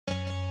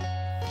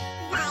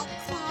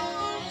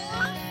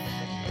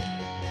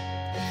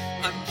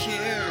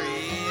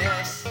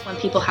when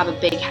people have a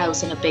big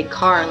house and a big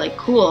car, like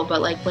cool, but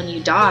like when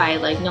you die,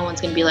 like no one's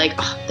gonna be like,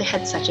 oh, they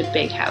had such a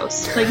big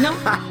house. Like no.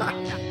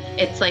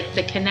 It's like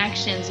the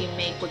connections you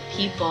make with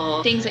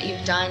people, things that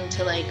you've done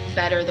to like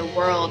better the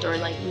world or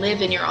like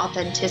live in your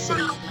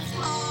authenticity.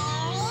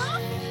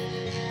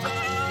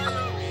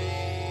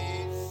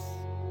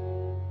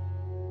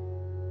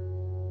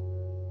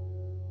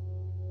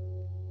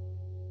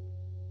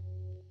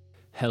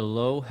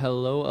 Hello,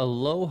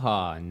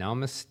 aloha,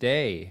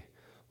 namaste.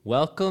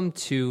 Welcome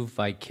to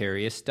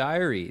Vicarious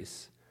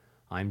Diaries.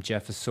 I'm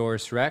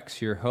Jeffosaurus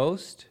Rex, your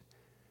host.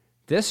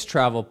 This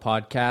travel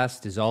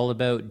podcast is all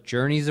about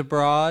journeys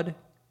abroad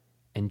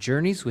and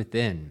journeys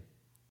within.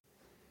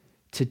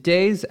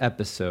 Today's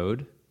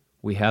episode,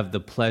 we have the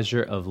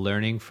pleasure of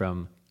learning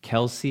from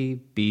Kelsey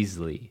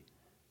Beasley,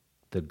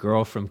 the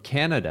girl from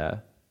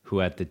Canada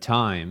who at the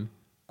time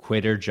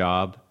quit her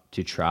job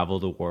to travel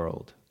the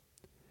world.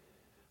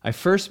 I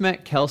first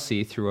met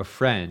Kelsey through a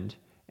friend,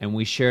 and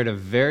we shared a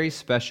very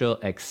special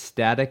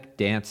ecstatic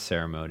dance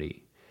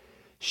ceremony.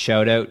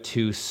 Shout out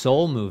to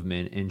Soul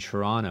Movement in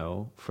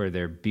Toronto for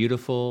their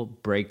beautiful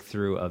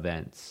breakthrough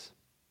events.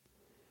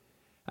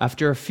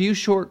 After a few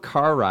short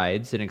car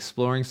rides and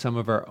exploring some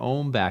of our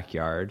own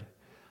backyard,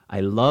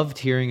 I loved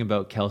hearing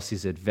about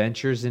Kelsey's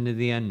adventures into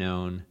the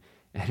unknown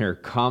and her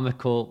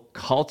comical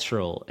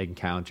cultural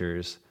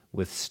encounters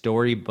with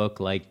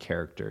storybook-like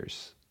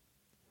characters.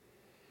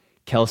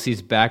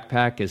 Kelsey's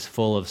backpack is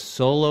full of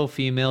solo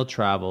female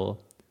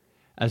travel,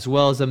 as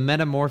well as a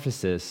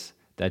metamorphosis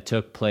that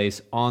took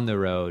place on the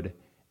road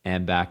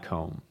and back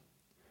home.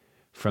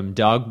 From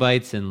dog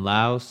bites in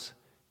Laos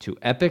to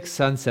epic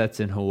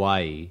sunsets in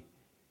Hawaii,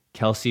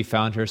 Kelsey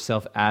found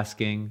herself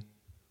asking,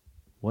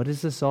 what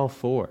is this all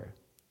for?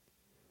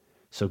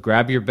 So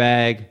grab your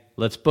bag,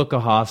 let's book a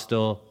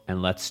hostel,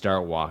 and let's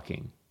start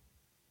walking.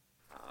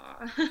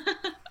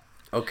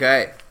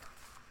 Okay,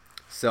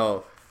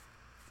 so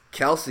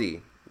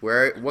Kelsey,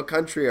 what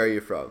country are you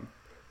from?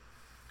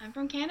 I'm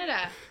from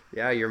Canada.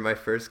 Yeah, you're my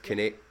first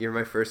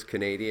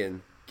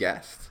Canadian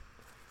guest.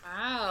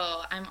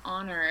 Wow, I'm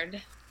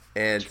honored.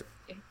 And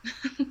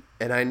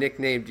and I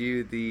nicknamed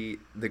you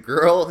the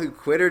girl who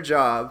quit her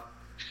job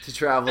to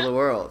travel the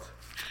world.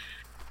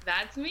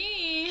 That's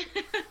me.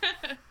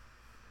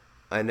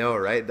 I know,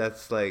 right?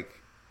 That's like,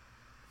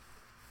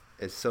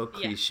 it's so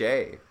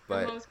cliche,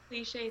 but the most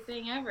cliche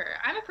thing ever.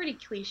 I'm a pretty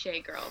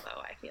cliche girl, though.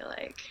 I feel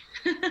like.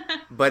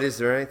 But is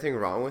there anything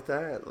wrong with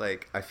that?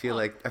 Like, I feel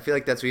like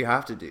that's what you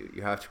have to do.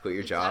 You have to quit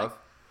your job.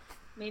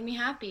 Made me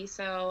happy,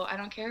 so I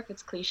don't care if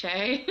it's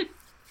cliche.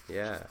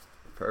 Yeah,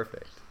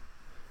 perfect.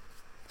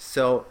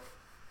 So,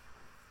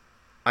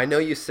 I know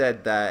you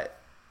said that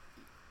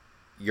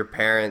your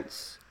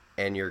parents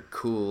and your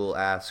cool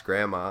ass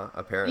grandma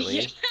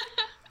apparently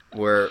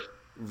were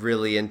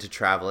really into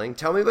traveling.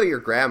 Tell me about your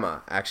grandma,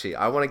 actually.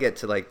 I want to get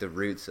to like the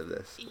roots of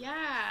this.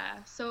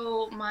 Yeah,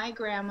 so my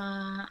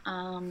grandma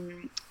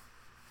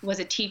was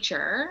a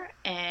teacher,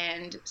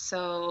 and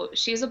so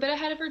she's a bit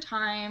ahead of her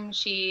time.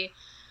 She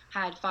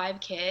had 5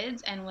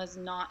 kids and was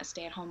not a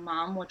stay-at-home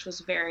mom, which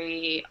was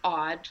very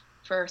odd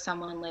for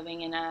someone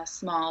living in a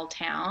small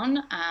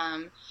town.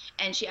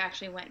 And she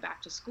actually went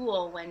back to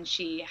school when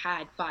she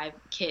had 5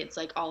 kids,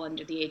 like all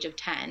under the age of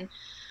 10.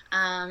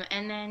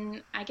 And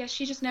then I guess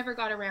she just never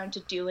got around to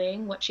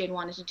doing what she had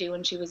wanted to do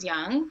when she was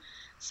young.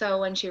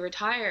 So when she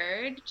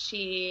retired,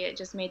 she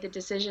just made the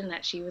decision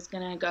that she was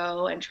going to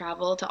go and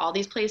travel to all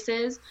these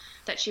places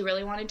that she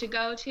really wanted to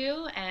go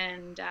to.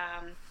 And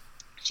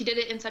she did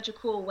it in such a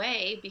cool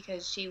way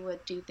because she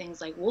would do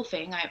things like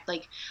wolfing. I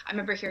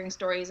remember hearing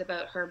stories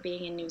about her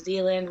being in New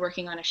Zealand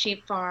working on a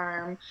sheep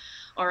farm,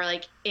 or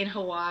like in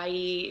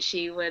Hawaii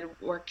she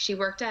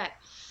worked at,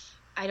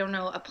 I don't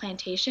know, a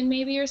plantation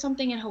maybe or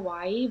something in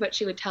Hawaii, but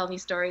she would tell me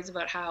stories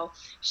about how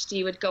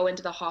she would go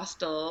into the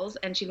hostels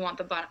and she'd want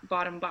the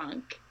bottom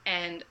bunk,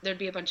 and there'd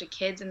be a bunch of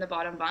kids in the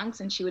bottom bunks,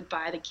 and she would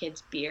buy the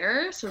kids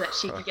beer so that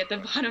she could get the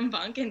bottom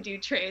bunk and do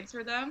trades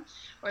for them,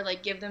 or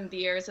like give them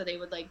beer so they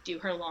would like do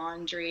her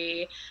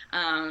laundry.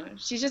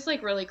 She's just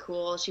like really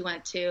cool. She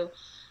went to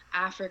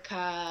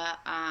Africa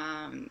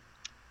and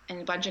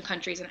a bunch of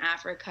countries in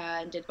Africa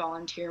and did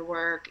volunteer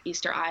work,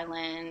 Easter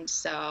Island.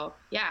 So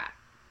yeah.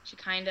 She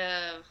kind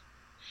of,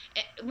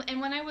 and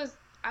when I was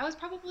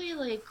probably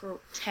like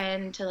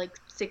 10 to like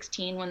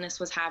 16 when this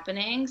was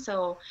happening,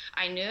 so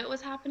I knew it was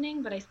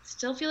happening, but I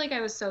still feel like I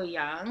was so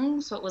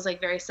young, so it was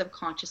like very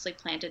subconsciously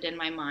planted in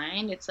my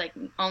mind. It's like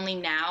only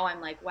now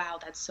I'm like, wow,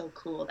 that's so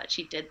cool that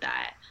she did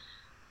that.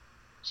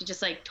 She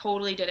just like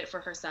totally did it for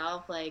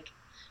herself. Like,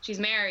 she's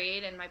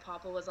married and my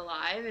papa was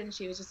alive, and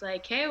she was just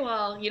like, hey,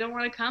 well, you don't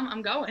want to come?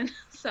 I'm going.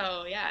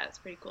 So yeah, it's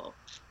pretty cool.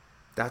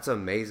 That's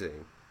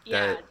amazing.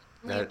 Yeah.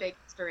 A big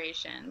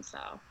inspiration.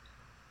 So,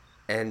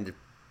 and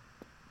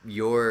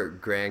your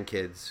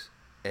grandkids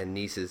and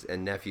nieces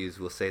and nephews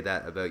will say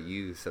that about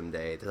you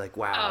someday. They're like,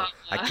 wow,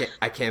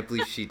 I can't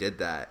believe she did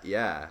that.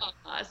 Yeah.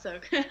 So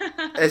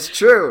it's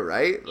true,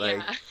 right?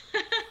 Like,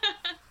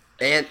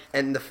 yeah.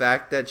 and the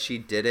fact that she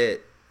did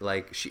it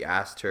like she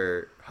asked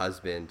her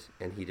husband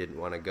and he didn't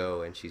want to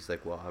go, and she's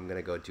like, well, I'm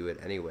gonna go do it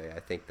anyway. I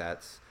think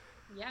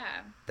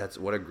Yeah. that's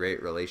what a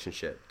great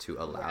relationship to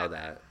allow Yeah.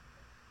 that.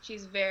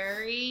 She's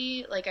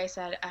very, like I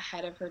said,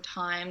 ahead of her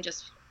time.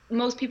 Just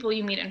most people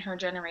you meet in her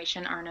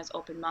generation aren't as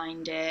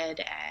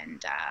open-minded,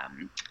 and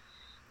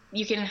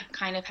you can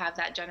kind of have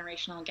that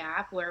generational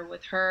gap where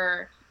with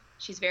her,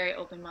 she's very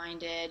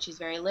open-minded, she's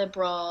very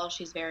liberal,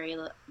 she's very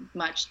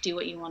much do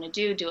what you want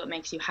to do what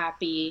makes you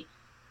happy.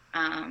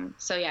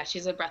 So yeah,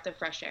 she's a breath of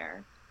fresh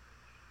air.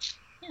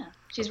 Yeah,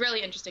 she's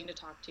really interesting to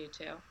talk to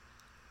too.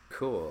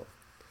 Cool.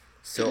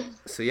 So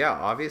yeah,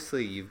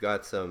 obviously you've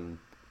got some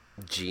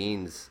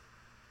genes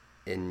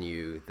in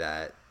you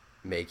that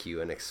make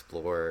you an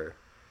explorer,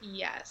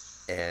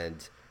 Yes.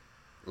 and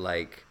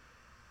like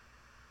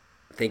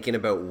thinking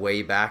about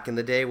way back in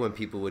the day when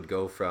people would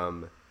go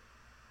from,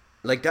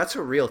 like, that's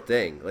a real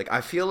thing. Like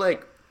I feel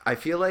like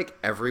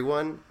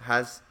everyone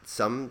has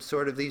some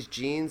sort of these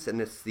genes, and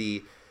it's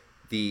the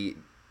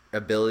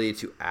ability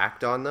to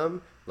act on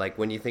them. Like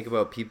when you think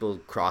about people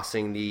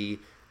crossing the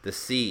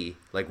sea,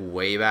 like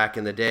way back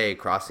in the day,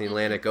 crossing the Hmm.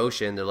 Atlantic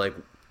Ocean, they're like,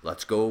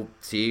 let's go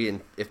see,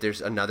 and if there's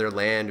another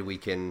land we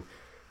can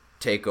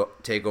take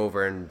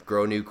over and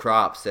grow new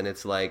crops. And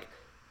it's like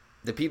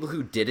the people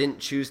who didn't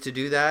choose to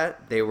do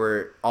that, they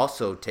were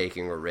also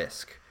taking a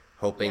risk,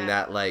 hoping Yeah.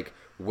 that like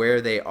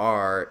where they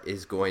are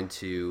is going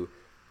to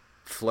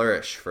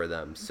flourish for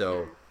them.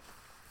 So Hmm.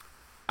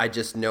 I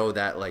just know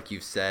that, like you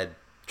said,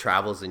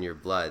 travels in your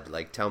blood.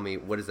 Like, tell me,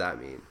 what does that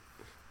mean?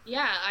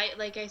 Yeah, I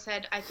like I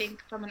said, I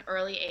think from an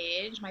early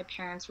age, my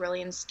parents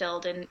really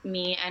instilled in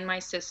me and my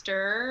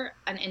sister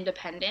an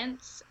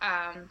independence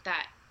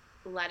that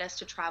led us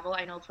to travel.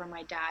 I know for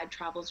my dad,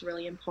 travel's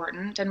really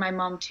important, and my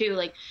mom too.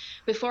 Like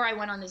before I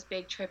went on this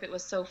big trip, it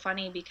was so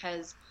funny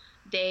because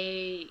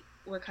they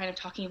were kind of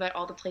talking about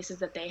all the places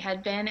that they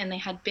had been, and they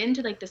had been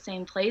to like the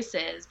same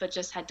places, but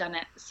just had done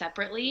it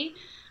separately.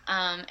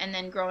 And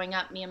then growing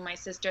up, me and my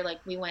sister, like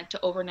we went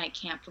to overnight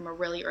camp from a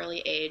really early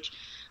age.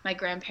 My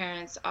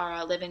grandparents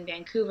live in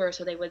Vancouver,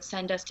 so they would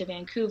send us to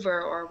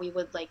Vancouver, or we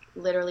would like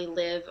literally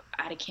live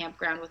at a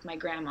campground with my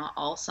grandma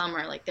all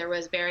summer. Like there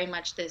was very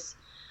much this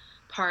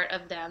part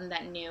of them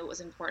that knew it was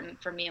important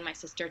for me and my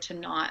sister to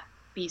not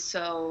be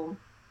so,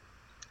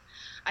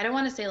 I don't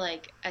want to say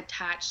like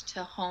attached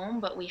to home,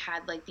 but we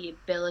had like the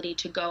ability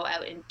to go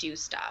out and do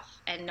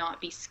stuff and not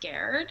be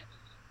scared.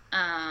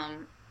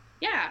 um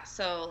yeah,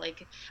 so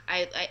like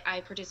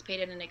I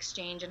participated in an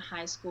exchange in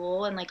high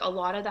school, and like a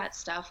lot of that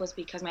stuff was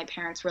because my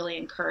parents really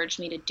encouraged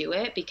me to do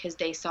it because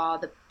they saw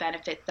the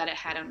benefits that it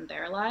had on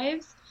their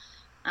lives.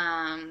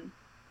 um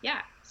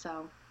yeah,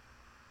 so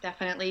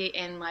definitely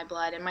in my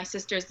blood, and my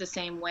sister's the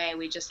same way.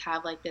 We just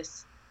have like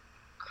this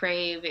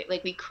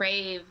we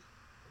crave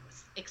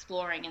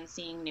exploring and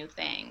seeing new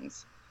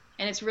things.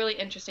 And it's really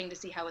interesting to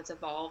see how it's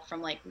evolved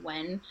from like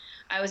when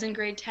I was in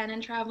grade 10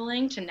 and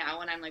traveling to now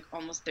when I'm like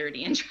almost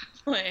 30 and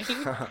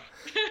traveling.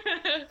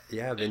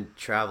 Yeah, I've been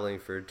traveling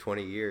for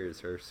 20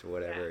 years or Yeah.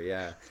 whatever.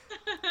 Yeah.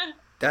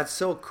 That's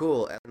so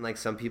cool. And like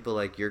some people,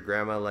 like your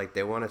grandma, like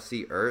they want to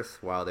see Earth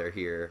while they're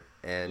here.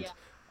 And Yeah.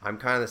 I'm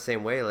kind of the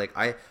same way. Like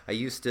I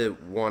used to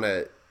want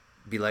to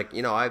be like,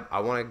 I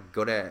want to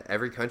go to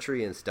every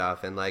country and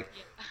stuff, and like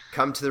Yeah.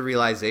 come to the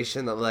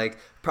realization that like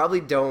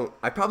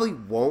I probably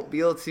won't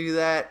be able to do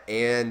that,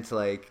 and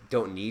like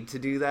don't need to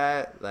do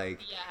that.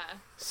 Like, Yeah.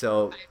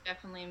 so I've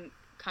definitely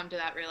come to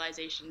that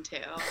realization too.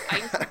 I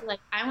used to be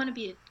like, I want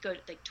to go to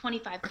like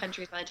 25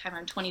 countries by the time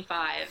I'm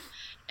 25.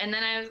 And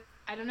then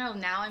I don't know,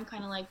 now I'm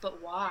kind of like,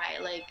 but why?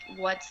 Like,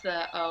 what's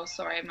oh,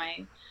 sorry,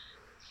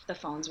 the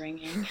phone's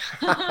ringing.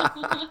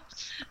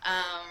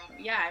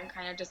 Yeah, I'm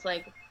kind of just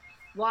like,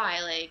 why?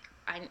 Like,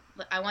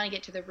 I want to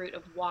get to the root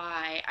of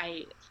why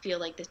I feel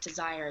like this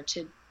desire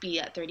to be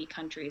at 30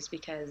 countries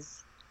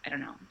because I don't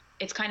know.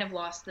 It's kind of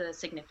lost the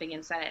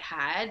significance that it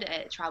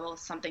had. Travel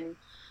is something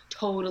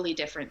totally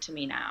different to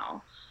me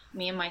now.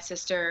 Me and my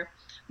sister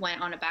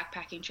went on a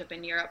backpacking trip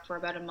in Europe for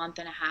about a month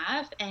and a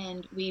half,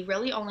 and we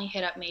really only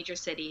hit up major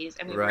cities,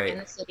 and we were in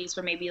right. the cities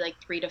for maybe like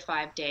 3 to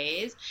 5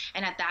 days.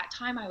 And at that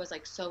time, I was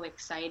like so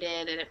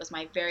excited, and it was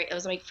my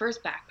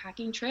first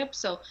backpacking trip,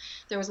 so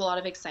there was a lot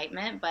of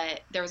excitement, but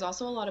there was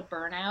also a lot of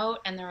burnout,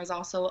 and there was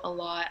also a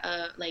lot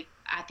of like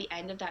at the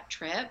end of that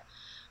trip,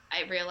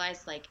 I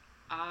realized like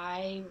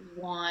I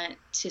want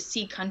to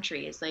see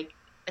countries. Like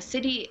a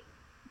city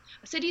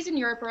cities in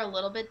Europe are a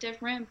little bit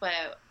different,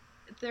 but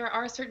there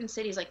are certain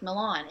cities like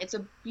Milan. It's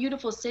a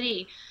beautiful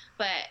city,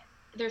 but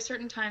there's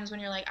certain times when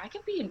you're like, I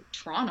could be in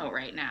Toronto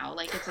right now.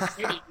 Like it's a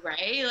city,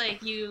 right?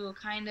 Like you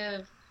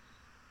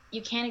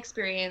can't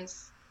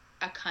experience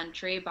a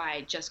country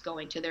by just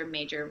going to their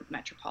major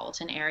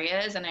metropolitan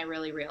areas, and I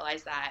really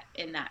realized that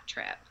in that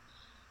trip.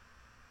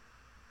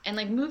 And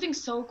like moving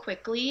so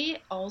quickly,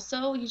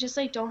 also you just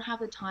like don't have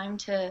the time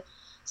to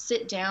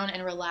sit down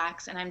and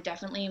relax. And I'm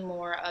definitely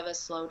more of a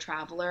slow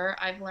traveler.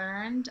 I've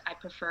learned I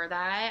prefer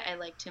that. I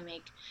like to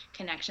make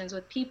connections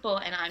with people,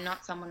 and I'm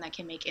not someone that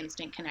can make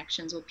instant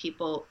connections with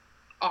people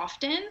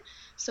often.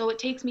 So it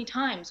takes me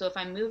time. So if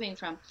I'm moving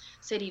from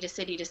city to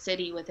city to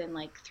city within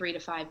like 3 to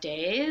 5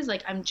 days,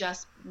 like I'm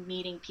just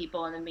meeting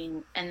people and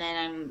then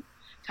I'm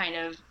kind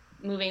of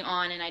moving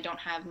on, and I don't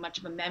have much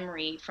of a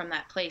memory from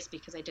that place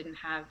because I didn't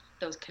have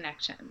those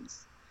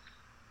connections.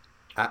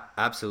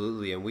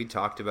 Absolutely, and we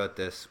talked about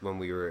this when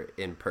we were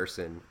in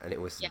person, and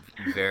it was Yeah.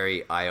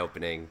 very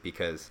eye-opening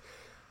because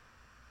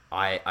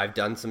I've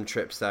done some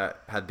trips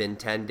that have been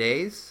 10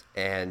 days,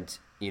 and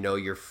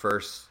your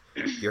first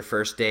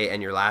day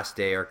and your last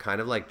day are kind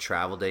of like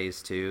travel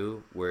days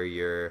too, where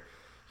you're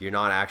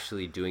not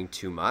actually doing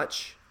too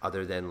much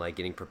other than like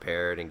getting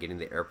prepared and getting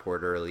to the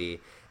airport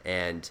early.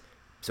 And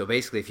so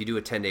basically, if you do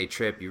a 10-day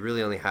trip, you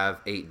really only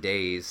have 8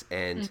 days,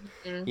 and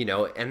Hmm.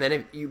 and then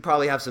if you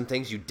probably have some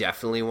things you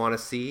definitely want to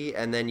see,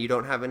 and then you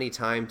don't have any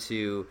time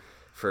to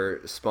for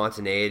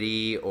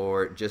spontaneity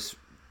or just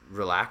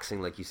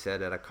relaxing, like you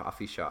said, at a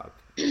coffee shop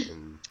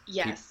and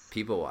Yes.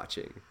 people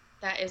watching.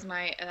 That is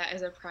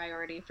a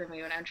priority for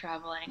me when I'm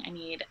traveling. I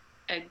need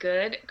a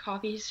good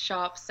coffee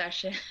shop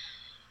session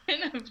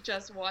of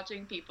just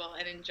watching people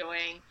and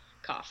enjoying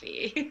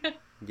coffee.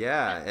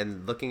 Yeah,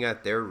 and looking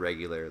at their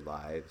regular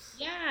lives.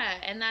 Yeah,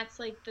 and that's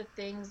like the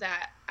things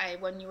that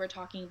when you were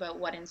talking about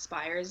what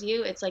inspires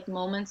you, it's like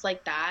moments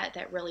like that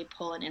that really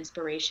pull an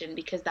inspiration,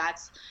 because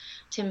that's,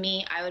 to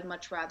me, I would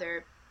much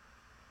rather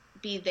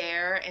be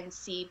there and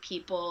see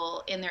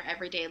people in their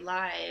everyday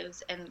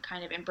lives and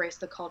kind of embrace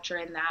the culture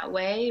in that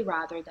way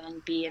rather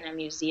than be in a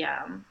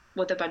museum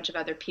with a bunch of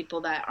other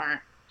people that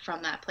aren't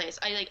from that place.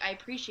 I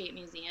appreciate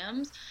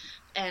museums,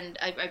 and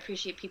I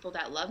appreciate people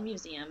that love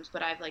museums,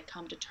 but I've like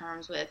come to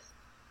terms with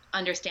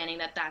understanding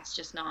that that's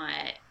just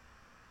not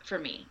for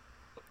me.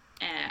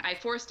 And I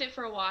forced it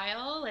for a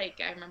while.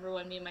 Like, I remember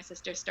when me and my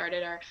sister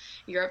started our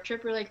Europe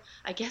trip, we're like,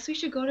 I guess we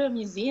should go to a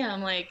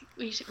museum. Like,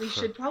 we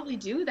should probably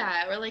do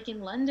that. We're like in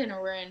London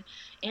or we're in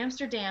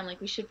Amsterdam. Like,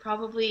 we should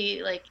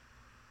probably like,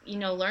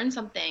 learn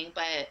something.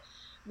 But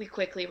we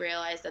quickly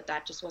realized that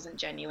that just wasn't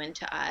genuine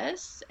to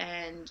us,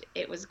 and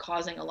it was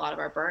causing a lot of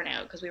our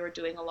burnout because we were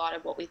doing a lot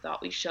of what we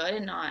thought we should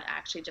and not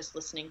actually just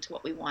listening to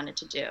what we wanted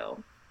to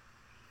do.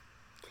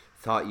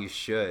 Thought you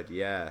should,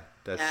 yeah.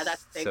 Yeah, That's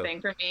that's a big so. thing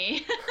for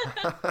me.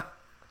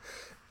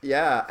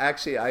 Yeah,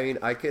 actually, I mean,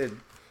 I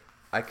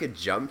could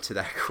jump to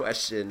that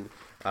question.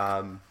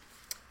 Um,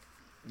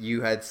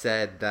 you had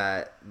said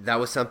that that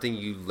was something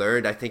you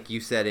learned. I think you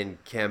said in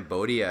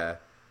Cambodia,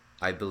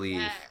 I Yeah.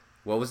 believe.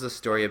 What was the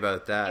story about It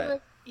was,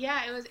 that?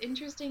 yeah, it was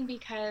interesting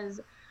because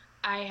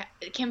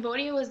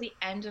Cambodia was the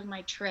end of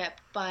my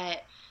trip,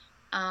 but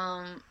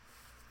um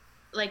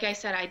like I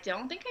said, I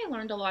don't think I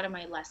learned a lot of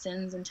my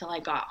lessons until I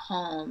got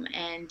home,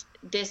 and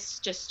this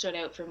just stood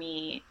out for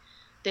me.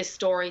 This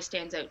story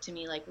stands out to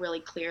me like really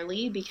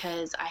clearly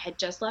because I had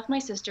just left my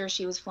sister.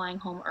 She was flying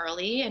home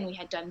early, and we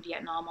had done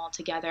Vietnam all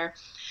together.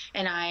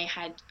 And I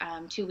had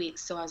 2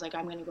 weeks, so I was like,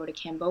 I'm going to go to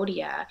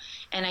Cambodia.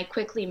 And I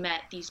quickly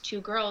met these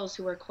two girls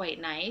who were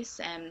quite nice,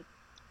 and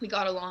we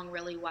got along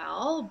really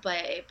well,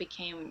 but it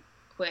became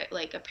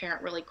like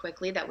apparent really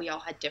quickly that we all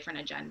had different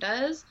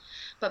agendas.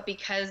 But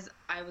because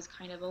I was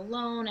kind of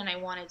alone and I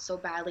wanted so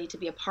badly to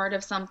be a part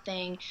of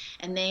something,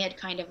 and they had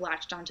kind of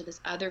latched onto this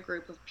other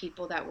group of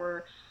people that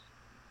were,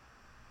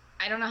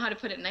 I don't know how to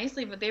put it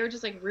nicely, but they were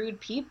just like rude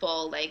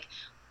people. Like,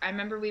 I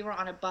remember we were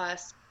on a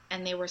bus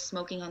and they were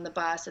smoking on the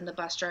bus, and the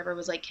bus driver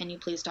was like, "Can you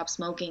please stop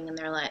smoking?"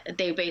 And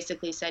they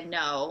basically said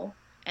no.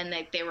 And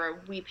like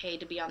we paid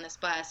to be on this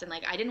bus, and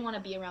like I didn't want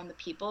to be around the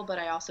people, but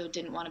I also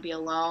didn't want to be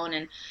alone.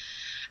 And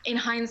in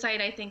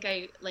hindsight, I think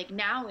I like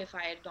now if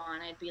I had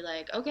gone, I'd be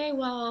like, okay,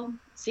 well,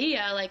 see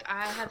ya. Like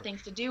I have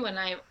things to do, and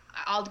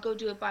I'll go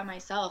do it by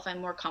myself.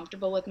 I'm more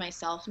comfortable with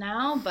myself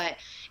now, but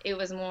it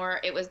was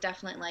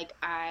definitely like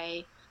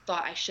I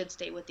thought I should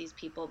stay with these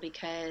people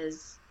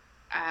because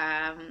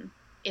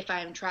if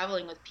I'm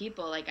traveling with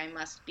people, like I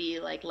must be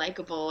like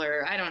likable,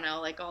 or I don't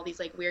know, like all these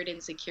like weird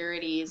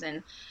insecurities,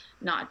 and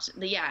not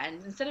yeah,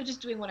 and instead of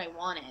just doing what I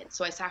wanted,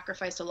 so I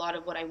sacrificed a lot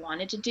of what I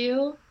wanted to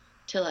do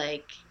to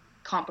like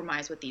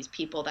compromise with these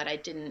people that I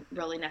didn't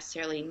really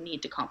necessarily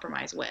need to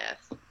compromise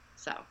with.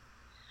 So,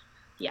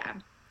 yeah.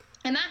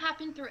 And that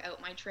happened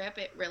throughout my trip.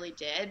 It really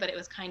did. But it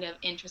was kind of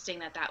interesting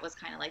that that was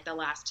kind of like the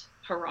last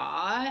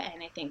hurrah.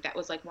 And I think that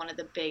was like one of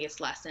the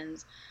biggest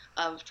lessons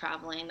of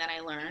traveling that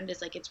I learned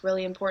is like it's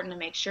really important to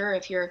make sure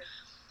if you're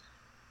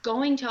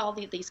going to all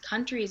these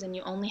countries and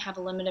you only have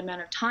a limited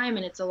amount of time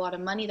and it's a lot of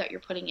money that you're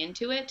putting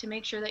into it, to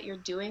make sure that you're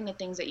doing the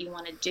things that you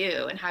want to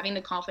do and having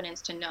the confidence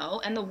to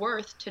know and the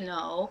worth to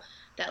know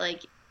that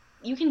like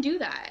you can do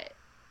that.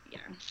 Yeah.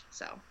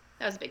 So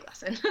that was a big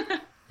lesson.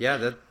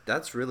 Yeah,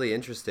 that's really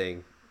interesting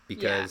Yeah.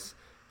 because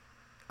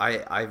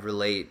I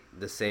relate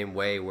the same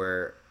way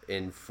where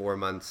in 4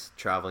 months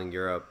traveling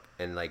Europe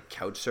and like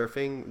couch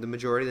surfing the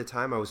majority of the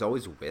time I was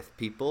always with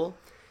people,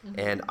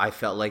 and Hmm. I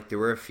felt like there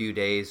were a few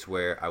days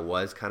where I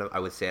was kind of, I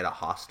would say, at a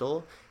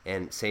hostel,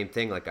 and same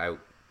thing, like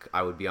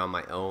I would be on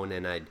my own,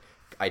 and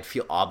I'd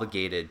feel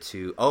obligated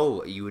to,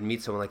 oh, you would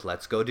meet someone like,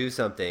 let's go do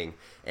something,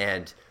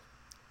 and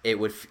it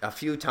would a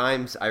few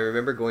times I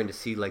remember going to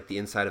see like the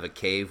inside of a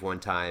cave one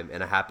time,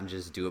 and I happened to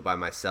just do it by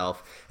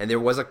myself, and there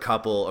was a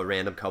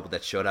random couple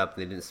that showed up,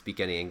 and they didn't speak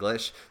any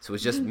English, so it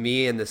was just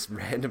me and this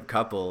random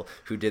couple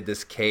who did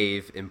this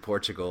cave in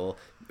Portugal.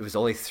 It was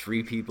only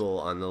 3 people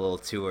on the little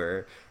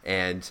tour,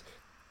 and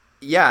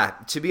yeah,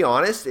 to be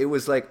honest, it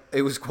was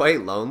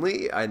quite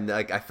lonely, and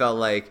like I felt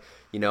like,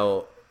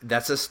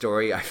 that's a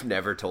story I've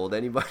never told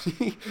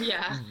anybody.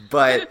 Yeah.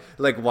 But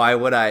like, why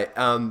would I?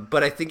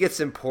 But I think it's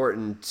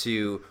important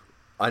to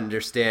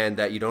understand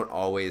that you don't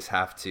always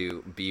have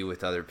to be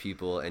with other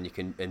people, and you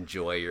can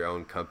enjoy your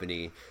own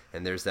company.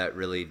 And there's that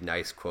really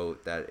nice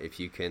quote that if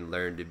you can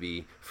learn to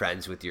be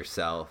friends with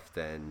yourself,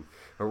 then,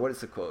 or what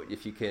is the quote?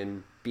 If you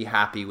can be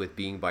happy with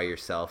being by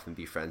yourself and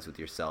be friends with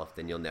yourself,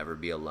 then you'll never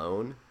be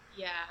alone.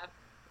 Yeah.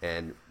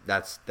 And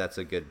that's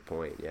a good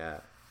point. Yeah.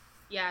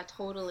 Yeah,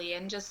 totally.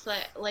 And just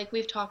like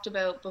we've talked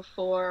about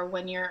before,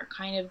 when you're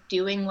kind of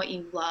doing what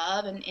you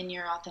love and in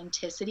your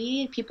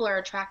authenticity, people are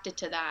attracted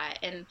to that.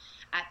 And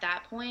at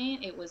that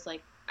point, it was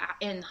like,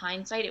 in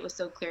hindsight, it was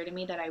so clear to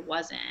me that I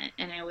wasn't.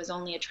 And I was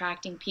only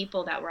attracting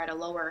people that were at a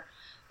lower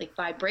like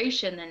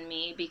vibration than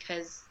me,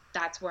 because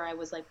that's where I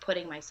was like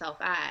putting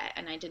myself at.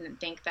 And I didn't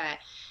think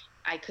that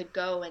I could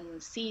go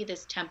and see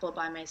this temple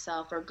by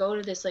myself, or go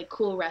to this like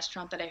cool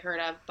restaurant that I heard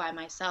of by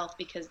myself,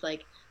 because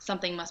like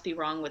something must be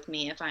wrong with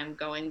me if I'm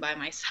going by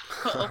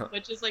myself,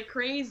 which is like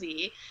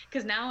crazy,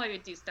 because now I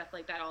would do stuff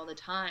like that all the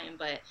time.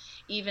 But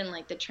even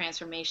like the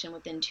transformation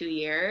within 2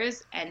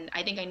 years, and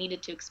I think I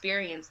needed to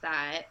experience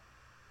that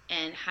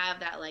and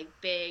have that like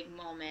big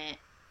moment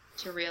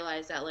to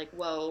realize that like,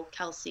 whoa,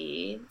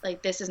 Kelsey,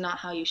 like this is not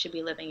how you should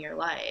be living your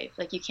life.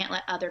 Like you can't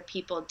let other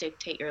people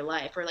dictate your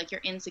life, or like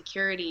your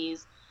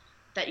insecurities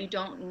that you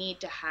don't need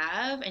to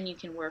have and you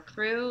can work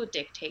through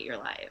dictate your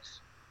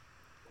life.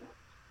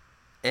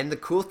 And the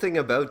cool thing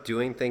about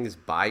doing things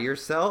by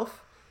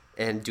yourself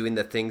and doing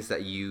the things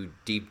that you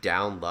deep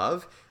down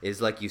love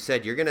is, like you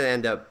said, you're going to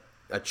end up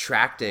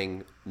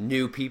attracting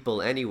new people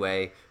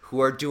anyway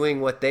who are doing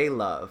what they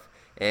love.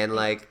 And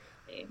like,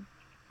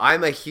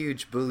 I'm a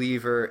huge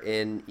believer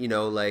in,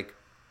 like,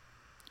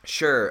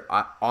 sure,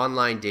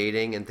 online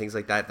dating and things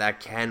like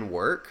that can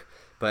work,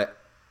 but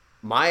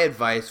my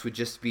advice would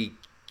just be,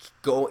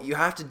 you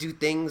have to do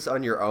things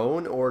on your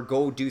own, or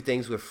go do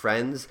things with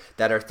friends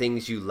that are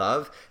things you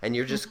love, and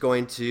you're just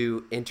going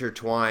to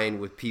intertwine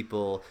with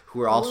people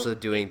who are also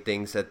doing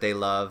things that they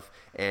love,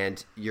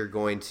 and you're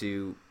going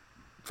to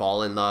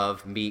fall in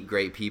love, meet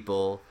great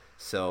people.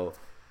 So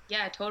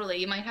yeah, totally.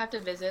 You might have to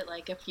visit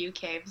like a few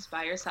caves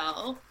by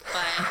yourself,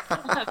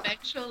 but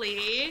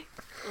eventually,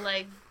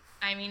 like,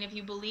 I mean, if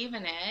you believe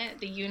in it,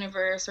 the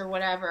universe or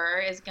whatever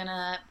is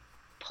gonna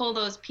pull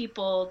those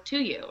people to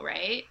you,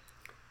 right?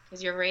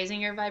 Because you're raising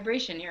your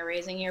vibration, you're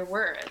raising your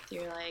worth.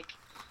 You're like,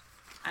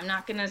 I'm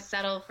not going to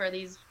settle for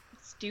these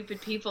stupid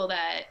people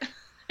that,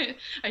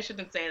 I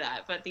shouldn't say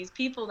that, but these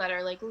people that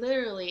are like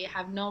literally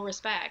have no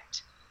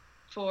respect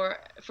for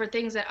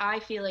things that I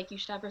feel like you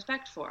should have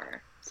respect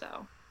for.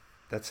 So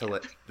that's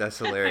that's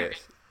hilarious.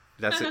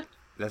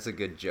 That's a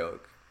good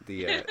joke.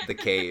 The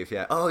cave,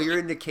 yeah. Oh, you're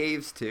into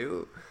caves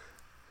too?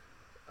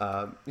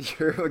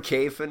 You're a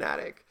cave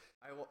fanatic?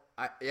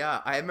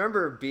 I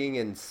remember being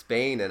in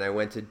Spain, and I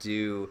went to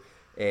do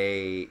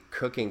a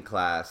cooking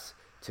class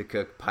to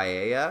cook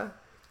paella,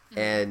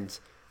 and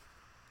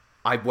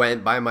I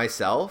went by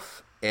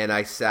myself, and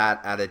I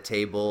sat at a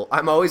table.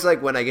 I'm always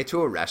like, when I get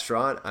to a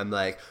restaurant, I'm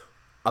like,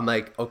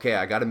 okay,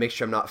 I got to make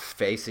sure I'm not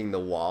facing the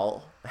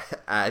wall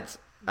at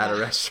a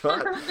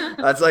restaurant.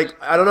 That's like,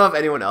 I don't know if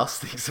anyone else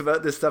thinks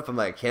about this stuff. I'm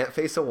like, I can't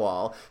face a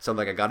wall, so I'm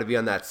like, I got to be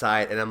on that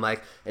side. And I'm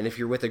like, and if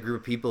you're with a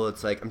group of people,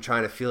 it's like, I'm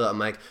trying to feel it. I'm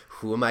like,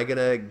 who am I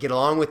gonna get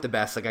along with the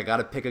best? Like, I got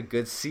to pick a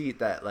good seat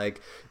that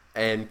like,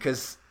 and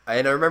I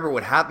remember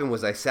what happened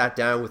was I sat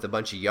down with a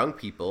bunch of young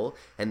people,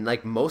 and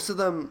like most of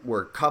them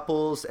were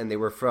couples, and they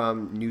were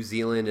from New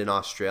Zealand and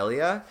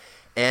Australia,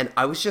 and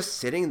I was just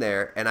sitting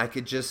there, and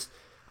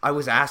I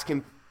was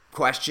asking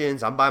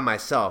questions. I'm by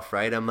myself,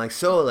 right? I'm like,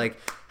 so like,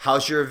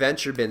 how's your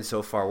adventure been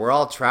so far? We're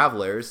all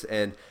travelers,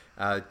 and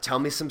tell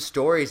me some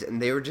stories.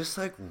 And they were just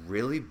like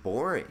really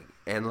boring,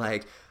 and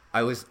like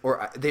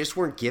they just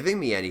weren't giving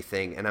me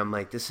anything. And I'm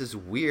like, this is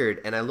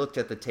weird. And I looked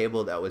at the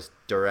table that was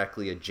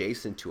directly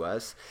adjacent to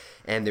us,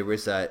 and there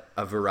was a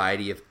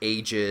variety of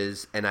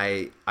ages, and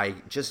I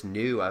just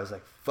knew. I was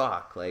like,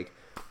 fuck, like,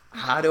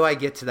 how do I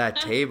get to that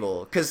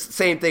table? Because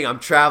same thing, I'm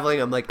traveling,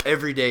 I'm like,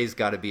 every day's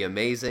got to be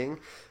amazing.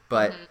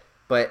 But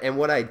and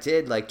what I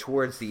did, like,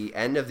 towards the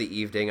end of the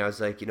evening, I was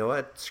like, you know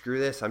what, screw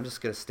this, I'm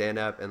just gonna stand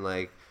up and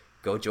like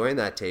go join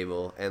that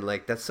table. And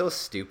like, that's so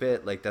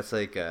stupid. Like, that's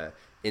like a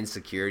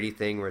insecurity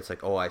thing where it's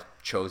like, oh, I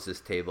chose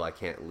this table, I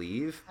can't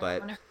leave.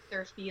 But I want to hurt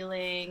their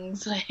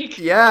feelings, like,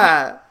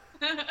 yeah.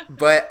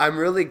 But I'm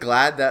really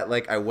glad that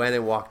like I went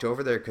and walked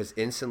over there, because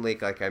instantly,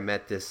 like, I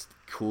met this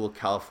cool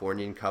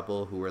Californian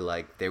couple who were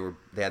like, they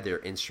had their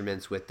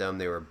instruments with them,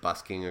 they were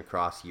busking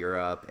across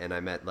Europe, and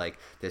I met like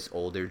this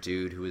older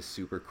dude who was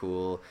super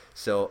cool.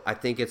 So I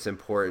think it's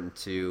important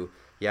to,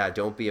 yeah,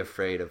 don't be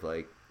afraid of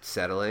like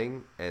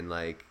settling, and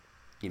like,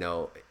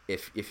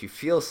 if you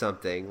feel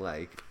something,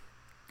 like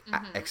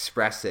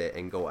express it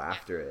and go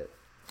after it.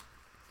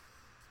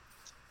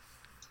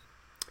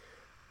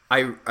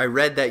 I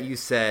read that you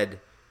said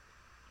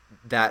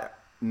that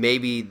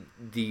maybe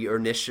the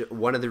initial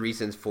one of the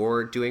reasons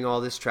for doing all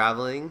this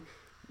traveling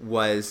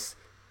was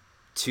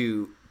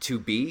to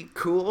be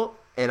cool,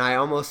 and I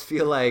almost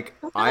feel like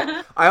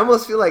I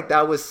almost feel like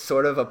that was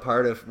sort of a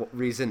part of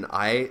reason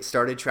I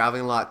started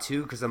traveling a lot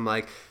too, because I'm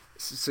like,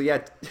 so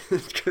yeah,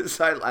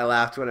 because I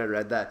laughed when I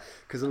read that,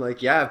 because I'm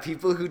like, yeah,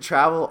 people who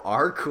travel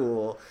are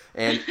cool,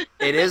 and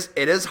it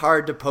is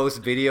hard to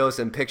post videos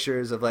and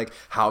pictures of like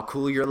how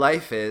cool your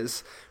life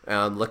is.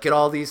 Look at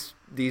all these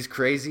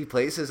crazy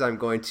places I'm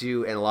going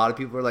to, and a lot of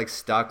people are like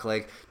stuck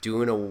like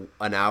doing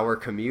an hour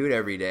commute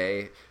every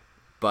day.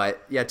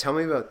 But yeah, tell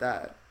me about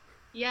that.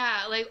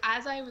 Yeah, like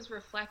as I was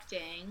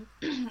reflecting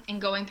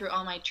and going through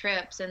all my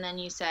trips, and then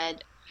you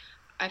said,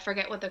 I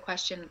forget what the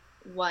question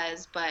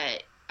was,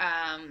 but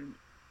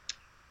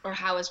or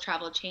how has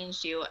travel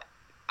changed you?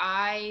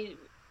 I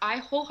I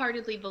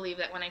wholeheartedly believe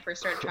that when I first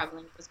started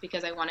traveling it was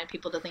because I wanted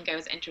people to think I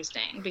was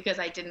interesting, because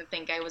I didn't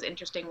think I was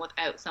interesting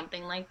without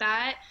something like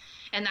that.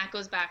 And that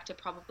goes back to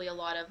probably a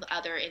lot of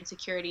other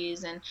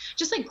insecurities and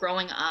just like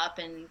growing up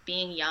and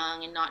being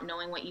young and not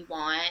knowing what you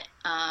want.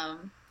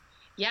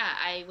 Yeah,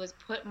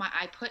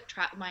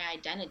 my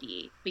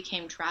identity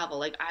became travel.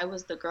 Like I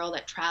was the girl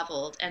that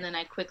traveled, and then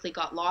I quickly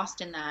got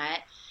lost in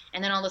that,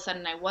 and then all of a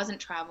sudden I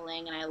wasn't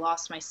traveling and I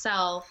lost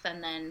myself.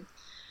 And then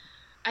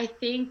I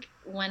think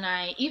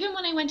even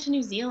when I went to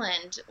New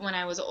Zealand when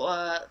I was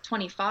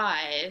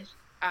 25,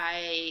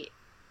 I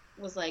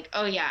was like,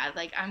 oh yeah,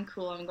 like I'm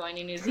cool, I'm going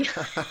to New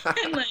Zealand.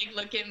 And like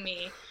look at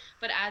me.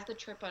 But as the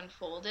trip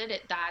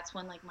unfolded, that's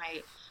when like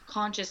my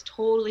conscious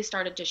totally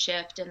started to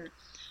shift, and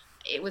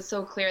it was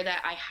so clear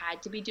that I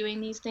had to be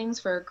doing these things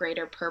for a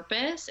greater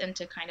purpose and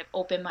to kind of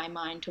open my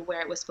mind to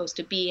where it was supposed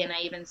to be. And I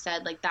even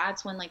said, like,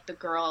 that's when, like, the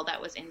girl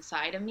that was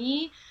inside of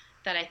me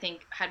that I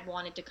think had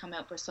wanted to come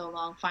out for so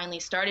long finally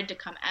started to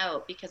come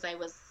out, because I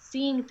was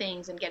seeing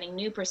things and getting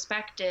new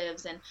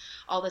perspectives. And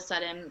all of a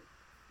sudden,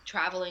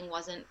 traveling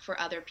wasn't for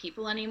other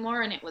people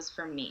anymore, and it was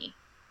for me,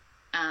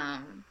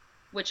 um,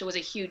 which was a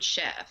huge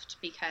shift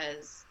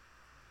because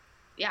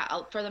yeah,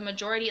 for the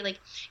majority, like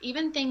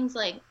even things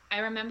like I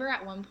remember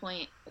at one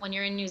point when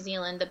you're in New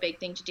Zealand, the big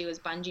thing to do is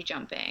bungee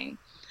jumping.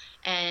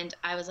 And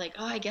I was like,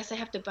 oh, I guess I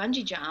have to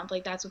bungee jump.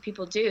 Like that's what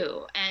people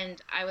do.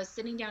 And I was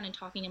sitting down and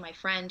talking to my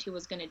friend who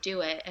was going to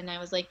do it. And I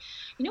was like,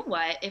 you know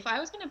what? If I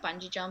was going to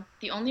bungee jump,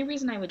 the only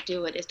reason I would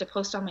do it is to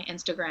post on my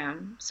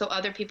Instagram so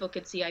other people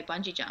could see I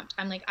bungee jumped.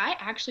 I'm like, I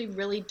actually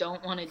really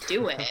don't want to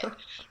do it.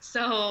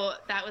 So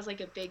that was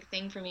like a big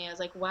thing for me. I was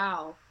like,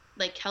 wow,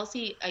 like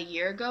Kelsey a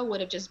year ago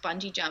would have just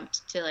bungee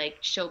jumped to like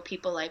show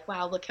people like,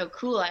 wow, look how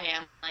cool I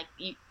am. Like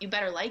you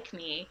better like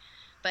me.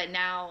 But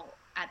now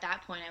at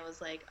that point I was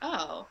like,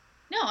 oh,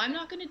 no, I'm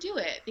not going to do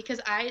it, because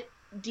I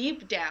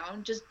deep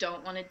down just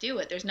don't want to do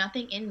it. There's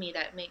nothing in me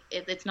that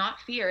it's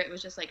not fear. It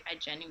was just like, I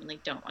genuinely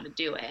don't want to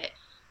do it.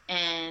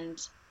 And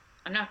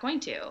I'm not going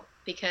to,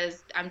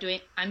 because I'm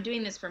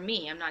doing this for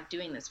me. I'm not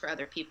doing this for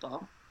other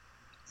people.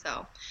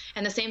 So,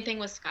 and the same thing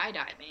with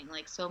skydiving.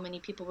 Like so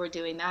many people were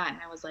doing that. And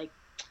I was like,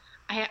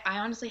 I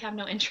honestly have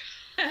no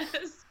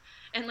interest.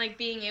 And like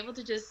being able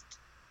to just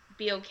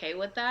be okay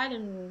with that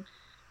and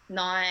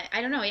not, I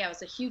don't know. Yeah, it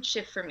was a huge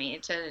shift for me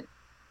to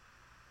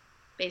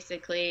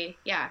basically,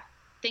 yeah,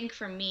 think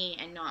for me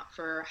and not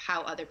for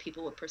how other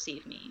people would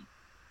perceive me.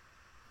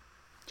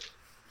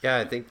 Yeah,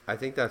 I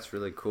think that's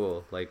really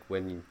cool. Like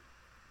when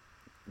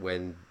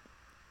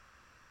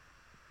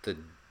the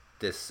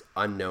this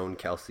unknown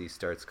Kelsey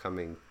starts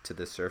coming to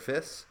the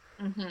surface.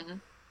 Mm-hmm.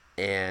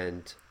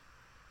 And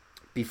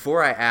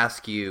before I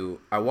ask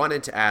you, I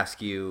wanted to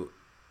ask you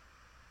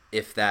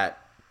if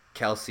that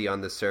Kelsey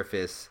on the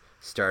surface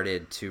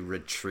started to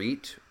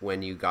retreat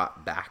when you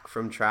got back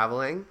from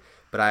traveling.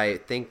 But I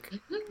think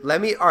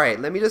let me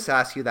just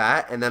ask you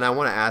that, and then I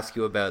want to ask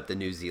you about the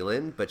New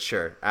Zealand. But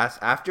sure,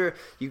 after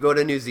you go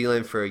to New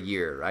Zealand for a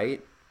year,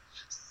 right?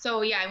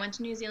 So yeah, I went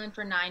to New Zealand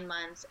for 9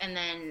 months, and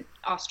then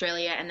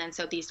Australia, and then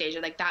Southeast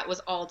Asia. Like that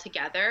was all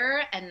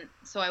together, and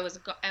so I was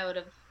out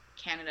of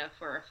Canada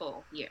for a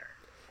full year.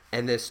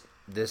 And this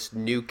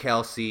new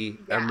Kelsey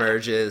Yeah.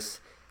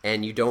 emerges,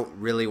 and you don't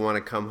really want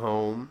to come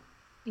home.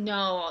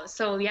 No,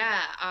 so yeah,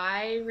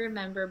 I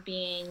remember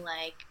being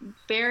like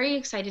very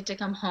excited to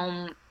come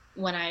home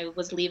when I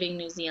was leaving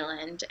New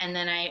Zealand. And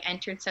then I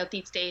entered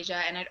Southeast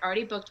Asia, and I'd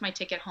already booked my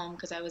ticket home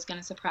because I was going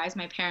to surprise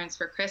my parents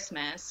for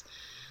Christmas.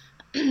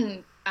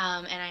 And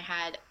I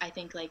had, I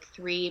think, like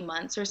 3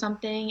 months or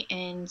something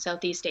in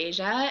Southeast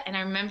Asia. And I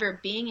remember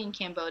being in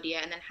Cambodia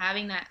and then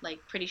having that like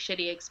pretty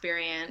shitty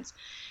experience.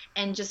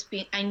 And just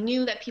being, I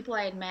knew that people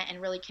I had met and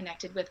really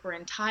connected with were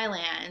in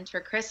Thailand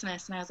for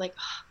Christmas. And I was like,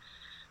 oh,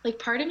 like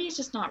part of me is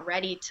just not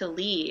ready to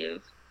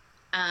leave.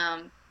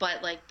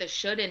 But like the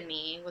should in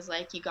me was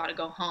like, you got to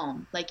go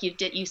home. Like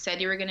you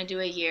said you were going to do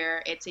a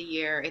year. It's a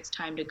year. It's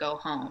time to go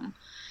home.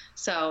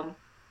 So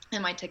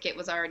and my ticket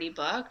was already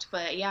booked.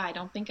 But yeah, I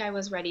don't think I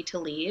was ready to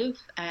leave.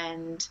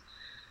 And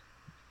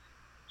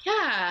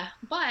yeah,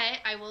 but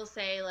I will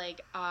say,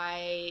 like,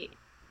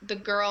 the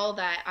girl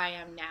that I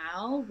am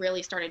now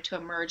really started to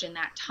emerge in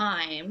that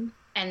time.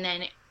 And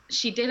then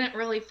she didn't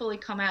really fully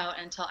come out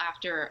until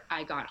after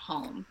I got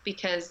home,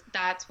 because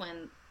that's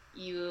when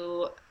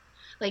you,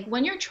 like,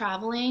 when you're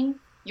traveling,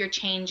 you're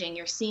changing,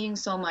 you're seeing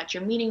so much,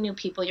 you're meeting new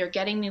people, you're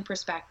getting new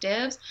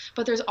perspectives,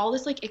 but there's all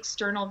this like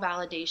external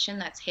validation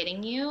that's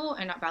hitting you,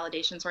 and not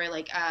validation, sorry,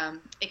 like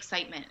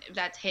excitement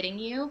that's hitting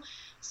you.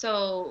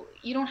 So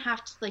you don't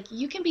have to, like,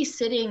 you can be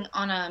sitting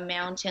on a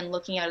mountain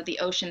looking out at the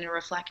ocean and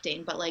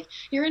reflecting, but like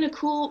you're in a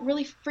cool,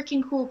 really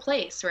freaking cool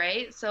place,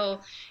 right?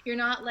 So you're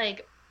not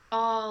like,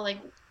 oh, like,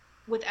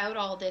 without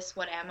all this,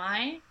 what am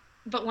I?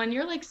 But when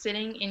you're like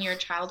sitting in your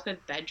childhood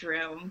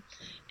bedroom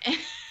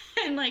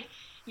and like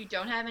you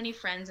don't have any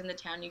friends in the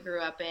town you grew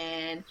up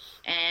in,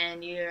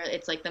 and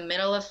it's like the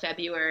middle of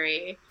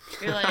February,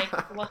 you're like,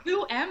 well,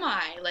 who am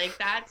I? Like,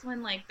 that's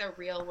when like the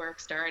real work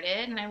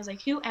started. And I was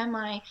like, who am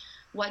I?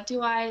 What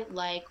do I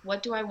like?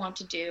 What do I want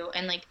to do?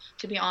 And like,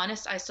 to be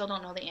honest, I still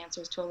don't know the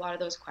answers to a lot of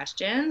those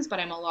questions, but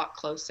I'm a lot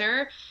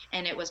closer.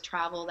 And it was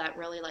travel that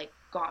really like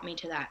got me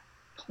to that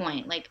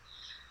point. Like,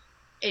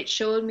 it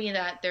showed me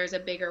that there's a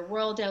bigger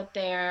world out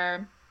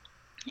there,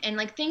 and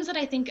like things that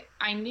I think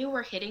I knew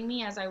were hitting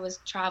me as I was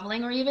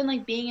traveling, or even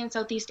like being in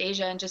Southeast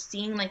Asia and just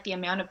seeing like the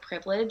amount of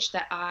privilege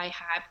that I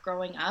had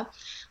growing up.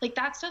 Like,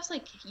 that stuff's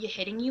like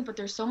hitting you, but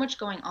there's so much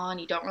going on,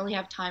 you don't really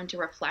have time to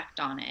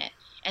reflect on it.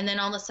 And then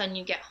all of a sudden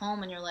you get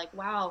home and you're like,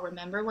 wow,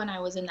 remember when I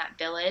was in that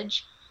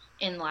village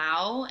in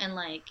Laos and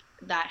like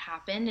that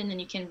happened? And then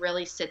you can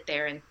really sit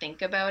there and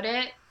think about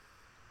it.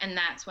 And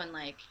that's when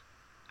like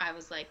I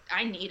was like,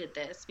 I needed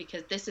this,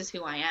 because this is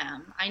who I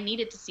am. I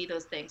needed to see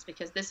those things,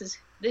 because this is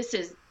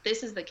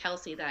the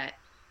Kelsey that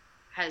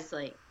has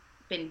like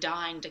been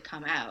dying to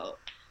come out.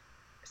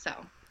 So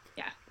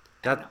yeah,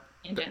 That,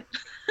 Tangent.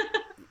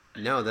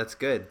 no, that's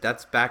good.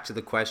 That's back to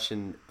the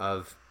question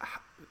of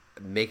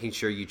making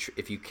sure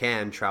if you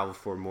can travel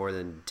for more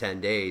than 10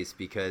 days,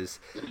 because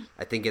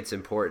I think it's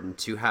important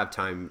to have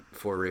time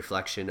for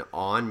reflection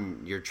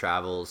on your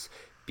travels,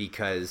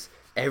 because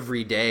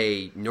every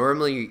day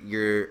normally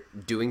you're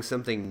doing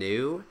something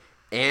new,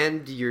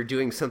 and you're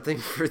doing something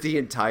for the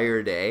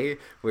entire day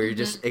where you're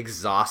just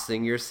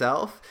exhausting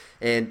yourself,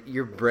 and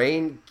your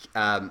brain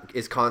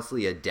is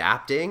constantly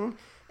adapting,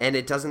 and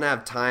it doesn't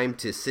have time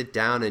to sit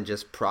down and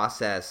just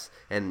process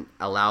and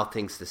allow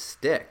things to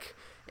stick.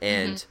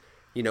 And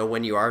you know,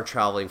 when you are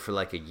traveling for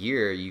like a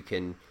year, you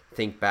can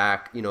think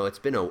back, you know, it's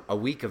been a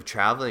week of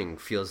traveling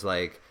feels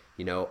like,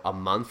 you know, a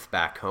month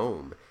back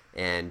home.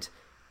 And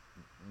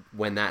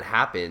when that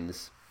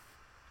happens,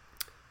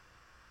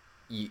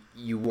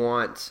 you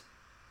want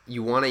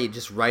to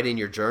just write in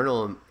your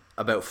journal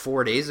about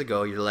 4 days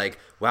ago. You're like,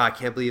 wow, I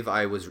can't believe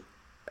I was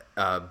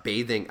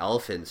bathing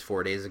elephants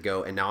 4 days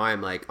ago, and now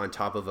I'm like on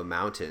top of a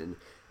mountain.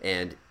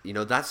 And you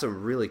know, that's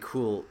some really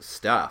cool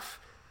stuff.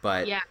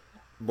 But Yeah.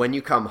 when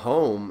you come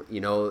home,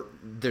 you know,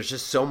 there's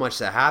just so much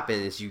that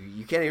happens.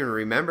 You can't even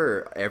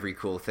remember every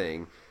cool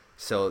thing.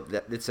 So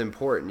that it's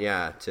important,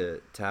 yeah,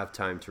 to have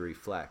time to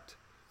reflect.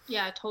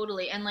 Yeah,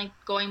 totally. And like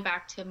going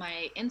back to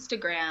my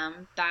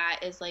Instagram, that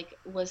is like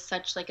was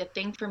such like a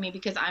thing for me,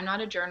 because I'm not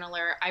a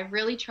journaler. I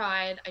really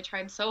tried. I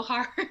tried so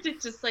hard.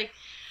 It's just like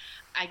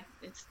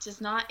it's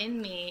just not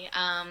in me.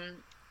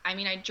 I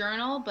mean, I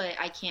journal, but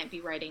I can't be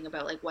writing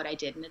about like what I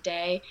did in a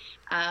day.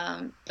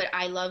 But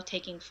I love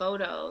taking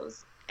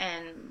photos.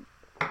 And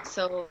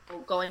so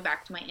going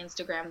back to my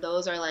Instagram,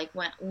 those are like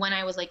when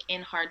I was like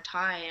in hard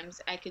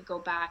times, I could go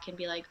back and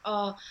be like,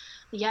 oh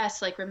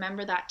yes, like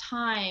remember that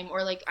time.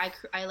 Or like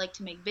I like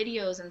to make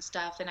videos and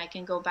stuff, and I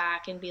can go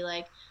back and be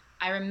like,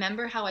 I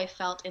remember how I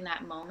felt in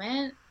that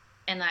moment.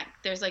 And that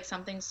there's like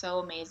something so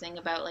amazing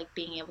about like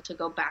being able to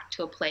go back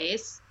to a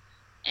place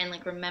and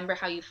like remember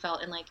how you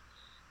felt. And like,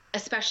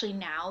 especially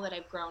now that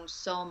I've grown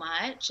so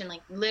much, and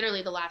like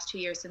literally the last 2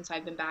 years since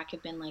I've been back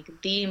have been like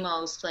the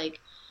most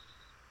like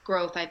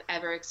growth I've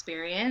ever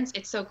experienced.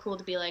 It's so cool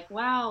to be like,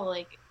 wow,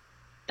 like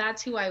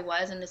that's who I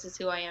was and this is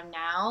who I am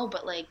now,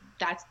 but like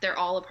they're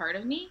all a part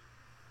of me,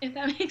 if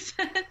that makes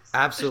sense.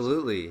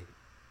 Absolutely.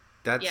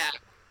 Yeah.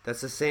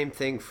 That's the same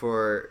thing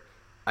for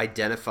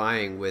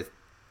identifying with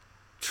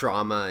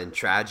trauma and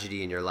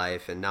tragedy in your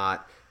life, and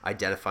not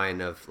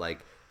identifying of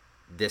like,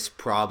 this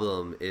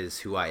problem is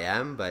who I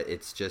am, but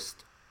it's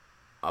just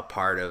a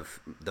part of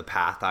the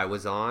path I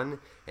was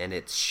on, and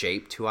it's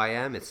shaped who I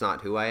am. It's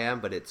not who I am,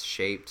 but it's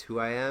shaped who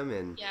I am,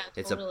 and Yeah,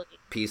 it's totally.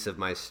 a piece of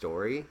my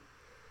story.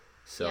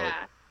 So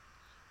Yeah.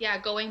 Yeah,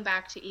 going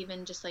back to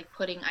even just like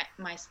putting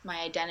my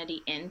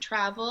identity in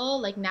travel,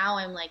 like now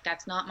I'm like,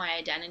 that's not my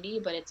identity,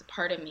 but it's a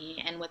part of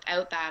me, and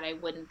without that I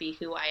wouldn't be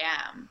who I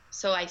am.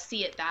 So I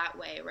see it that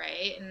way,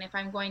 right? And if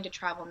I'm going to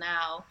travel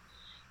now,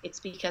 it's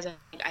because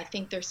I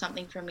think there's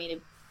something for me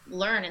to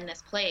learn in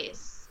this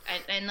place.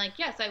 And like,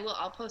 yes,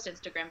 I'll post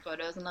Instagram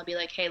photos and they'll be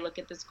like, hey, look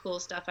at this cool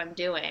stuff I'm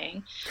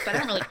doing. But I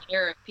don't really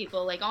care if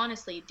people, like,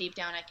 honestly, deep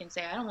down, I can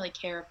say I don't really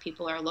care if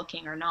people are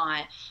looking or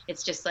not.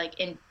 It's just like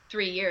in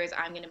 3 years,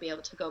 I'm going to be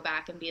able to go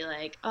back and be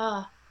like,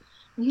 oh,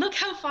 look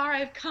how far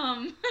I've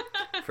come.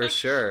 For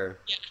sure.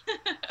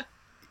 Yeah.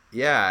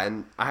 Yeah,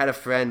 and I had a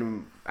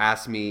friend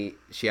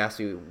she asked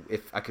me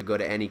if I could go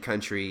to any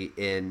country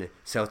in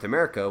South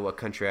America, what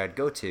country I'd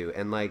go to.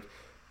 And like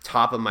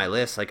top of my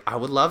list, like I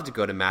would love to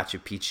go to Machu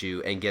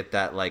Picchu and get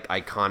that like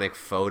iconic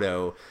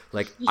photo.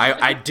 Like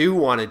I do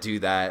want to do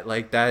that.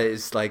 Like that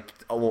is like,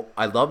 oh,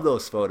 I love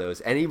those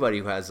photos. Anybody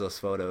who has those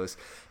photos.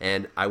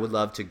 And I would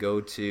love to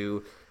go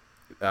to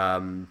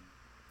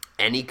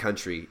any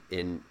country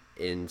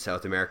in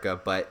South America.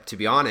 But to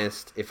be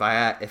honest, if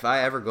I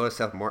ever go to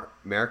South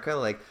America,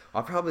 like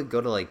I'll probably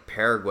go to like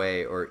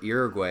Paraguay or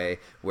Uruguay,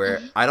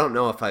 where I don't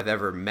know if I've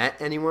ever met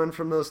anyone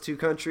from those two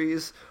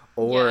countries,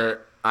 or Yeah.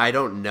 I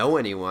don't know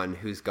anyone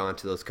who's gone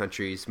to those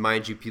countries.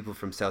 Mind you, people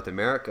from South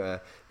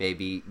America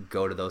maybe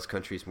go to those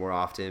countries more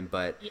often,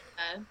 but Yeah.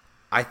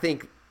 I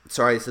think,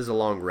 sorry, this is a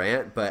long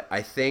rant, but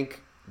I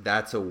think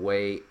that's a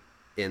way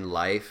in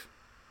life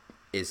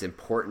is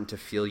important to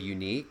feel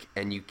unique,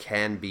 and you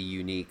can be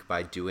unique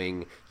by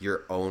doing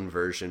your own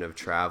version of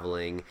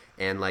traveling.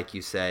 And like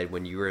you said,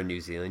 when you were in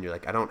New Zealand, you're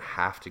like, I don't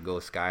have to go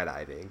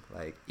skydiving,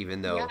 like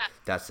even though Yeah.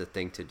 that's the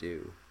thing to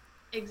do.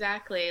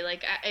 Exactly.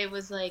 Like it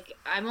was like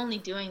I'm only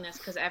doing this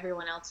because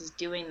everyone else is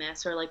doing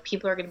this, or like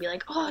people are gonna be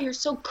like, "Oh, you're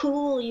so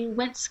cool! You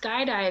went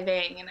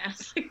skydiving," and I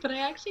was like, "But I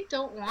actually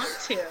don't want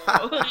to."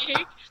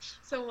 Like,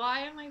 so why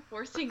am I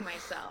forcing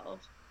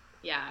myself?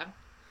 Yeah.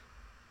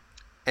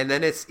 And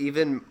then it's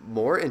even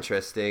more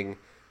interesting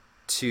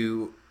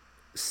to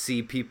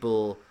see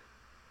people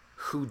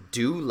who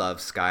do love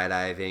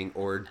skydiving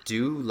or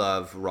do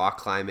love rock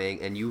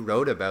climbing, and you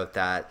wrote about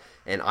that,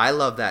 and I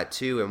love that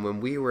too. And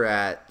when we were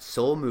at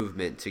Soul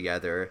Movement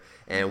together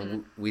and Hmm.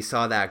 we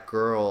saw that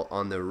girl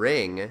on the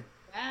ring,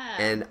 Yeah.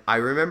 and I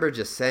remember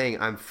just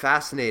saying, I'm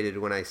fascinated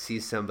when I see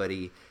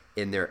somebody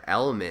in their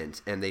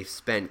element and they've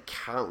spent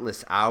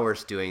countless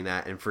hours doing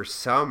that, and for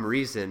some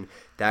reason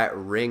that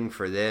ring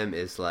for them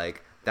is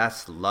like,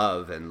 that's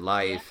love and Yeah.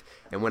 life.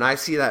 And when I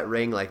see that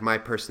ring, like my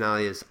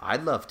personality is,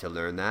 I'd love to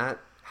learn that.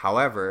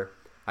 However,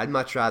 I'd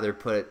much rather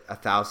put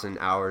 1,000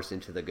 hours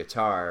into the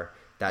guitar.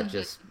 That Mhm.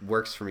 just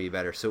works for me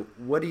better. So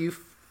what do you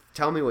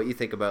tell me what you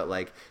think about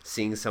like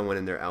seeing someone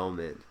in their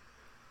element?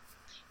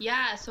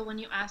 Yeah, so when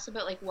you asked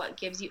about like what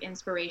gives you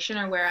inspiration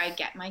or where I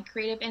get my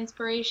creative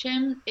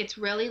inspiration, it's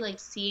really like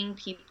seeing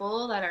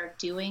people that are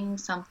doing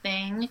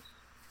something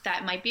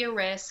that might be a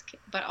risk,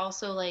 but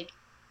also like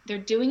they're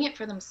doing it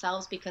for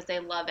themselves because they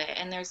love it.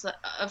 And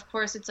of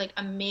course, it's like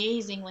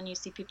amazing when you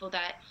see people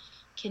that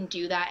can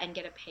do that and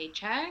get a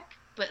paycheck.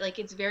 But like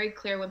it's very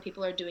clear when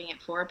people are doing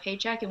it for a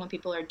paycheck and when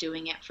people are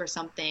doing it for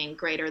something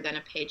greater than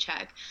a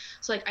paycheck.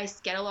 So like I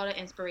get a lot of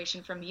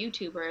inspiration from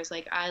YouTubers.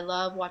 Like I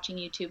love watching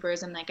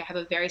YouTubers, and like I have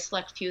a very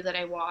select few that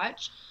I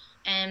watch,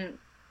 and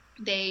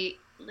they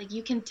like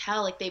you can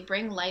tell like they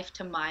bring life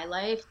to my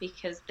life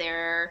because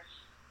they're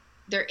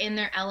in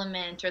their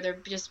element, or they're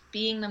just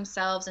being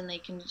themselves, and they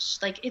can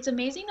like it's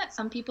amazing that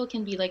some people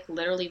can be like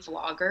literally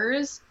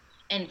vloggers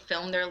and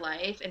film their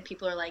life, and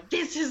people are like,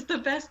 this is the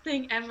best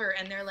thing ever,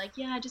 and they're like,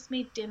 yeah, I just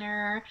made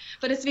dinner,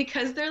 but it's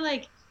because they're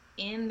like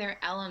in their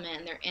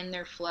element, they're in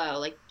their flow.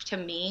 Like to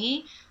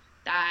me,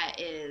 that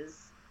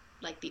is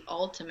like the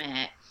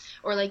ultimate.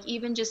 Or like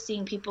even just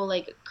seeing people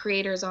like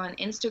creators on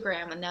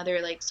Instagram, another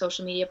like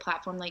social media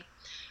platform, like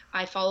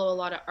I follow a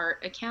lot of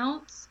art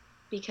accounts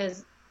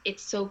because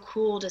it's so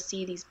cool to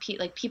see these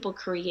like people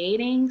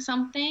creating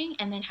something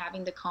and then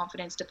having the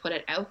confidence to put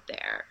it out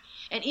there.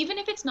 And even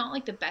if it's not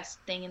like the best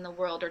thing in the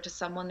world, or to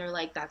someone they're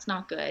like that's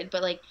not good,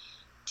 but like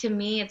to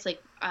me it's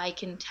like I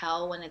can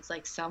tell when it's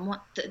like someone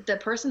the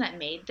person that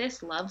made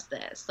this loves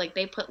this. Like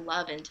they put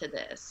love into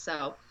this.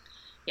 So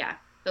yeah,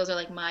 those are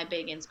like my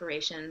big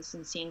inspirations,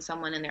 and seeing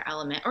someone in their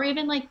element. Or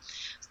even like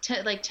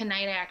like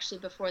tonight, I actually,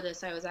 before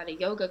this, I was at a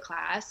yoga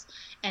class,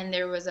 and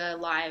there was a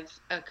live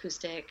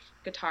acoustic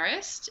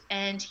guitarist,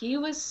 and he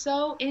was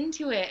so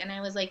into it, and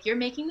I was like, you're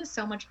making this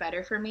so much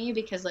better for me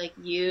because like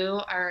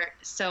you are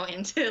so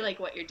into like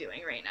what you're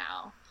doing right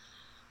now.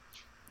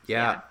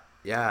 Yeah,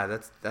 Yeah. yeah,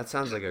 that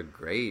sounds like a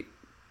great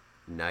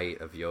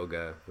night of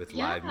yoga with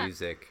live Yeah.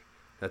 music.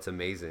 That's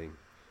amazing.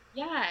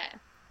 Yeah.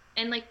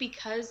 And like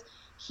because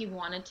he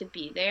wanted to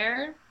be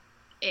there,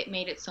 it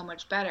made it so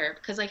much better.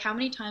 Because like how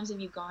many times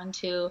have you gone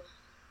to,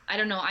 I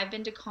don't know, I've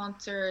been to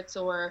concerts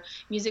or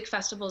music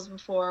festivals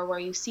before where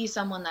you see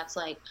someone that's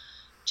like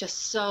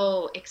just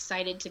so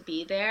excited to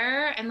be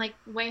there. And like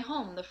Way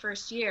Home, the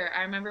first year,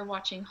 I remember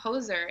watching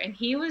Hoser, and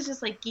he was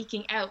just like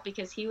geeking out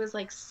because he was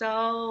like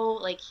so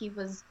like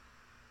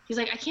he's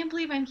like, I can't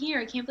believe I'm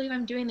here. I can't believe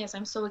I'm doing this.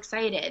 I'm so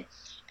excited.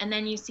 And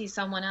then you see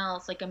someone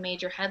else, like a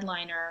major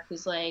headliner,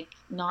 who's like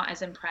not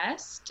as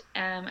impressed,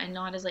 and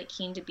not as like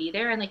keen to be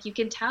there. And like you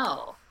can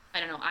tell. I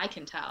don't know. I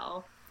can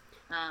tell.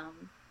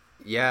 Um,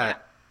 Yeah, yeah.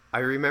 I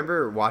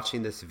remember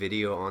watching this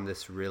video on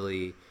this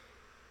really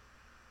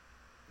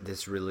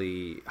this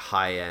really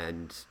high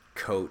end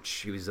coach.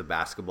 He was a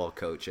basketball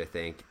coach, I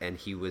think, and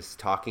he was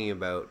talking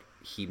about,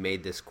 he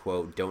made this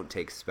quote, "Don't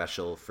take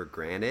special for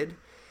granted."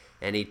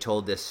 And he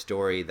told this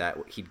story that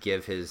he'd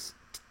give his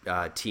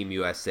Team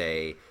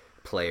USA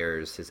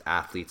players, his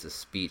athletes, a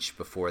speech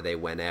before they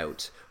went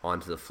out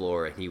onto the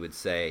floor. And he would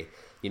say,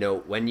 you know,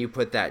 when you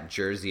put that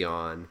jersey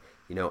on,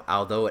 you know,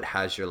 although it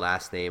has your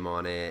last name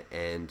on it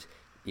and,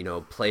 you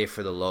know, play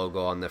for the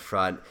logo on the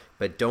front,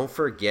 but don't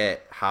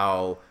forget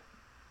how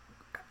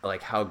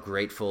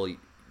grateful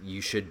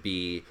you should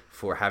be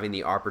for having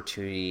the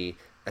opportunity,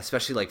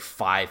 especially like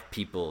 5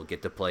 people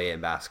get to play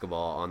in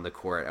basketball on the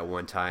court at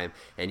one time.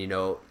 And, you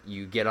know,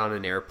 you get on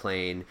an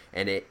airplane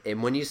and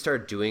when you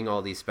start doing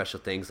all these special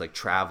things like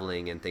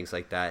traveling and things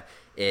like that,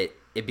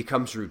 it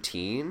becomes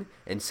routine.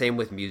 And same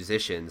with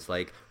musicians.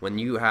 Like when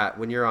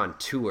you're on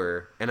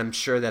tour, and I'm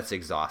sure that's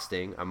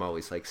exhausting. I'm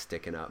always like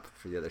sticking up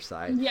for the other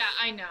side. Yeah,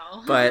 I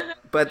know. but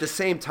at the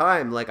same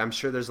time, like I'm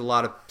sure there's a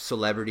lot of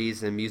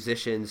celebrities and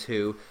musicians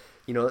who,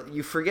 you know,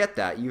 you forget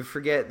that.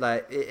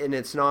 And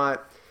it's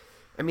not,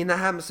 I mean, that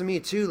happens to me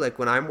too. Like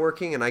when I'm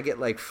working and I get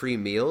like free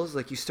meals,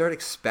 like you start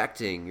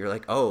expecting, you're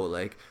like, oh,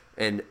 like,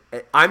 and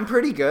I'm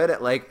pretty good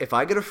at like, if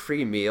I get a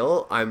free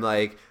meal, I'm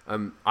like,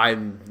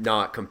 I'm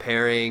not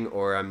comparing,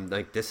 or I'm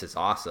like, this is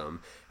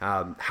awesome.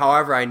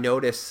 However, I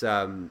notice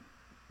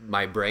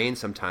my brain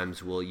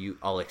sometimes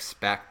I'll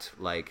expect,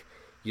 like,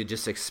 you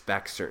just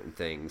expect certain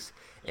things.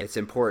 And it's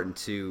important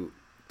to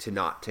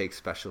not take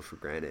special for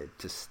granted,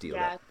 to steal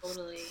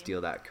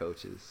that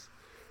coaches.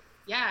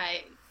 Yeah,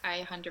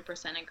 I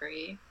 100%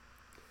 agree.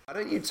 Why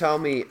don't you tell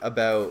me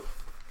about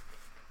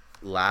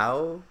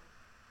Lao?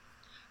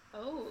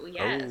 Oh,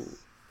 yes.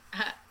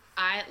 Oh.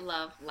 I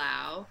love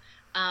Lao.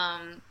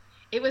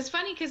 It was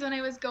funny because when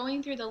I was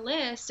going through the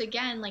list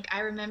again, like I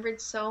remembered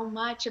so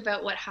much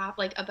about what happened,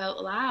 like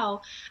about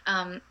Lao.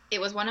 It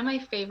was one of my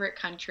favorite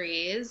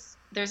countries.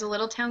 There's a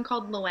little town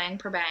called Luang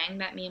Prabang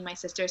that me and my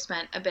sister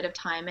spent a bit of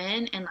time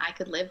in, and I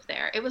could live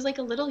there. It was like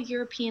a little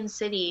European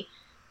city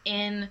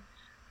in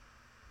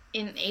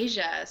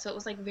Asia, so it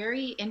was like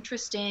very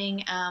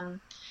interesting.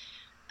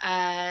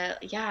 Yeah,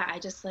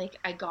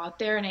 I got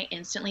there and I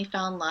instantly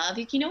fell in love.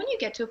 You know when you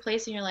get to a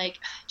place and you're like,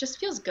 it just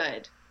feels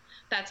good.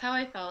 That's how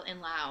I felt in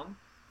Laos.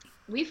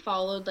 We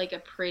followed like a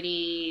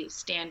pretty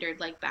standard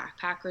like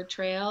backpacker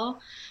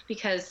trail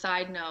because,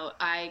 side note,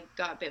 I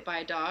got bit by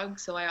a dog,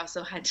 so I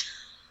also had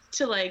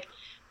to like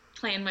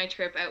plan my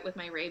trip out with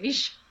my rabies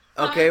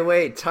shot. Okay,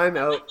 wait, time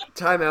out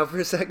for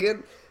a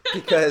second,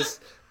 because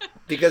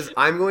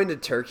I'm going to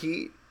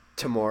Turkey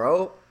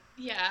tomorrow.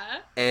 Yeah.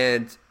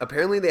 And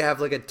apparently they have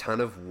like a ton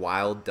of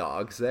wild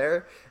dogs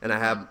there. And I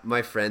have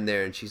my friend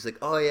there and she's like,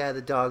 oh yeah,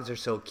 the dogs are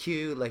so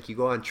cute. Like you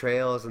go on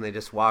trails and they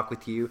just walk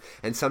with you.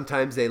 And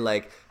sometimes they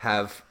like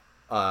have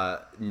a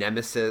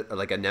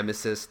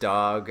nemesis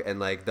dog, and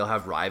like they'll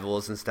have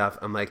rivals and stuff.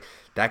 I'm like,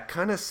 that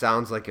kind of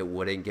sounds like it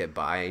wouldn't get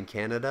by in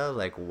Canada,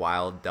 like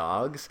wild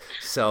dogs.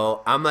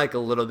 So I'm like a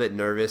little bit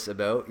nervous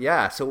about,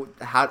 so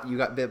how you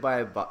got bit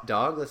by a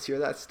dog? Let's hear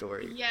that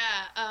story.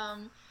 Yeah.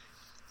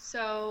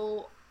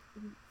 So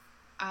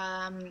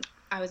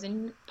I was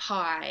in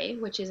Pai,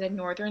 which is in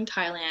northern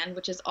Thailand,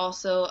 which is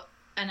also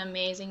an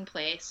amazing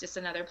place, just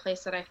another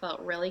place that I felt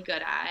really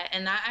good at.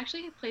 And that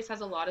actually place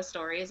has a lot of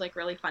stories, like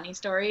really funny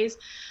stories.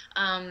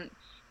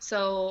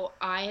 So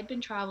I had been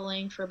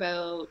traveling for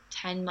about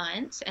 10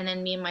 months, and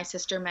then me and my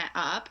sister met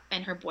up,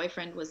 and her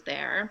boyfriend was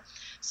there.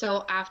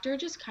 So after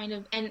just kind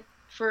of, and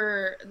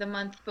for the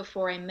month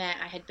before I met,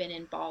 I had been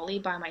in Bali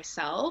by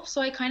myself.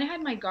 So I kind of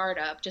had my guard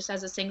up. Just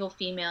as a single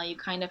female, you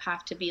kind of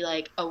have to be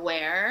like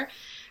aware.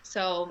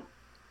 So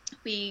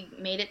we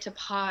made it to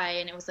Pai,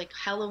 and it was like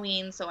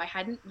Halloween. So I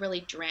hadn't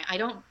really drank. I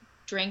don't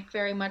drink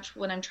very much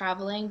when I'm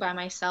traveling by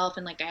myself,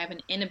 and like I have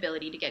an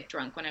inability to get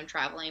drunk when I'm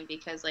traveling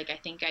because like I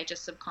think I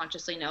just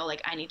subconsciously know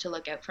like I need to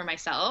look out for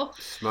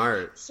myself.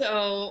 Smart.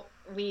 So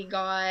we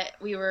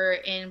were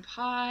in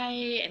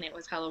Pai, and it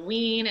was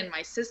Halloween, and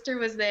my sister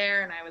was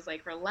there, and I was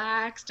like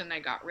relaxed, and I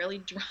got really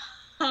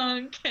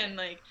drunk, and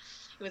like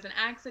it was an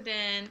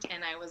accident,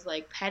 and I was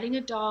like petting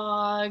a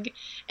dog,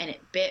 and it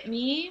bit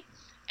me,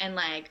 and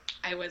like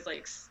I was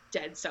like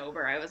dead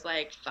sober. I was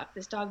like, fuck,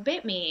 this dog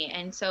bit me.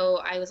 And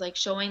so I was like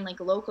showing like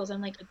locals, I'm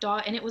like, a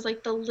dog, and it was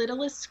like the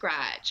littlest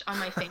scratch on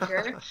my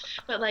finger.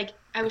 But like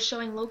I was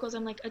showing locals,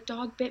 I'm like, a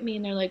dog bit me,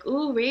 and they're like,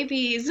 ooh,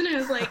 rabies. And I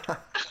was like,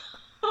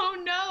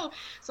 oh no.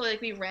 So like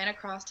we ran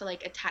across to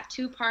like a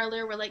tattoo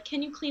parlor. We're like,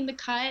 can you clean the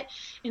cut?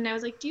 And I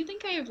was like, do you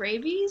think I have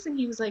rabies? And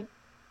he was like,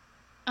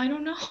 I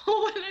don't know.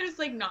 And I was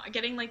like not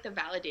getting like the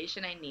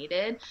validation I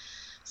needed.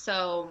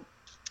 So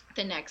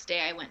the next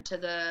day I went to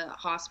the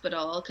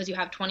hospital because you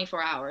have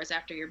 24 hours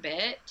after you're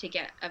bit to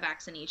get a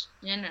vaccination,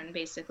 and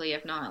basically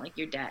if not, like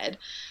you're dead.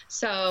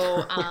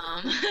 So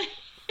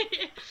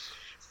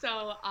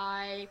so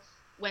I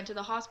went to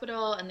the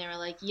hospital, and they were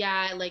like,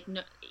 yeah, like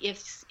no,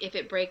 if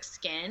it breaks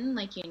skin,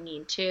 like you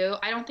need to.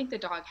 I don't think the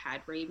dog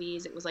had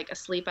rabies. It was like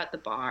asleep at the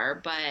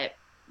bar, but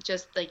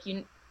just like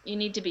you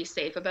need to be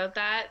safe about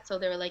that. So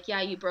they were like,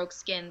 yeah, you broke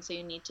skin, so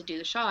you need to do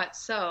the shot.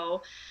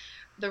 So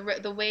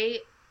the way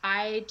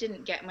I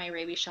didn't get my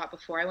rabies shot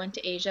before I went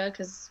to Asia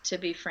because, to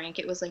be frank,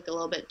 it was like a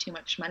little bit too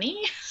much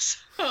money.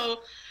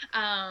 So,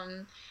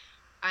 um,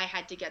 I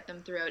had to get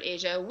them throughout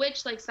Asia,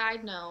 which, like,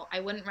 side note, I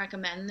wouldn't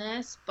recommend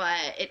this, but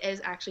it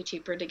is actually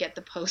cheaper to get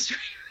the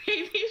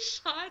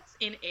post-rabies shots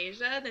in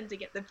Asia than to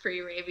get the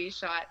pre-rabies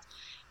shots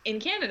in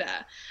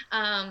Canada.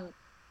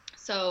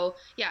 So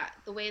yeah,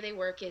 the way they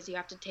work is you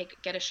have to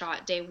get a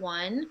shot day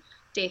 1,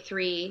 day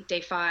 3, day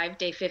 5,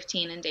 day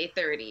 15, and day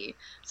 30.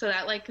 So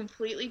that like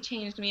completely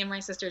changed me and my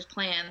sister's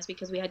plans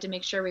because we had to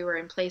make sure we were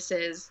in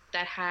places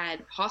that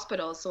had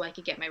hospitals so I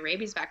could get my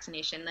rabies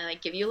vaccination. They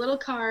like give you a little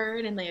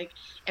card and like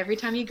every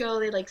time you go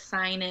they like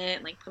sign it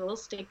and like put a little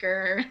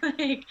sticker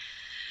like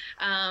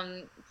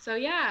so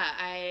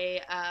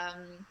yeah,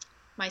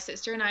 my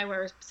sister and I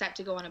were set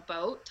to go on a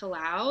boat to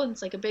Laos, and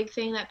it's like a big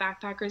thing that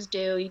backpackers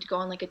do. You'd go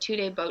on like a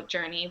 2-day boat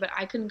journey, but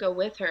I couldn't go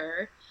with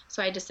her.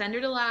 So I had to send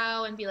her to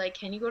Laos and be like,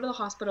 can you go to the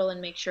hospital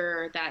and make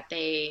sure that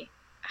they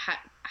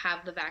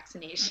have the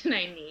vaccination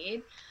I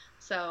need?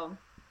 So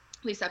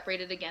we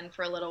separated again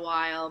for a little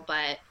while,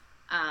 but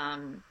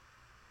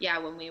yeah,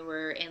 when we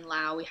were in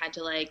Laos, we had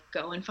to like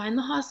go and find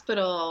the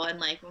hospital. And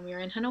like when we were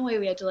in Hanoi,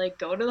 we had to like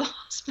go to the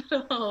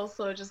hospital.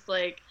 So just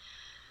like,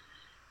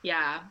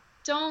 yeah,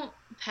 don't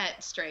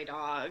pet stray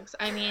dogs.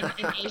 I mean,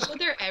 in Asia,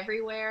 they're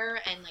everywhere.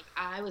 And like,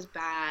 I was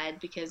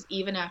bad because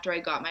even after I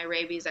got my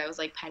rabies, I was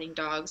like petting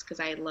dogs because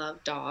I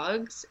love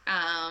dogs.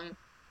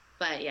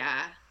 But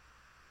yeah,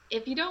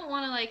 if you don't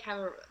want to like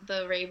have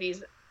the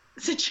rabies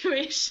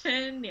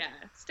situation, yeah,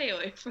 stay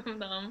away from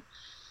them.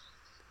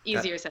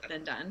 Easier said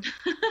than done.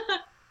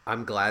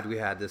 I'm glad we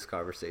had this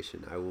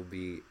conversation. I will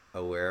be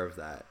aware of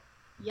that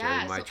Yeah,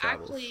 during my so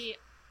travels. actually,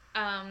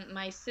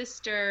 my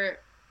sister,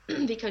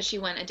 because she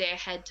went a day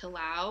ahead to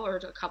Laos, or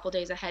a couple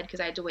days ahead,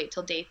 because I had to wait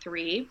till day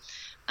 3,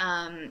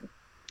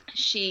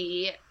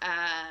 she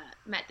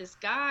met this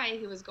guy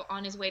who was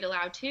on his way to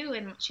Laos too,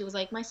 and she was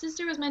like, my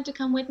sister was meant to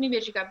come with me,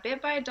 but she got bit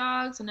by a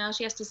dog, so now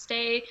she has to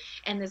stay.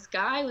 And this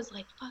guy was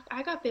like, fuck,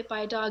 I got bit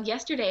by a dog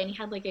yesterday, and he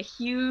had like a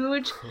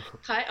huge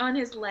cut on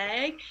his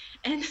leg,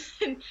 and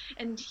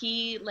and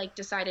he like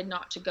decided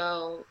not to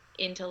go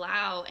into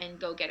Laos and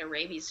go get a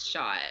rabies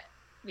shot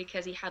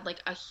because he had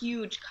like a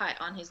huge cut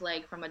on his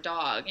leg from a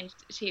dog. And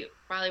she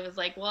probably was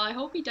like, well, I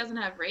hope he doesn't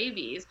have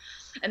rabies.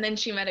 And then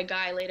she met a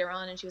guy later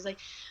on and she was like,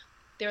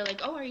 they were like,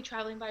 oh, are you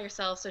traveling by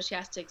yourself? So she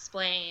has to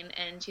explain.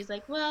 And she's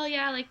like, well,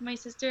 yeah, like my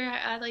sister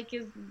like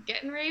is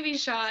getting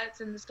rabies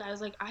shots. And this guy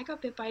was like, I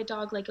got bit by a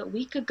dog like a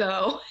week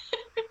ago.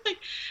 Like,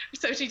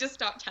 so she just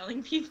stopped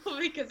telling people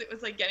because it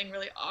was like getting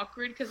really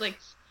awkward because like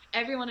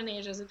everyone in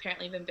Asia has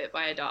apparently been bit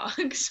by a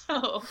dog.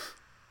 So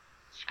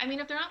I mean,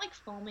 if they're not like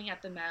foaming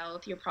at the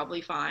mouth, you're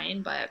probably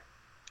fine. But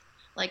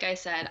like I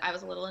said, I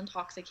was a little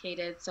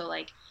intoxicated, so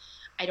like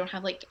I don't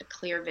have like a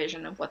clear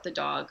vision of what the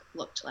dog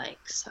looked like.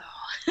 So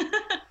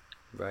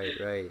Right,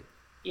 right.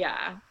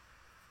 yeah,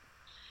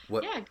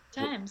 What? yeah, good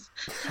times.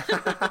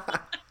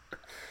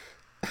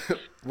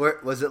 Where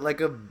was it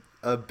like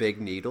a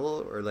big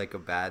needle or like a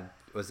bad?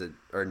 Was it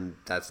or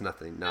that's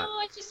nothing? No,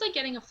 Not it's just like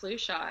getting a flu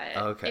shot.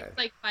 okay. It's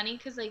like funny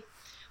because like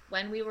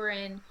when we were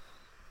in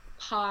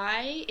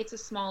Pai, it's a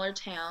smaller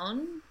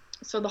town,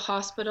 so the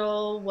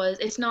hospital was,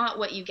 it's not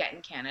what you get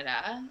in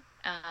Canada,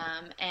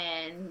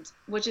 and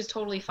which is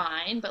totally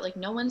fine, but like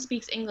no one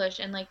speaks English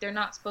and like they're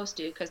not supposed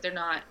to because they're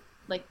not,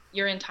 like,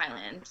 you're in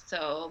Thailand.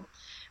 So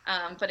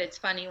but it's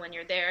funny when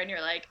you're there and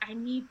you're like, I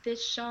need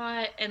this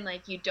shot, and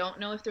like you don't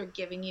know if they're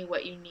giving you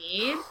what you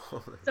need.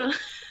 So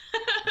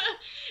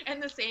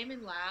and the same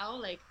in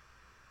Laos, like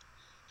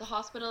the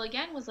hospital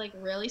again was like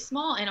really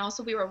small, and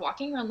also we were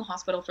walking around the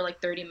hospital for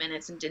like 30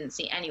 minutes and didn't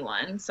see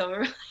anyone. So we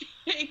were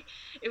like,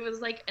 it was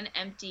like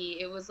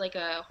it was like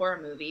a horror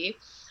movie.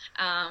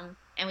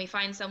 And we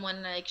find someone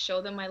and I like show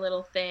them my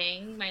little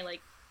thing, my like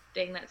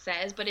thing that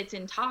says, but it's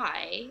in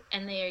Thai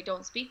and they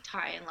don't speak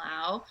Thai in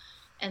Lao.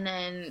 And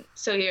then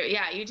so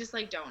you just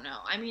like don't know.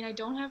 I mean, I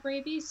don't have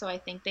rabies, so I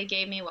think they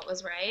gave me what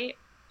was right.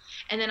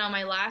 And then on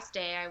my last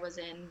day I was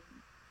in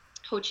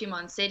Ho Chi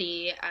Minh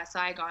City,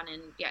 Saigon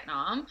in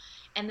Vietnam,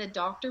 and the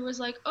doctor was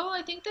like, "Oh,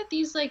 I think that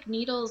these like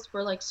needles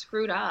were like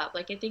screwed up.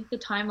 Like I think the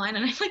timeline." And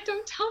I'm like,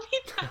 "Don't tell me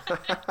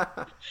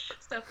that."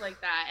 Stuff like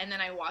that. And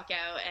then I walk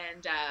out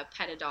and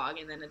pet a dog,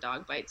 and then the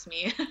dog bites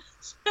me.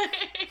 It's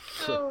like,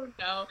 oh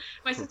no!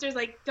 My sister's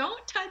like,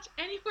 "Don't touch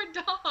any more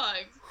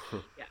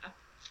dogs." Yeah,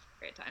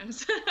 great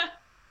times.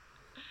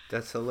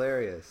 That's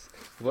hilarious.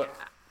 Well,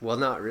 Yeah. well,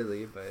 not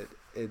really, but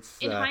it's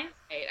In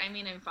hindsight, I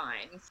mean, I'm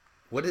fine.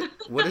 what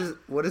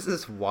is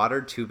this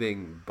water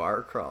tubing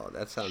bar crawl?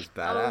 That sounds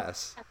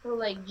badass. So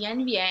like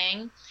Yen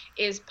Vieng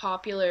is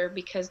popular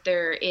because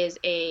there is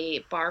a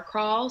bar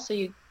crawl.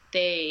 So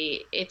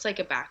it's like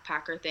a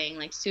backpacker thing,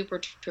 like super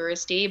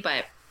touristy,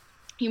 but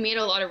you meet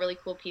a lot of really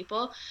cool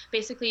people.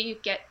 Basically, you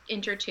get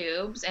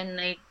intertubes and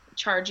they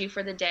charge you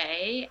for the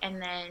day,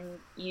 and then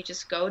you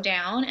just go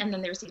down, and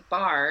then there's these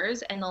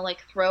bars and they'll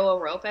like throw a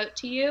rope out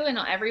to you and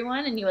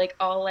everyone, and you like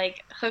all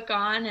like hook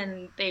on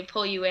and they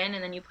pull you in,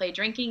 and then you play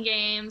drinking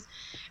games,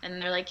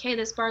 and they're like, hey,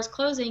 this bar's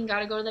closing,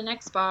 gotta go to the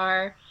next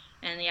bar.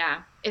 And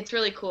yeah, it's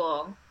really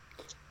cool.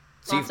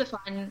 So you Lots of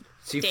fun,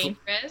 so you fl-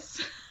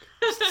 dangerous.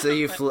 so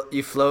you But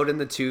you float in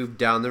the tube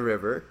down the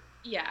river,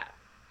 yeah.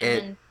 And and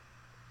then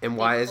and they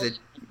why is pull it?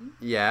 you in,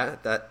 Yeah,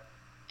 that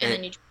and and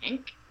then you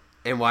drink.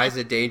 and why And is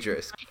it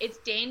dangerous? it's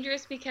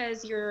dangerous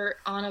because you're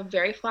on a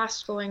very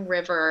fast flowing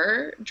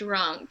river,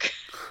 drunk,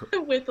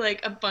 with like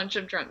a bunch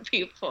of drunk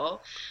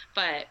people.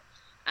 But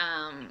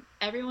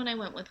everyone I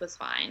went with was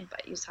fine.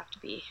 But you just have to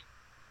be.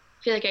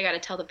 I feel like I got to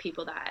tell the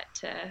people that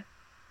to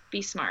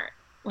be smart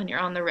when you're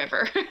on the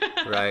river.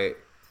 Right.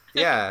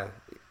 Yeah.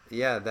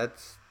 Yeah,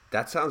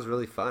 that sounds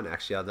really fun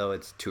actually, although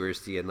it's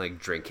touristy and like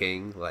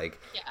drinking like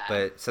Yeah.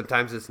 but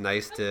sometimes it's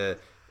nice to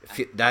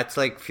that's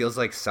like feels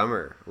like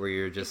summer where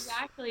you're just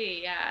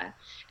Exactly, yeah.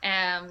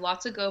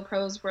 Lots of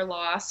GoPros were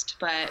lost,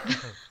 but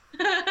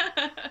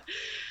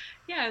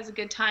yeah, it was a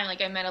good time.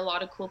 Like I met a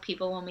lot of cool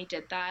people when we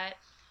did that.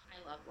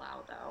 I love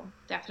Laos though.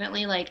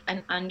 Definitely like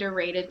an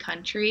underrated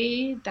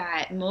country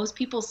that most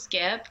people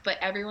skip, but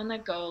everyone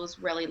that goes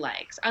really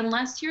likes.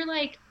 Unless you're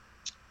like,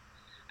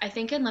 I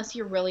think unless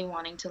you're really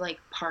wanting to like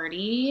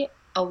party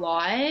a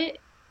lot,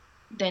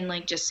 then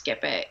like just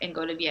skip it and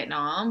go to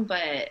Vietnam.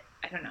 But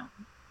I don't know.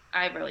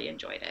 I really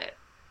enjoyed it.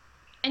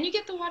 And you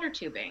get the water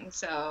tubing,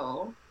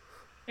 so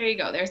there you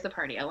go. There's the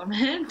party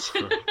element.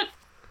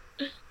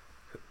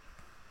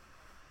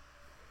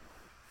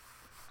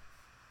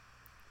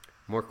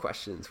 more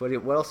questions. What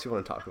else do you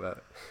want to talk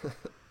about?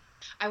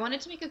 I wanted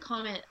to make a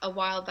comment a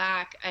while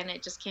back, and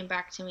it just came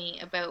back to me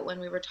about when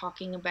we were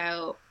talking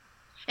about,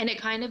 and it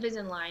kind of is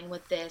in line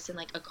with this and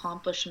like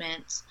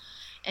accomplishments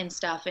and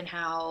stuff, and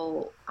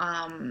how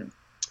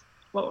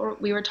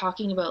we were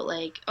talking about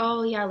like,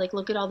 oh yeah, like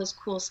look at all this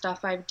cool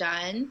stuff I've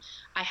done.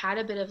 I had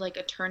a bit of like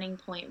a turning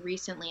point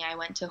recently. I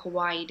went to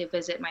Hawaii to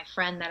visit my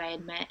friend that I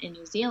had met in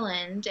New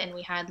Zealand, and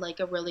we had like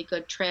a really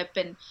good trip,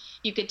 and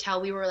you could tell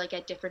we were like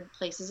at different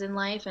places in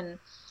life, and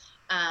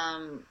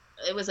um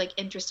it was like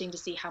interesting to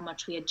see how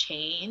much we had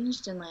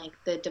changed and like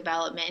the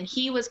development. And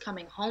he was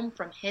coming home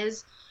from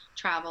his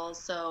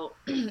travels, so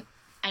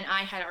and I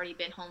had already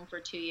been home for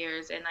 2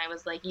 years, and I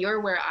was like, you're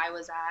where I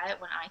was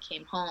at when I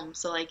came home,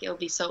 so like it'll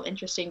be so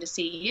interesting to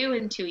see you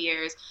in 2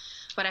 years.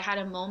 But I had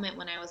a moment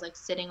when I was like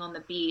sitting on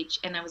the beach,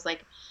 and I was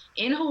like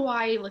in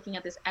Hawaii looking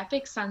at this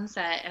epic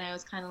sunset, and I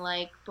was kind of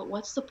like, but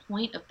what's the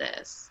point of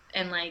this?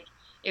 And like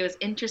it was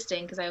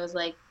interesting because I was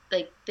like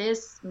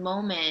this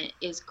moment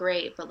is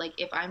great, but like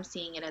if I'm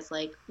seeing it as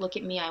like, look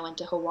at me, I went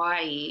to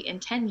Hawaii in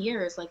 10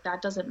 years, like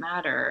that doesn't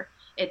matter.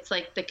 It's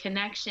like the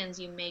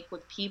connections you make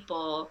with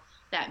people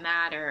that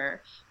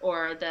matter,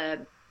 or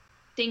the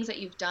things that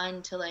you've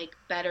done to like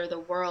better the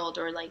world,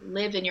 or like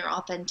live in your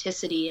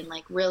authenticity. And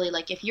like really,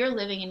 like if you're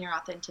living in your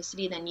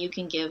authenticity, then you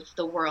can give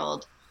the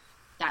world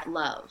that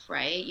love,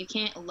 right? You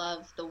can't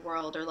love the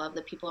world or love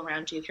the people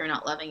around you if you're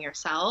not loving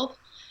yourself.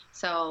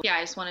 So yeah,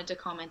 I just wanted to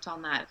comment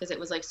on that because it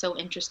was like so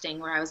interesting,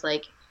 where I was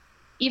like,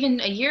 even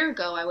a year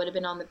ago I would have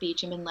been on the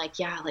beach and been like,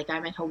 yeah, like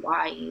I'm in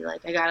Hawaii, like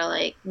I gotta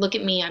like look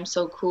at me, I'm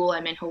so cool,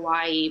 I'm in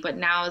Hawaii. But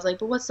now I was like,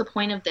 but what's the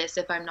point of this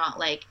if I'm not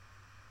like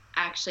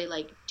actually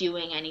like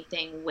doing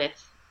anything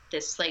with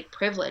this like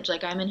privilege?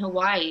 Like I'm in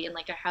Hawaii, and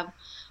like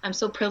I'm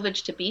so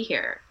privileged to be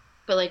here.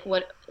 But like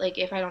what, like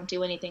if I don't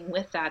do anything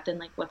with that, then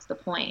like what's the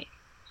point?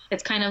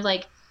 It's kind of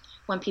like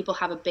when people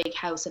have a big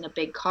house and a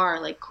big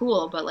car, like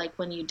cool, but like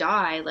when you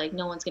die, like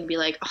no one's gonna be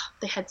like, oh,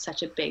 they had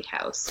such a big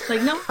house.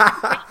 Like no one's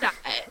gonna say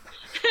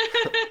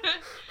that.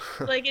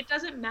 Like it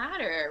doesn't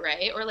matter,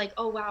 right? Or like,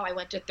 oh wow, I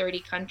went to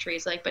 30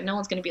 countries, like, but no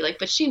one's gonna be like,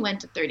 but she went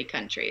to 30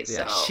 countries.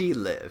 Yeah, So she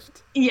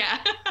lived. yeah.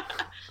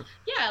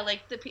 Yeah,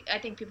 like I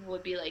think people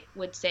would be like,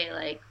 would say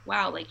like,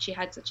 wow, like she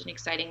had such an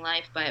exciting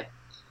life. But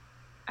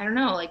I don't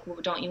know, like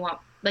don't you want,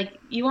 like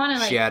you want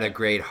to She like, had a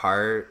great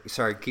heart.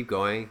 Sorry, keep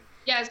going.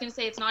 yeah, I was gonna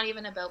say it's not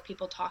even about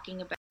people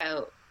talking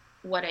about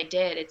what I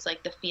did. It's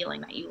like the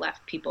feeling that you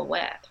left people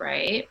with,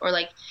 right? Or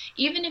like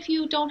even if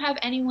you don't have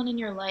anyone in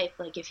your life,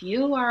 like if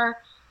you are,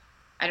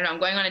 I don't know, I'm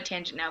going on a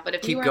tangent now, but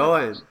if you Keep are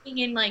like going. living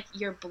in like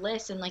your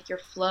bliss and like your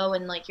flow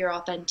and like your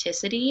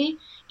authenticity,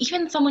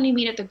 even someone you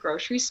meet at the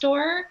grocery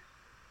store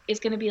is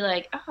going to be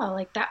like, oh,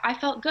 like that, I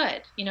felt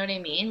good. You know what I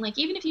mean? Like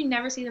even if you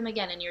never see them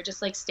again and you're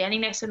just like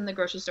standing next to them in the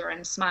grocery store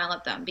and smile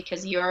at them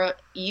because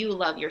you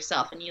love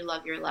yourself and you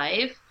love your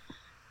life,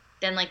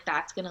 then like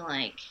that's going to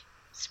like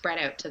spread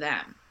out to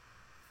them.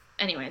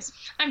 Anyways,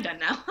 I'm done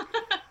now.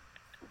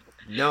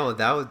 No,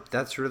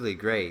 that's really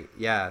great.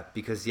 Yeah,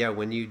 because yeah,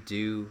 when you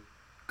do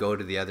go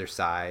to the other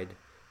side,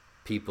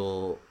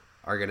 people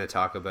are going to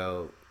talk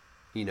about,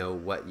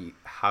 what you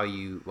how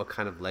you what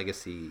kind of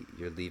legacy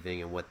you're leaving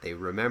and what they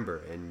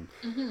remember. And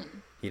Hmm.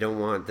 you don't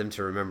want them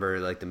to remember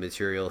like the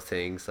material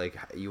things, like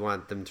you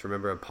want them to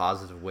remember a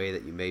positive way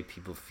that you made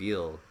people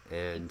feel.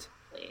 And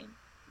Exactly.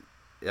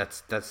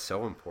 that's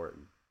so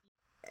important.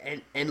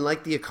 And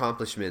like the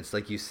accomplishments,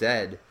 like you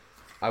said,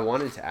 I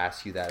wanted to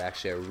ask you that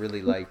actually. I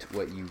really liked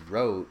what you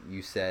wrote.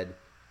 You said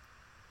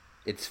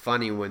it's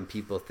funny when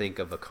people think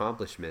of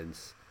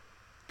accomplishments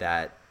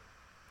that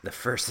the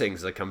first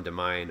things that come to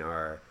mind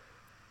are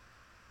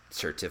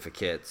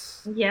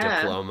certificates,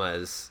 Yeah.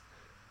 diplomas,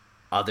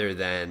 other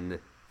than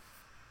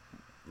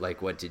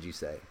like, what did you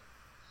say?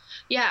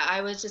 Yeah,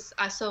 I was just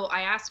so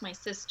I asked my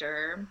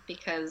sister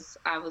because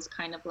I was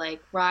kind of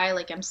like, Rye,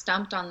 like I'm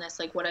stumped on this,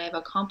 like what I have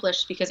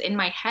accomplished because in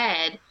my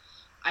head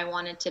I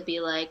wanted to be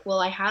like, well,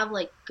 I have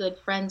like good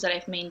friends that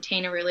I've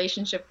maintained a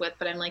relationship with,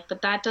 but I'm like,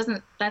 but that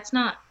doesn't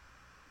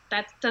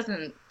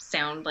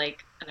sound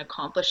like an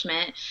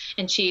accomplishment.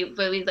 And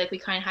we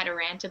kind of had a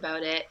rant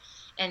about it,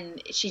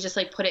 and she just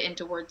like put it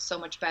into words so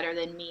much better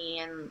than me.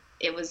 And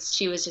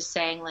she was just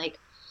saying like,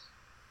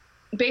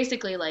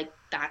 basically like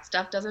that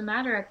stuff doesn't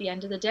matter at the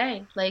end of the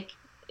day. Like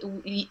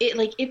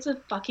it's a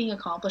fucking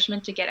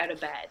accomplishment to get out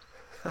of bed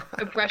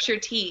or brush your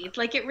teeth.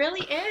 Like it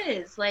really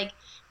is. Like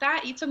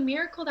that it's a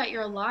miracle that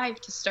you're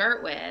alive to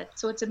start with.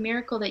 So it's a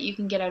miracle that you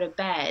can get out of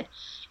bed.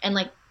 And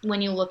like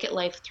when you look at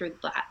life through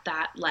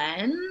that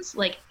lens,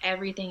 like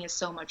everything is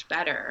so much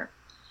better.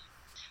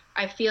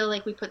 I feel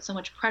like we put so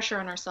much pressure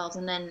on ourselves,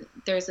 and then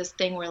there's this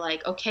thing where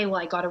like, okay, well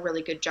I got a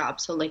really good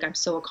job, so like I'm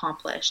so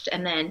accomplished.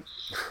 And then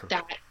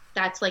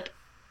that's like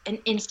an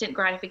instant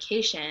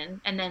gratification,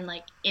 and then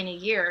like in a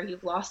year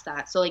you've lost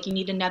that, so like you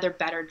need another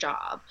better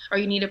job or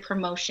you need a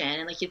promotion,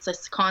 and like it's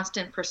this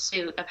constant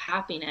pursuit of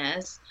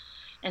happiness.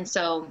 And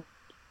so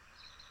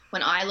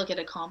when I look at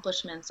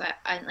accomplishments,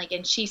 I like,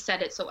 and she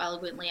said it so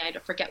eloquently, I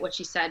forget what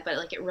she said, but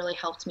like it really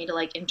helped me to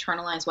like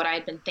internalize what I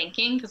had been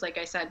thinking, because like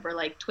I said, we're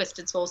like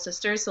twisted soul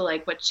sisters, so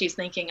like what she's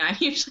thinking I'm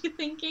usually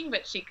thinking,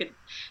 but she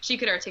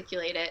could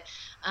articulate it.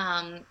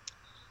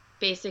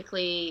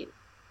 Basically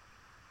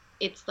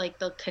it's like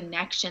the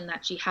connection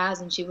that she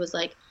has. And she was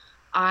like,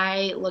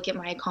 I look at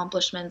my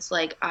accomplishments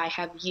like I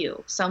have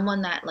you,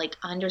 someone that like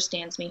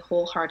understands me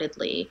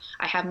wholeheartedly.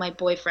 I have my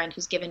boyfriend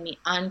who's given me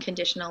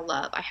unconditional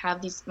love. I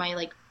have my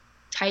like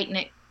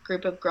tight-knit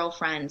group of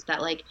girlfriends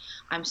that like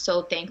I'm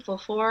so thankful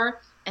for,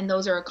 and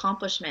those are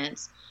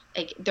accomplishments.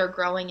 Like they're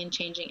growing and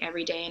changing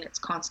every day, and it's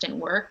constant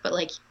work, but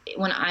like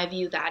when I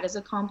view that as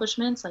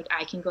accomplishments, like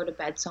I can go to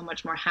bed so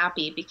much more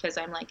happy because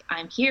I'm like,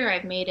 I'm here,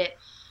 I've made it.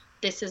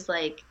 This is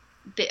like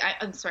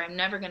I'm sorry, I'm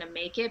never going to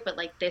make it, but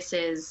like this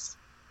is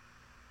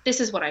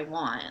what I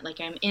want. Like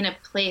I'm in a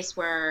place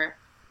where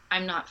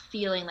I'm not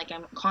feeling like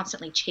I'm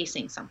constantly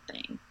chasing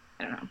something.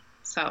 I don't know.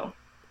 So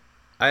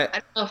I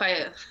don't know if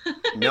I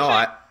no,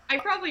 I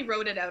probably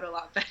wrote it out a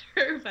lot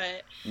better,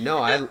 but no,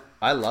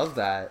 I love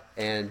that.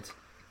 And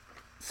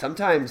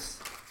sometimes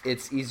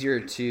it's easier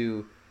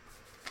to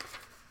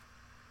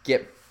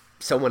get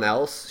someone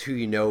else who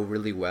you know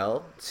really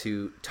well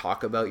to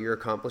talk about your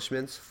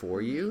accomplishments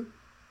for you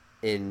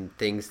in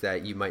things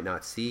that you might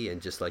not see,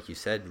 and just like you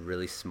said,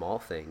 really small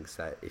things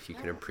that if you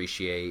can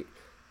appreciate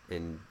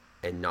and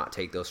not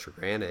take those for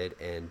granted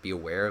and be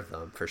aware of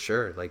them, for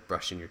sure, like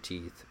brushing your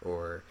teeth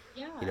or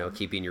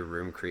keeping your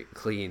room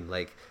clean,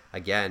 like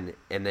again,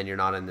 and then you're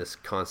not in this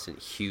constant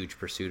huge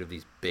pursuit of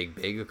these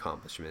big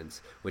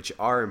accomplishments, which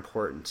are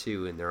important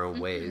too in their own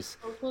ways.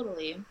 Oh,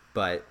 totally.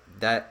 But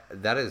that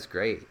is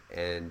great,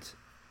 and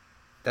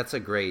that's a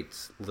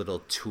great little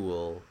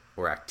tool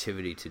or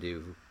activity to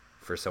do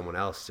for someone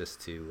else, just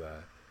to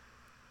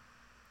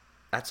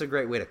that's a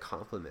great way to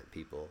compliment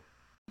people.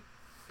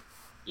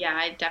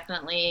 Yeah,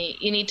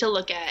 you need to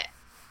look at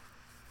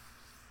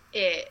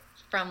it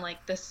from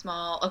like the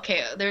small.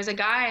 Okay, there's a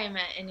guy I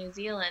met in New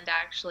Zealand,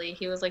 actually.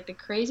 He was like the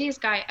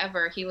craziest guy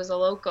ever. He was a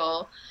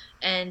local,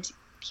 and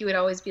he would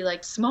always be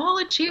like, small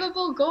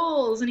achievable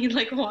goals, and he'd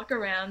like walk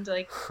around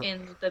like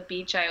in the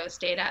beach I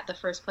stayed at, the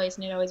first place,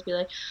 and he'd always be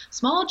like,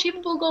 small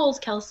achievable goals,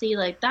 Kelsey,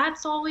 like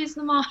that's always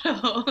the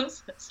motto.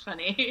 So it's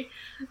funny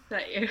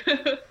that you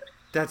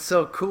That's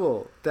so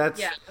cool. Yeah.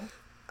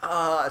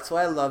 That's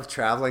why I love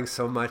traveling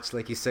so much,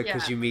 like you said,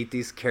 because you meet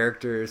these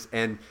characters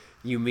and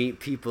you meet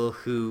people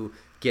who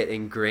get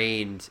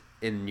ingrained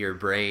in your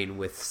brain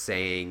with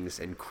sayings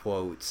and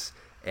quotes,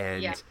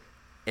 and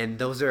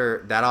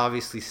that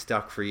obviously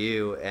stuck for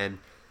you. And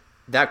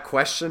that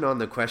question on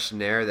the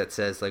questionnaire that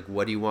says like,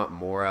 what do you want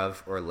more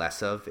of or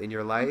less of in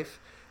your life?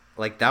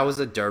 Like that was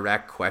a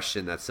direct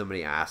question that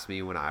somebody asked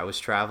me when I was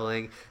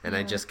traveling, and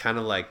I just kind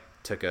of like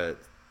took a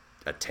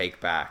take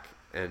back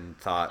and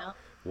thought,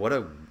 what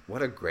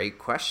a great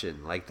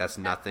question. Like that's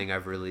something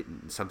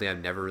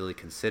I've never really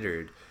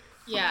considered.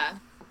 Yeah.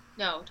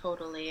 No,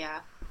 totally.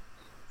 Yeah.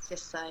 It's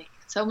just like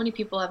so many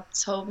people have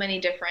so many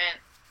different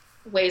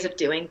ways of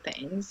doing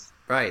things.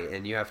 Right,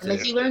 and you have to.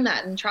 Like you learn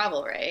that in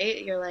travel,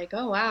 right? You're like,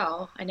 oh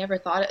wow, I never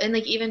thought it, and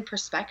like even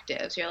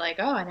perspectives. You're like,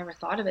 oh, I never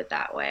thought of it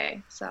that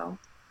way. So.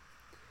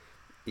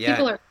 Yeah.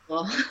 People are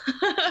cool.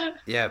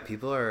 Yeah,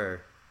 people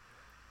are.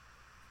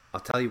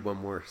 I'll tell you one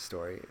more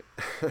story.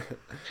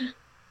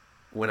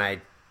 When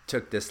I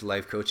took this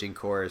life coaching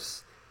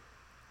course,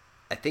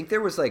 I think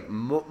there was like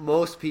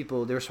most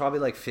people, there was probably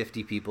like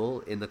 50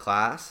 people in the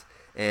class,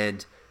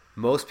 and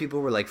most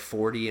people were like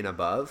 40 and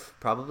above,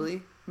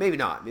 probably. Maybe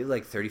not, maybe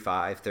like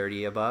 35,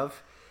 30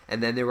 above.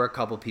 And then there were a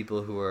couple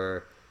people who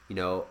were,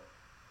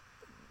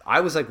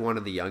 I was like one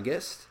of the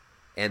youngest,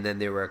 and then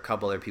there were a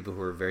couple other people who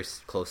were very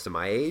close to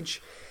my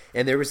age.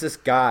 And there was this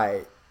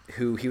guy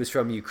he was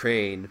from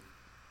Ukraine,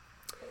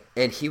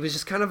 and he was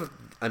just kind of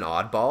an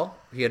oddball.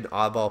 He had an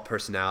oddball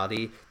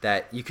personality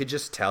that you could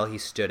just tell he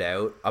stood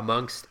out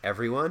amongst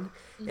everyone.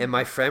 And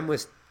my friend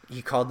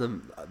he called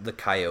him the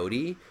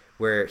coyote,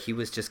 where he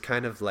was just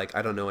kind of like,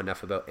 I don't know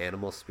enough about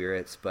animal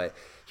spirits, but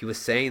he was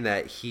saying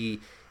that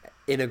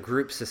in a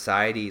group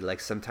society, like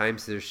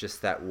sometimes there's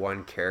just that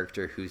one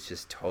character who's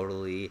just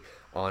totally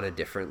on a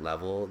different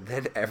level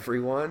than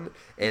everyone,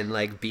 and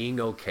like being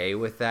okay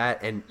with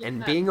that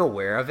and being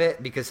aware of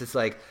it, because it's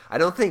like, I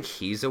don't think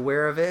he's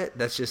aware of it.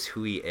 That's just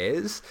who he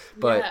is.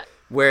 But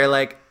where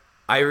like,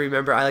 I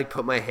remember I like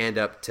put my hand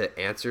up to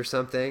answer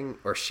something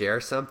or share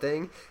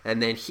something,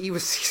 and then he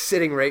was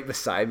sitting right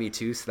beside me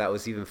too, so that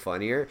was even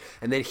funnier.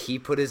 And then he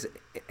put his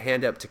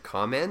hand up to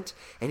comment,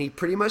 and he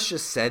pretty much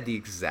just said the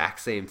exact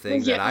same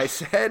thing that I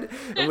said,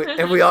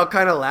 and we all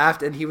kind of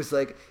laughed. And he was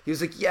like,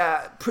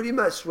 yeah, pretty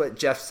much what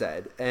Jeff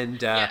said. And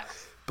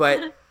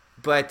but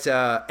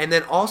and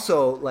then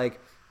also, like,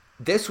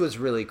 this was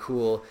really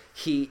cool.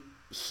 He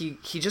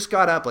just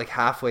got up like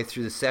halfway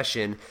through the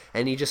session,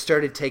 and he just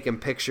started taking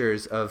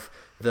pictures of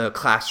the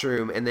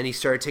classroom, and then he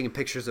started taking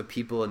pictures of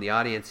people in the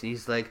audience, and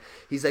he's like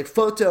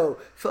photo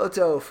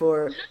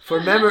for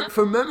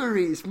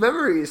memories.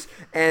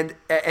 And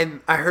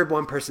I heard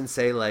one person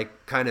say,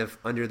 like, kind of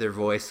under their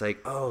voice,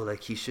 like, oh,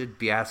 like he should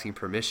be asking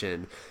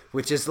permission,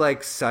 which is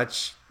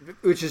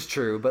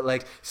true, but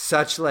like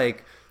such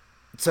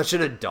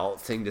an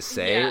adult thing to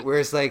say.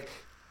 Whereas like,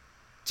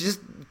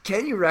 just,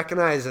 can you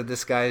recognize that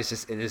this guy is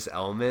just in his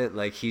element?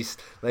 Like he's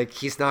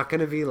not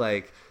gonna be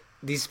like,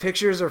 these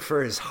pictures are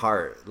for his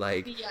heart.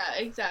 Like, yeah,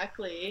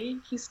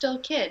 exactly. He's still a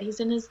kid. He's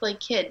in his like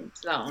kid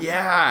zone.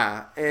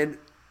 Yeah, and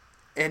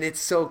it's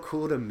so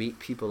cool to meet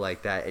people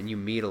like that, and you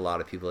meet a lot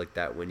of people like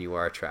that when you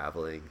are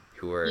traveling,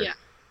 who are. Yeah.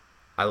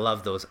 I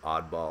love those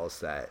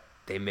oddballs that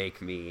they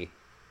make me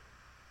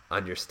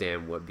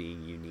understand what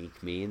being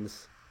unique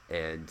means,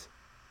 and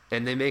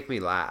they make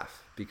me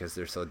laugh because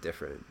they're so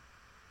different.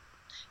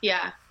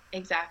 Yeah,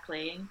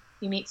 exactly.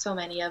 You meet so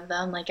many of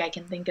them. Like, I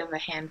can think of a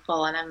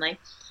handful, and I'm like,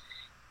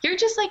 you're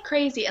just like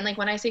crazy. And like,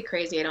 when I say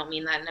crazy, I don't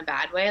mean that in a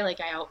bad way. Like,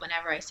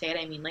 whenever I say it,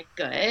 I mean like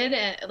good.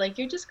 And like,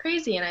 you're just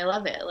crazy, and I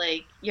love it.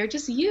 Like, you're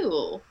just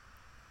you,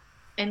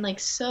 and like,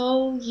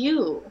 so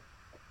you,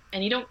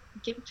 and you don't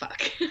give a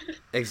fuck.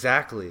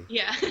 Exactly.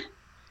 Yeah.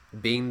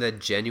 Being the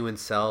genuine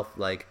self,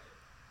 like,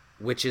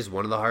 which is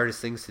one of the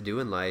hardest things to do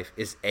in life,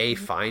 is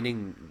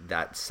finding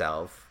that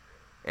self,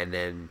 and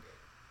then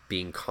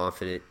being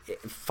confident,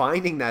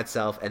 finding that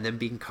self, and then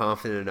being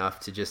confident enough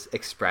to just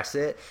express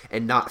it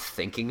and not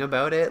thinking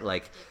about it.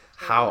 Like,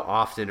 how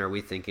often are we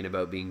thinking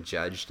about being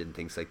judged and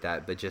things like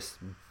that, but just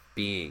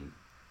being.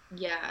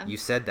 Yeah. You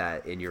said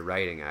that in your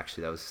writing,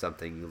 actually. That was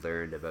something you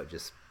learned about,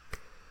 just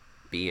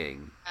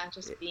being. Yeah,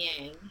 just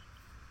being.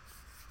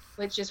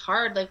 Which is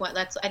hard. Like,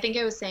 I think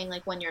I was saying,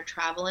 like, when you're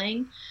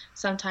traveling,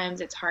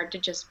 sometimes it's hard to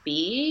just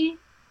be.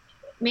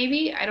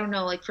 Maybe, I don't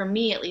know. Like, for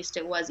me, at least,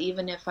 it was,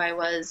 even if I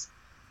was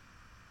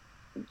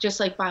just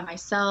like by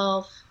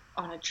myself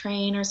on a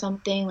train or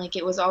something, like,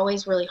 it was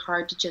always really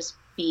hard to just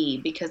be,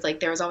 because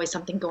like there was always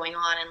something going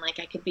on, and like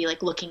I could be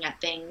like looking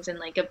at things and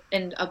like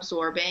and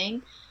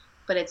absorbing.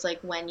 But it's like,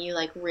 when you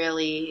like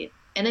really,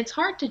 and it's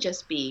hard to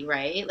just be,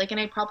 right? Like, and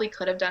I probably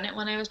could have done it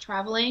when I was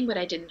traveling, but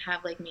I didn't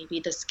have like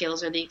maybe the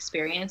skills or the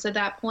experience at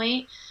that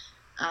point.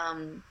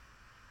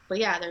 But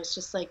yeah, there's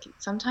just like,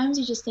 sometimes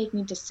you just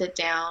need to sit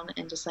down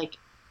and just like,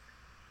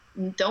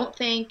 don't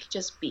think,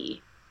 just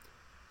be.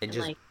 And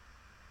just like,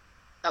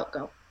 oh,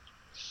 go.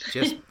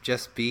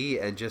 just be,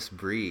 and just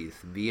breathe.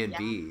 Be and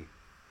be.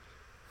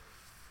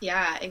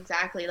 Yeah,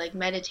 exactly. Like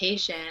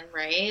meditation,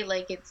 right?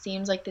 Like, it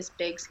seems like this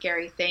big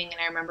scary thing, and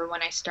I remember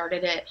when I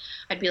started it,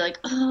 I'd be like,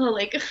 oh,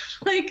 like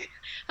like,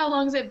 how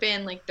long's it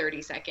been? Like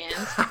 30 seconds.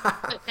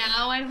 But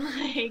now I'm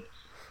like,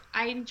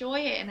 I enjoy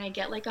it, and I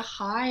get like a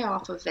high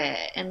off of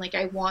it, and like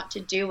I want to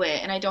do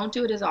it, and I don't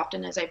do it as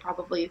often as I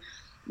probably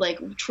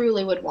like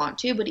truly would want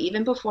to, but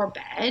even before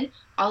bed,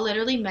 I'll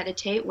literally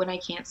meditate when I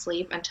can't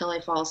sleep until I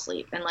fall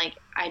asleep. And like,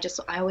 I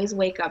always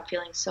wake up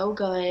feeling so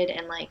good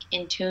and like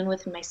in tune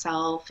with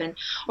myself, and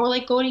or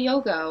like go to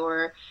yoga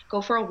or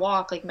go for a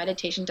walk. Like,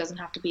 meditation doesn't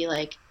have to be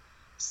like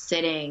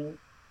sitting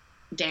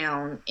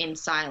down in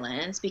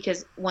silence,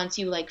 because once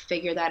you like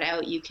figure that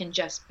out, you can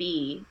just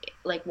be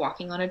like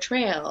walking on a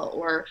trail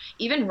or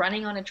even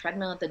running on a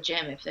treadmill at the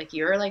gym. If like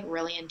you're like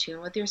really in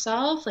tune with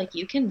yourself, like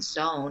you can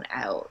zone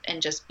out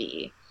and just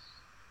be.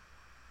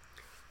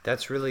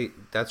 That's really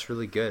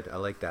good. I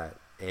like that.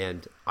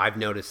 And I've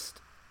noticed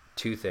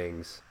two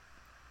things.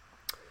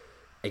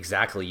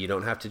 Exactly. You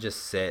don't have to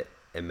just sit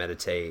and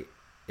meditate.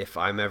 If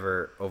I'm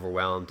ever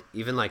overwhelmed,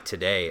 even like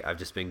today, I've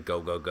just been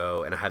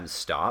go, and I haven't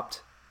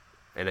stopped.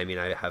 And I mean,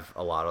 I have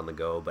a lot on the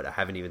go, but I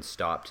haven't even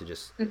stopped to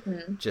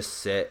just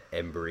sit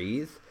and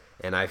breathe.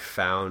 And I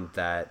found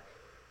that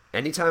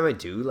anytime I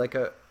do like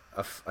a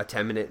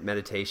 10-minute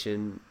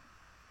meditation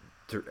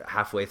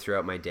halfway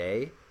throughout my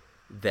day,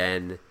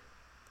 then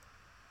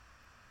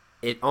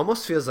it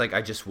almost feels like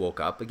I just woke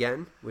up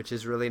again, which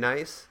is really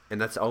nice. And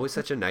that's always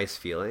such a nice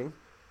feeling.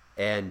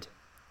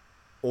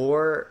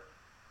 Or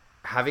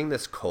having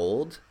this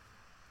cold,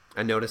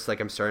 I notice like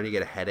I'm starting to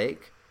get a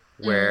headache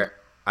Mm, where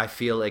I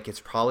feel like it's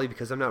probably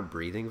because I'm not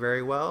breathing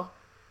very well.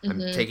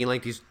 I'm mm-hmm. taking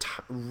like these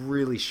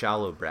really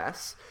shallow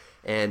breaths.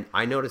 And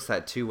I notice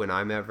that too when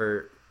I'm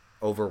ever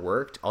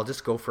overworked. I'll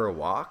just go for a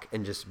walk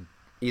and just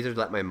either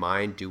let my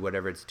mind do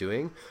whatever it's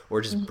doing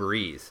or just Mm-hmm.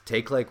 breathe.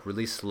 Take like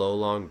really slow,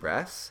 long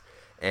breaths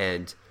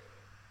and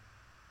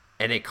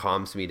it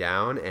calms me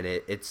down, and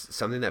it's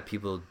something that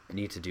people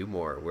need to do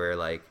more where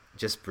like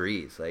just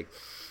breathe like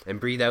and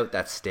breathe out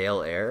that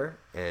stale air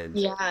and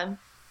Yeah,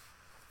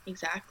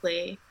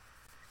 exactly.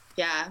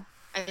 Yeah,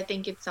 I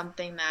think it's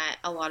something that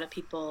a lot of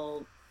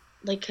people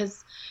like,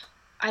 because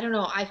I don't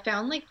know, I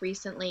found like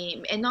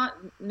recently, and not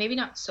maybe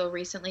not so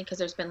recently, because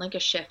there's been like a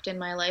shift in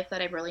my life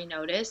that I've really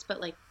noticed,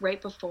 but like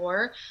right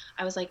before,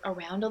 I was like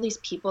around all these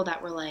people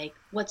that were like,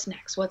 what's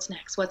next? What's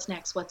next? What's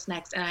next? What's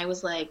next? And I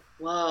was like,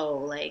 whoa,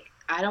 like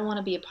I don't want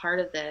to be a part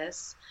of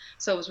this.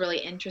 So it was really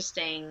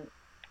interesting,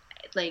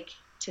 like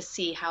to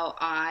see how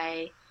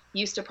I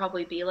used to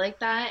probably be like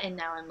that, and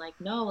now I'm like,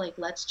 no, like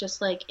let's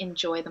just like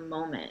enjoy the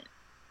moment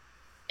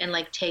and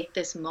like take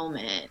this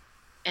moment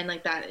and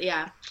like that.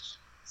 Yeah,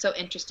 so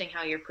interesting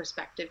how your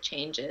perspective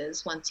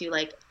changes once you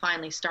like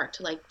finally start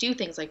to like do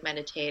things like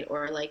meditate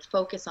or like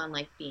focus on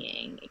like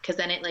being, because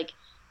then it like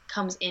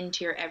comes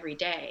into your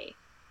everyday,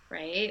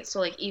 right? So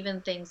like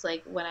even things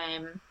like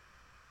when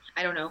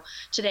I don't know,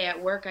 today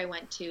at work I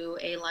went to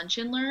a lunch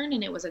and learn,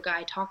 and it was a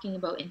guy talking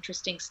about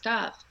interesting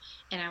stuff,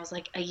 and I was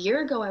like, a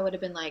year ago I would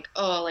have been like,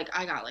 oh, like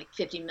I got like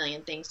 50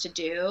 million things to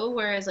do,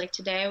 whereas like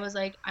today I was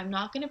like, I'm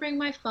not going to bring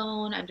my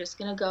phone, I'm just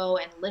going to go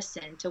and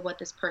listen to what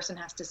this person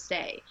has to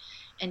say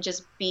and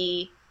just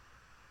be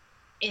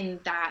in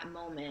that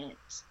moment,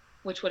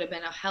 which would have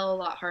been a hell of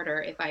a lot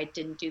harder if I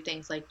didn't do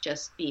things like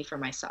just be for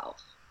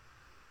myself.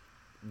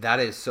 that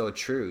is so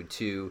true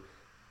to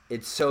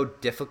it's so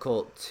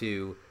difficult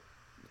to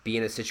be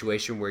in a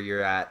situation where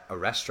you're at a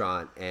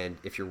restaurant and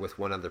if you're with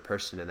one other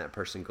person and that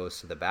person goes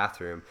to the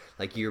bathroom,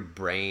 like your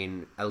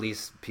brain, at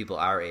least people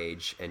our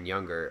age and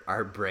younger,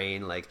 our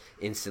brain like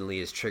instantly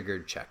is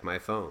triggered, check my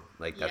phone.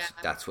 Like Yeah,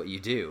 that's what you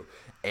do.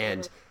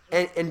 And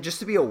totally. and just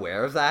to be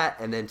aware of that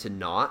and then to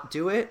not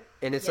do it,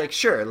 and it's Yeah, like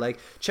sure, like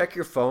check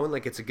your phone,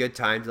 like it's a good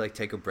time to like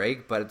take a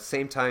break, but at the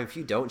same time if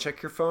you don't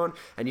check your phone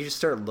and you just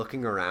start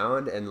looking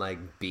around and like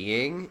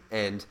being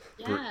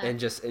yeah, and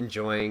just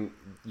enjoying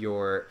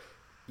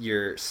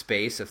your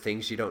space of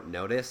things you don't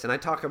notice. And I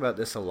talk about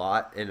this a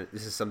lot, and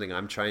this is something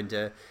I'm trying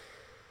to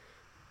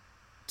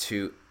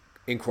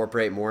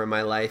incorporate more in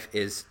my life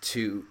is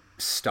to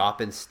stop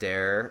and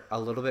stare a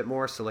little bit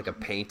more. So like a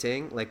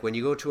painting, like when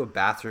you go to a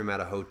bathroom at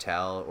a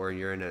hotel or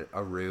you're in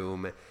a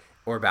room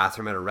or a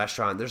bathroom at a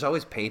restaurant, there's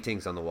always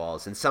paintings on the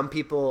walls, and some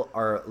people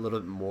are a little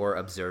bit more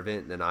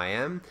observant than I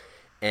am.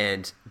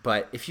 And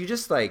but if you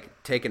just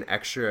like take an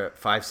extra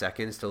 5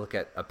 seconds to look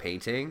at a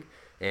painting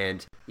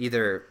and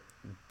either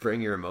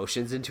bring your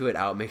emotions into it,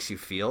 how it makes you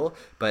feel,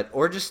 but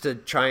or just to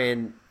try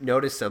and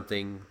notice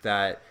something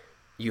that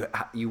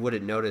you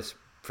wouldn't notice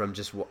from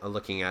just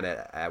looking at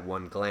it at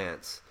one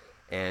glance.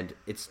 And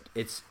it's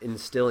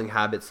instilling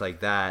habits like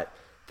that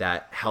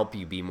that help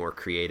you be more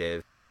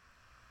creative.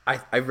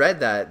 I read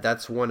that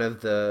that's one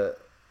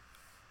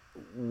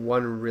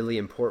really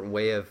important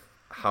way of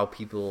how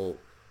people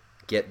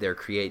get their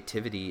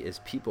creativity is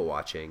people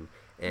watching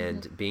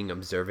hmm, and being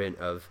observant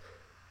of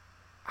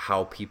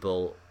how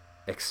people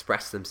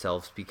express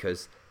themselves,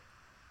 because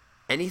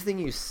anything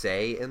you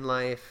say in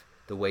life,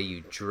 the way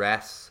you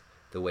dress,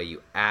 the way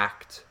you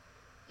act,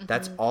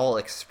 that's hmm, all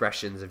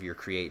expressions of your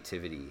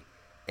creativity.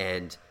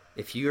 And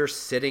if you're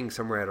sitting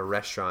somewhere at a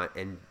restaurant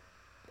and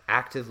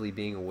actively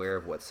being aware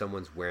of what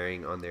someone's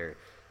wearing on their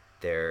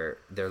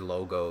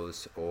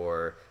logos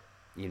or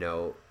you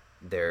know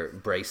their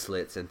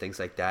bracelets and things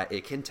like that,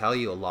 it can tell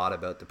you a lot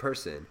about the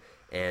person.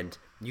 And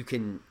you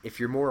can, if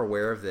you're more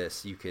aware of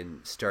this, you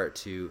can start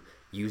to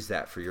use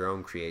that for your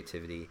own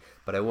creativity.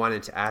 But I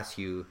wanted to ask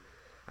you,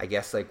 I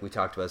guess like we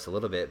talked about this a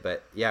little bit,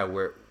 but yeah,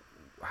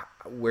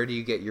 where do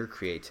you get your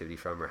creativity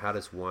from, or how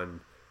does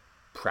one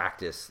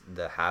practice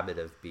the habit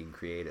of being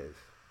creative?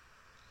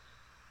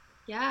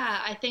 yeah,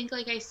 I think,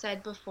 like I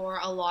said before,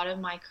 a lot of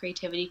my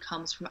creativity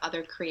comes from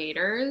other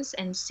creators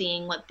and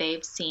seeing what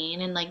they've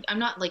seen. And like, I'm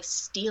not like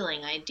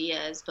stealing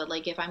ideas, but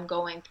like, if I'm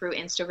going through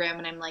Instagram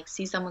and I'm like,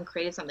 see someone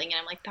created something and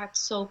I'm like, that's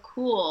so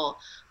cool.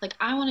 Like,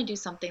 I want to do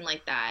something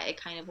like that. It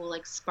kind of will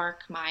like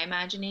spark my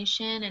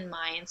imagination and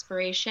my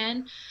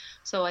inspiration.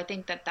 So I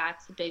think that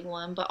that's the big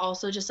one. But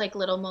also just like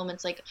little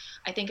moments. Like,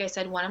 I think I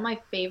said one of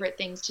my favorite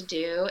things to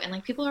do, and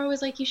like, people are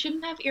always like, you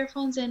shouldn't have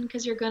earphones in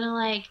because you're gonna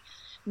like,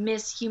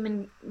 miss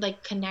human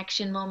like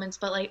connection moments,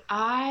 but like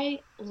I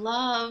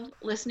love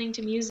listening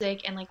to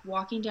music and like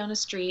walking down a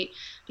street,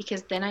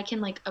 because then I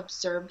can like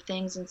observe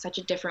things in such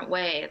a different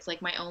way. It's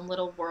like my own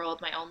little world,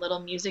 my own little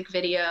music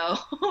video.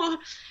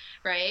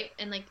 Right?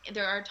 And like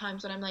there are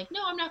times when I'm like,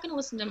 no, I'm not going to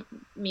listen to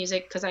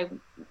music because I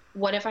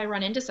what if I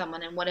run into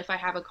someone, and what if I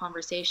have a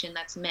conversation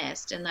that's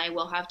missed, and I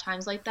will have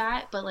times like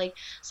that. But like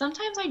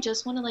sometimes I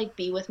just want to like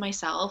be with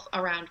myself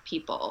around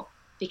people,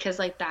 because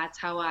like that's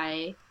how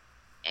I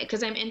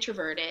because I'm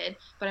introverted,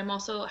 but I'm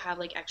also have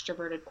like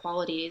extroverted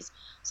qualities.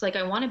 So like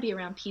I want to be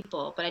around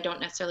people, but I don't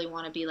necessarily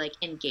want to be like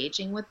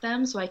engaging with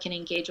them. So I can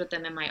engage with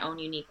them in my own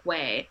unique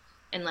way.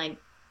 And like,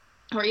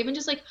 or even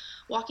just like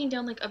walking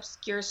down like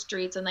obscure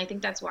streets. And I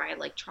think that's why I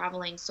like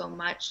traveling so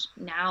much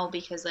now,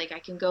 because like I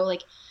can go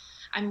like,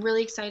 I'm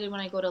really excited when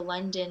I go to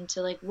London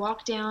to like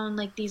walk down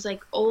like these like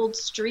old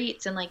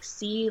streets and like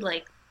see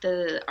like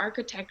the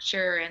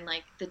architecture and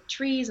like the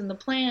trees and the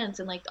plants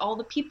and like all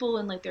the people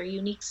and like their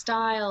unique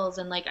styles.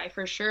 And like I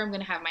for sure I'm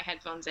gonna have my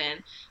headphones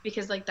in,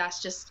 because like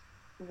that's just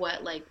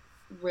what like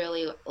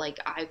really like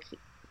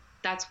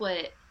that's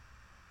what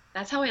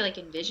that's how I like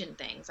envision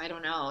things. I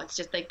don't know. It's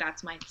just like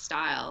that's my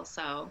style.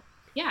 So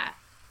yeah,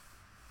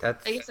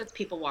 I That's guess that's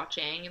people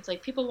watching. It's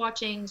like people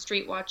watching,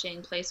 street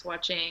watching, place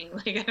watching.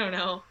 Like I don't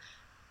know.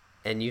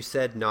 and you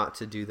said not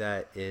to do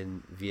that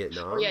in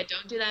Oh yeah, Vietnam?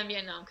 don't do that in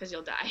Vietnam because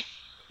you'll die.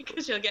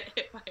 Because you'll get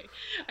hit by.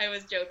 I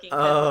was joking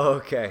because Oh,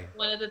 okay.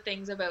 one of the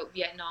things about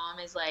Vietnam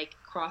is like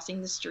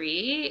crossing the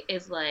street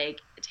is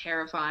like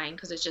terrifying,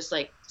 because it's just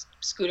like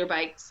scooter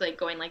bikes like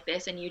going like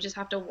this, and you just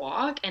have to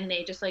walk and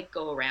they just like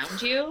go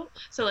around you.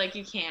 So like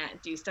you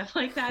can't do stuff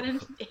like that in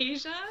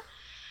Asia,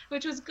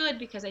 which was good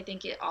because I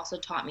think it also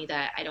taught me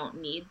that I don't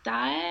need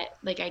that.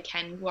 Like I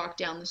can walk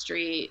down the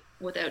street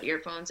without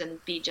earphones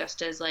and be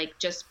just as like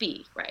just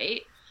be,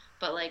 right?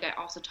 But like I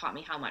also taught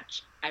me how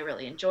much I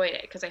really enjoyed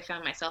it, because I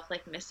found myself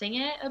like missing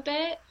it a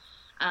bit.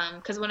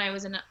 Because when I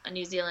was in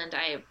New Zealand,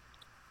 I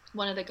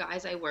one of the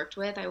guys I worked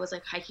with, I was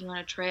like hiking on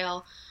a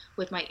trail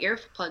with my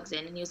earplugs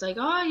in, and he was like,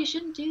 "Oh, you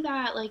shouldn't do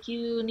that. Like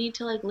you need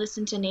to like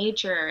listen to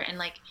nature." And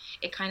like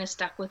it kind of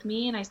stuck with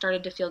me, and I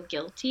started to feel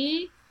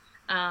guilty.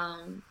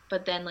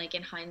 But then like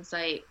in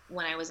hindsight,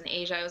 when I was in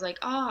Asia, I was like,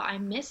 "Oh, I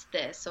missed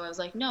this." So I was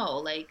like, "No,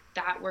 like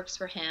that works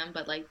for him,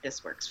 but like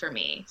this works for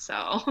me."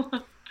 So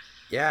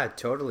Yeah,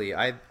 totally.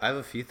 I have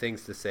a few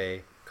things to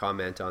say,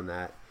 comment on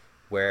that,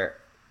 where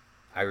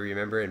I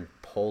remember in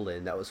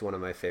Poland, that was one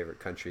of my favorite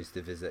countries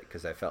to visit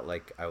because I felt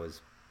like I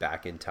was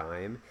back in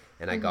time.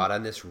 And I got Mhm.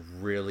 on this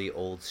really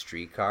old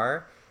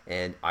streetcar,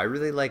 and I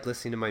really like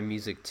listening to my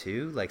music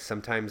too. Like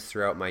sometimes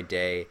throughout my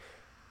day,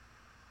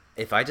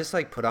 if I just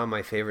like put on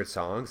my favorite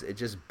songs, it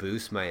just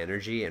boosts my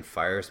energy and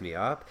fires me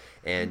up.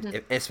 And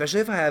Mhm. especially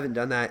if I haven't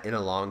done that in a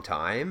long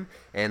time,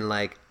 and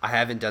like I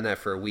haven't done that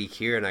for a week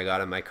here, and I got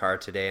in my car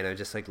today and I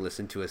just like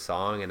listened to a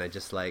song, and I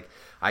just like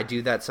I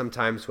do that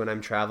sometimes when I'm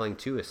traveling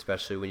too,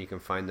 especially when you can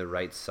find the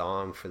right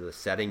song for the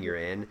setting you're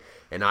in.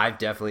 And I've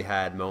definitely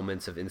had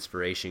moments of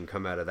inspiration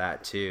come out of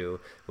that too,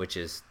 which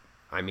is,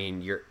 I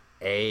mean, you're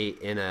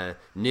in a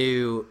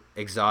new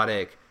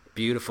exotic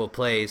beautiful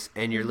place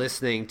and you're Mhm.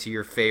 listening to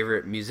your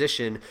favorite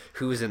musician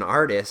who's an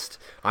artist.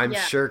 I'm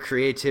Yeah, sure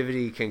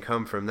creativity can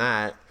come from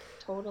that,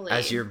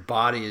 as totally. your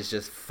body is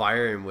just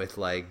firing with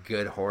like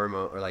good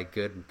hormone or like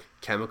good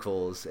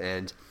chemicals.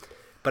 And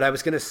but I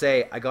was going to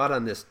say, I got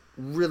on this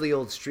really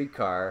old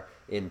streetcar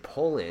in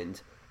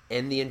Poland,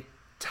 and the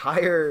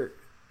entire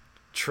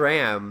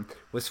tram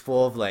was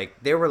full of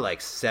like, they were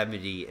like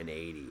 70 and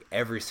 80,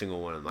 every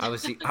single one of them. I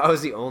was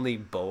the only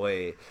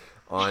boy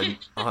on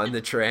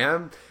the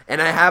tram,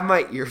 and I had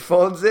my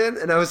earphones in,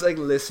 and I was like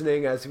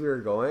listening as we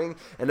were going,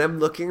 and I'm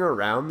looking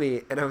around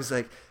me, and I was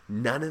like,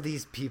 none of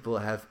these people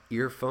have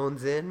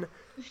earphones in.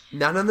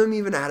 None of them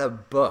even had a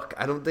book.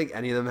 I don't think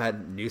any of them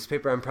had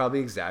newspaper. I'm probably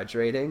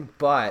exaggerating,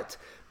 but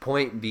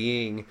point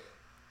being,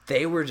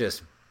 they were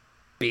just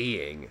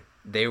being.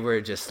 They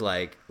were just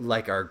like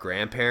our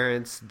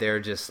grandparents. They're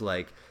just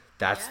like,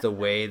 that's Yeah. the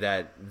way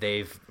that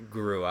they've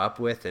grew up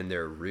with and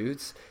their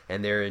roots,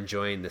 and they're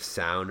enjoying the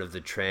sound of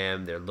the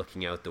tram. They're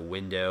looking out the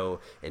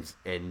window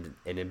and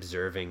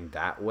observing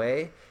that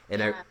way.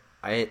 And Yeah.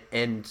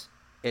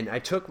 I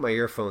took my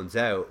earphones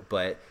out,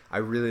 but I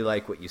really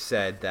like what you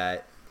said,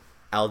 that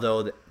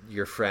although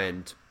your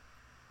friend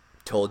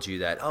told you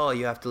that, oh,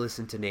 you have to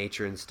listen to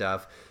nature and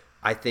stuff,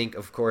 I think,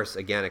 of course,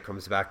 again, it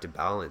comes back to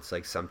balance.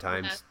 Like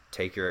Yeah. sometimes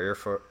take your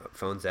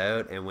earphones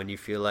out, and when you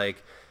feel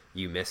like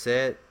you miss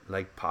it,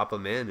 like pop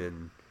them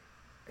in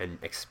and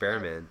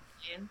experiment.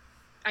 Absolutely.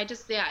 I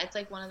just, yeah, it's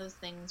like one of those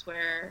things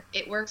where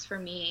it works for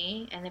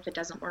me, and if it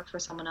doesn't work for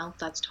someone else,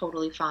 that's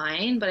totally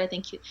fine. But I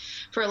think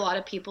for a lot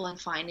of people in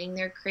finding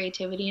their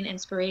creativity and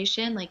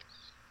inspiration, like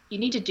you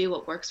need to do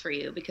what works for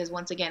you, because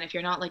once again, if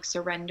you're not like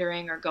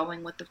surrendering or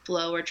going with the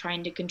flow or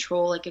trying to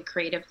control like a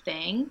creative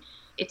thing,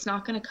 it's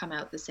not going to come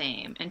out the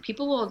same, and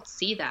people will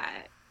see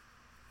that.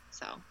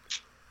 So,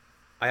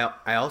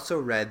 I also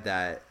read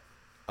that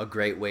a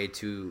great way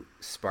to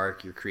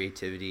spark your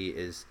creativity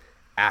is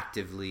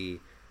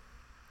actively,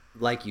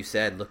 like you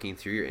said, looking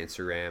through your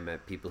Instagram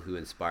at people who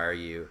inspire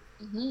you,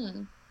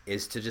 hmm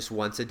is to just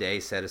once a day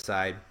set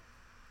aside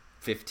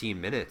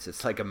 15 minutes.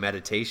 It's like a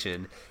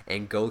meditation,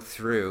 and go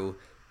through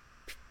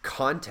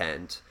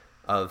content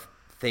of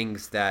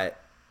things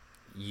that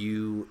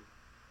you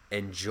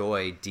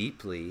enjoy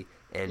deeply,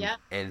 yeah,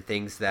 and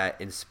things that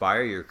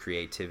inspire your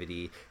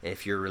creativity. And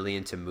if you're really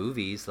into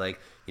movies, like,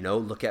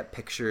 look at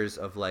pictures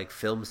of like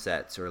film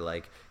sets or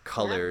like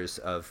yeah, colors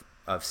of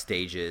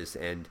stages,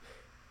 and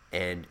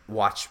and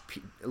watch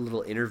a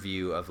little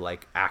interview of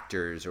like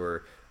actors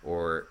or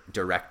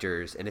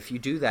directors. And if you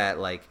do that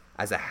like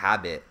as a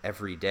habit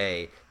every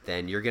day,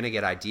 then you're going to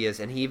get ideas.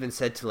 And he even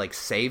said to like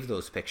save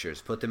those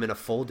pictures, put them in a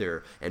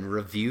folder and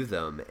review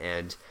them.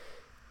 And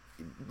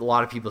a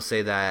lot of people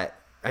say that.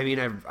 I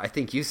mean, I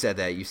think you said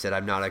that. You said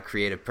I'm not a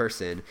creative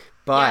person,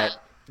 but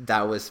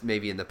that was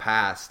maybe in the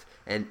past.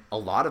 And a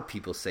lot of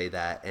people say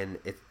that, and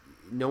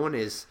no one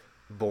is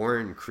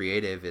born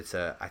creative.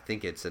 I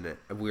think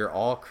we're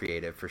all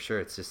creative for sure.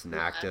 It's just an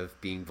act of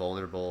being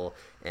vulnerable,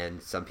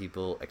 and some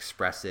people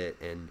express it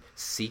and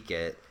seek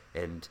it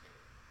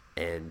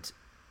and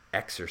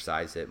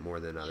exercise it more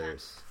than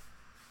others.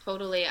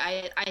 Totally.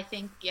 I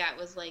think, it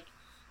was like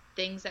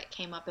things that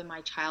came up in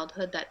my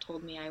childhood that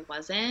told me I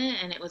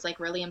wasn't, and it was like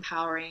really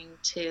empowering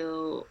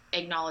to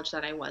acknowledge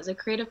that I was a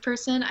creative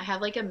person. I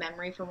have like a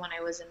memory from when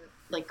I was in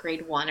like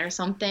grade 1 or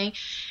something,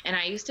 and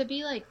I used to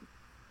be like,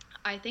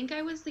 I think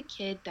I was the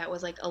kid that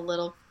was like a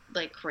little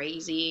like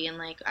crazy, and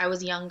like I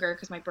was younger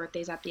because my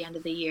birthday's at the end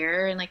of the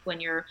year, and like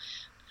when you're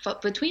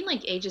between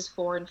like ages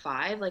 4 and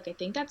 5, like I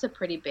think that's a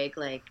pretty big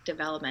like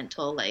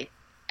developmental like,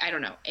 I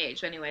don't know,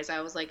 age. But anyways, I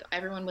was like,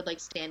 everyone would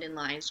like stand in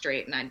line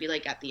straight, and I'd be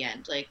like at the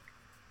end like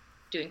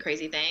doing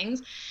crazy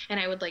things, and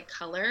I would like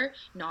color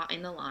not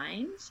in the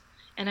lines.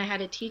 And I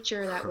had a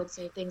teacher that would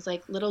say things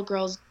like, little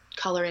girls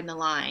color in the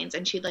lines,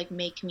 and she'd like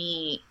make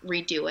me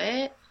redo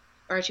it.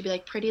 Or she'd be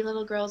like, pretty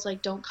little girls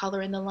like don't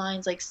color in the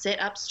lines, like sit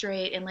up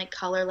straight and like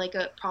color like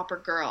a proper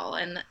girl.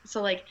 And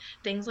so like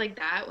things like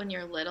that, when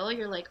you're little,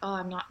 you're like, oh,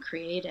 I'm not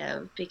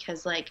creative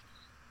because like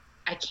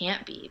I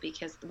can't be,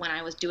 because when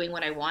I was doing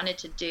what I wanted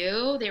to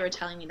do, they were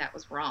telling me that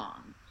was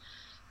wrong.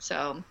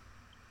 So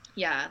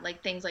yeah,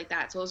 like things like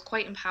that. So it was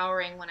quite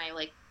empowering when I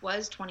like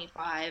was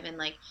 25 and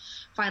like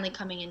finally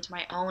coming into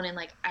my own. And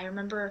like I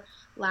remember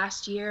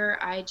last year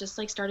I just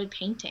like started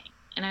painting,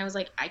 and I was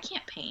like, I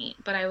can't paint,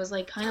 but I was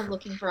like kind of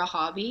looking for a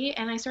hobby,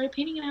 and I started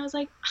painting, and I was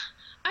like,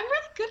 I'm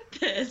really good at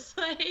this.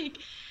 Like,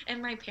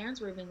 and my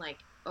parents were even like,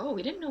 oh,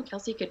 we didn't know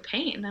Kelsey could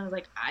paint. And I was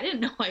like, I didn't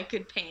know I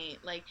could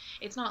paint. Like,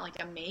 it's not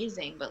like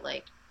amazing, but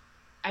like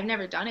I've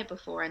never done it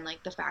before. And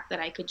like the fact that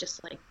I could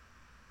just like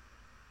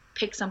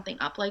pick something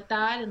up like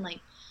that and like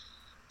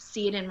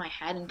see it in my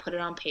head and put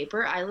it on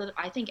paper,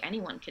 I think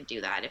anyone could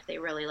do that if they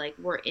really like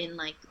were in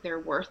like their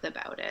worth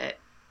about it.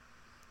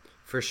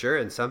 For sure.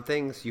 And some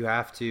things you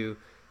have to,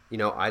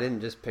 I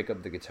didn't just pick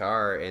up the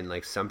guitar, and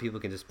like some people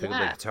can just pick up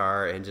the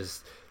guitar and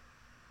just,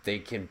 they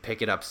can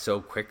pick it up so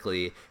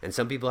quickly. And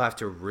some people have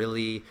to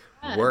really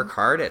work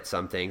hard at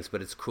some things,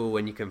 but it's cool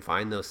when you can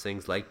find those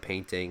things like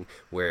painting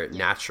where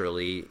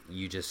naturally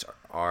you just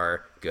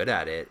are good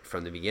at it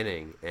from the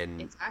beginning. And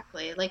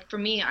exactly. Like for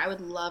me, I would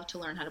love to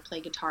learn how to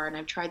play guitar, and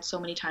I've tried so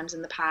many times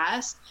in the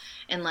past,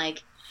 and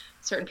like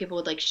certain people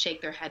would like shake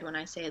their head when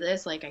I say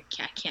this, like I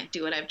can't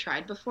do it, I've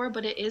tried before,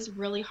 but it is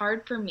really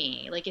hard for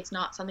me. Like it's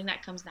not something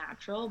that comes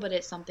natural, but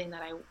it's something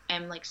that I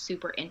am like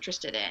super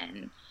interested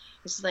in.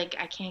 It's like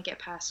I can't get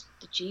past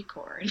the G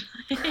chord.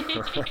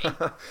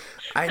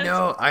 I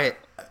know. I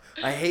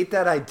hate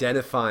that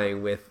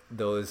identifying with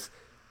those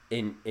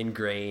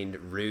ingrained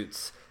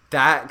roots.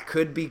 That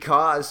could be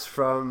caused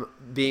from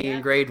being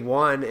in grade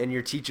 1 and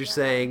your teacher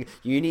saying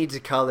you need to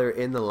color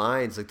in the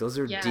lines. Like those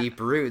are deep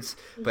roots.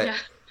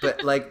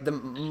 But like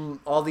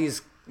all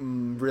these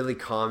really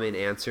common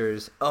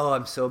answers. Oh,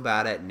 I'm so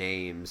bad at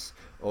names,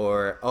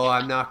 or oh,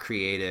 I'm not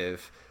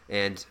creative,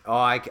 and oh,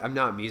 I'm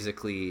not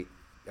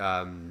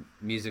I'm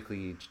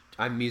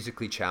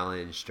musically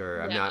challenged,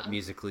 or I'm not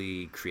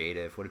musically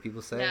creative. What do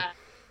people say? Yeah.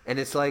 And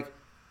it's like,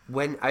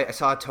 when I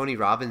saw a Tony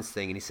Robbins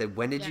thing, and he said,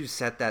 when did you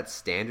set that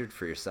standard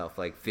for yourself?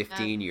 Like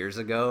 15 years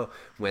ago,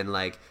 when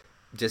like,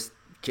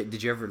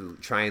 did you ever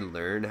try and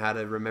learn how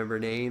to remember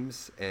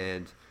names?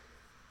 And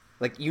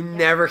like, you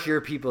never hear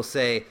people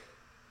say,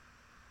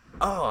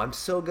 oh, I'm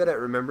so good at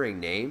remembering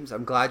names.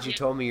 I'm glad you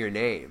told me your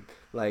name.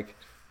 Like,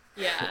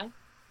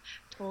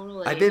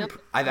 totally.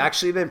 I've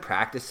actually been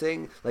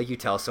practicing. Like, you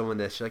tell someone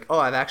this, you're like, oh,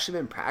 I've actually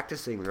been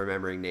practicing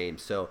remembering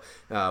names. So,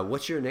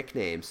 what's your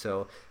nickname?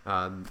 So,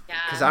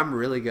 because I'm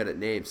really good at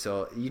names.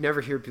 So you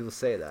never hear people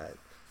say that.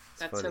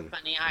 That's funny. So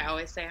funny. I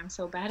always say I'm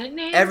so bad at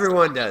names.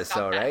 Everyone does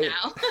so, right?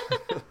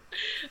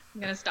 I'm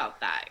going to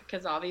stop that,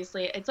 because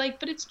obviously it's like,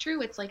 but it's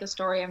true. It's like a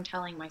story I'm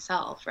telling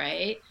myself,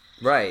 right?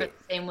 Right. But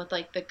same with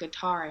like the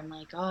guitar. I'm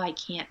like, oh, I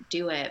can't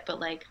do it.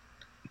 But like,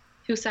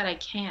 who said I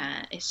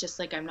can't? It's just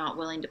like I'm not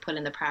willing to put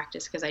in the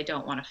practice because I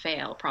don't want to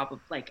fail. Probably,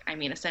 like, I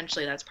mean,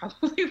 essentially that's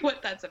probably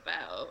what that's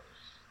about.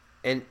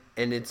 And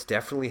it's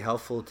definitely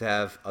helpful to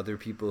have other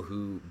people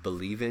who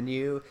believe in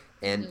you,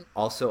 and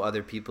also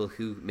other people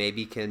who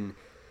maybe can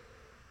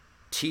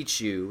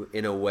teach you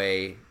in a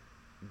way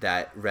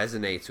that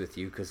resonates with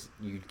you, because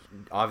you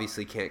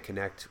obviously can't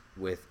connect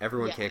with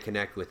everyone. Can't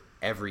connect with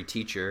every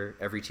teacher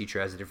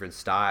has a different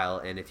style,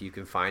 and if you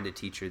can find a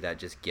teacher that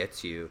just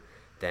gets you,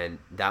 then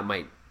that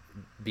might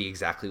be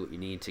exactly what you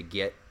need to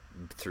get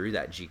through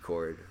that G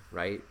chord,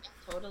 right?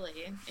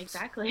 Totally,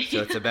 exactly.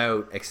 So it's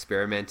about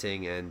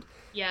experimenting and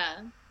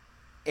yeah,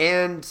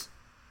 and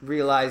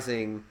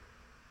realizing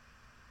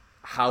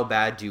how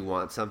bad do you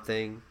want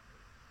something?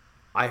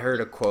 I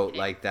heard a quote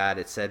like that.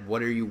 It said,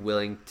 "What are you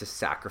willing to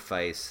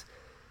sacrifice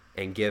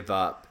and give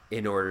up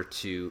in order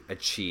to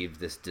achieve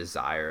this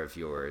desire of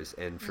yours?"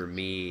 And for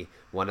me,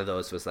 one of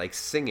those was like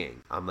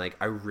singing. I'm like,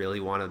 I really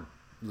want to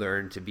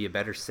learn to be a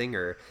better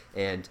singer,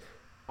 and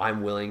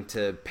I'm willing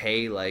to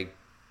pay like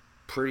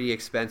pretty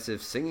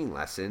expensive singing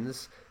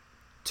lessons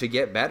to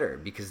get better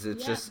because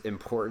it's Yeah. just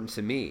important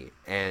to me.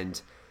 And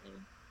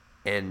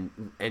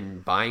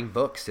buying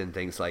books and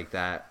things like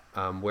that.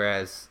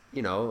 Whereas,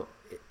 you know,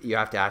 you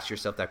have to ask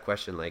yourself that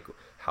question, like,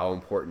 how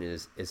important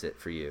is it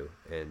for you?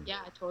 And Yeah,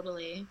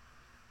 totally.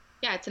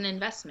 Yeah, it's an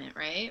investment,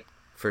 right?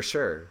 for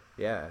sure,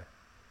 yeah.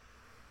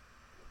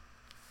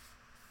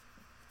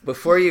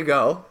 Before you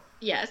go,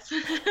 Yes.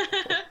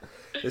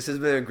 this has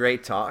been a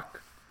great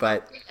talk,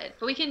 but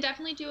But we can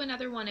definitely do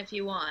another one if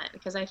you want,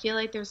 because I feel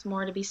like there's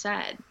more to be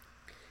said.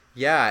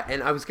 yeah,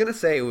 and I was gonna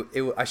say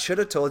I should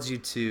have told you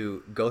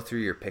to go through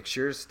your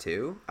pictures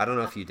too. I don't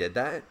know if you did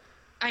that.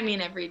 I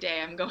mean, every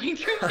day I'm going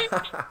through my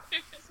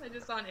pictures. I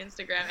just on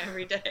Instagram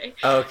every day.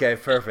 Okay,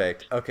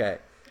 perfect. Okay.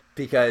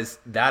 Because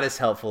that is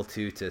helpful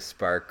too to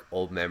spark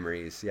old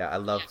memories. Yeah, I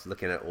love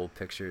looking at old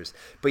pictures.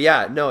 But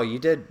yeah, no, you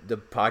did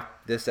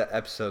this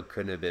episode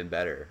couldn't have been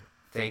better.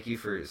 Thank you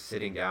for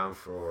sitting down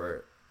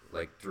for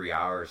like 3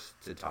 hours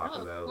to talk Oh,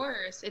 of about.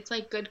 course. It's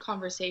like good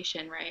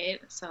conversation, right?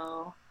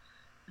 So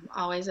I'm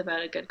always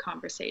about a good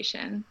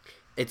conversation.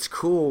 It's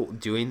cool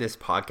doing this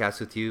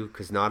podcast with you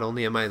because not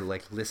only am I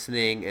like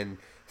listening and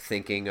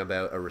thinking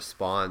about a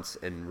response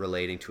and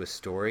relating to a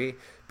story,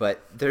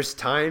 but there's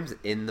times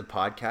in the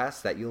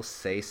podcast that you'll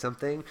say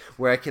something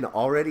where I can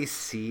already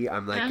see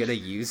I'm like Yeah. gonna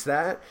use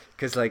that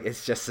because like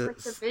it's just Like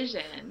the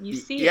vision. You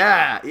see it.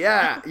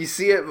 yeah, you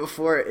see it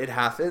before it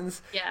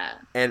happens. Yeah.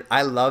 And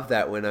I love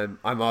that when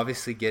I'm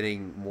obviously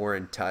getting more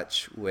in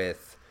touch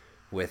with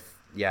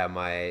yeah,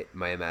 my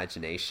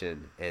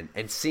imagination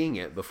and seeing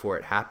it before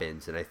it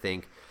happens. And I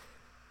think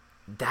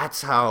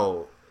that's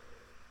how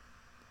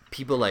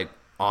people like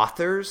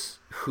authors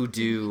who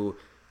do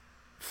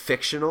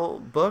fictional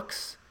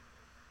books,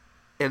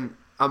 and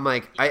I'm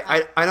like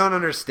Yeah. I don't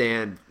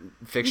understand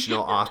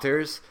fictional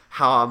authors,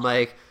 how I'm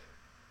like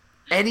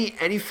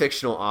any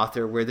fictional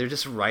author where they're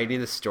just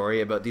writing a story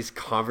about these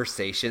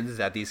conversations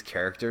that these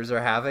characters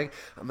are having.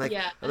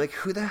 Yeah. I'm like,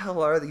 who the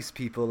hell are these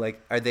people?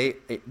 Like, are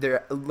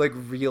they're like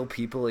real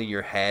people in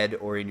your head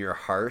or in your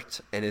heart?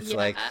 And it's Yeah.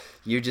 like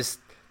you just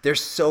they're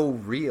so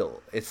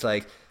real. It's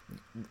like,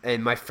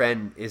 and my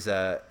friend is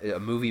a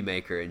movie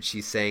maker, and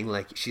she's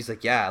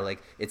like yeah,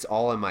 like it's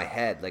all in my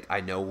head. Like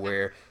I know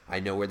where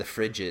the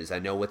fridge is. I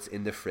know what's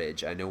in the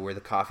fridge. I know where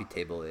the coffee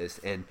table is,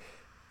 and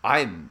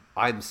I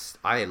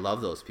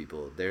love those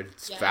people. They're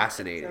it's Yeah. That's so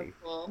fascinating.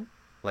 cool.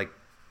 Like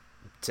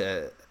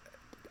to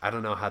I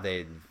don't know how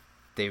they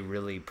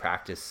really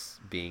practice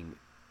being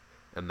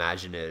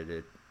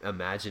imaginative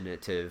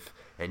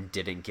and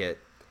didn't get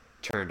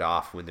turned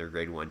off when their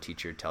grade 1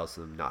 teacher tells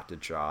them not to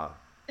draw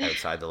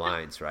outside the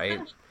lines, right?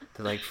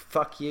 They're like,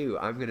 "Fuck you!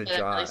 I'm gonna Yeah,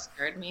 that really draw."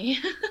 scared me.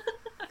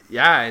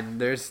 Yeah, and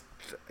there's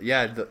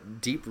yeah the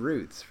deep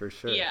roots for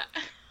sure. Yeah.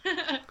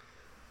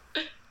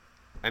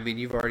 I mean,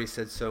 you've already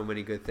said so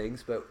many good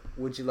things, but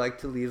would you like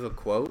to leave a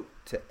quote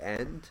to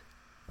end?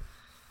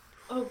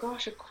 Oh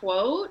gosh, a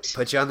quote?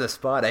 Put you on the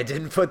spot. I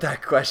didn't put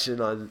that question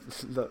on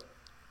the.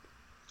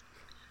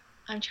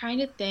 I'm trying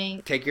to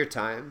think. Take your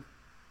time.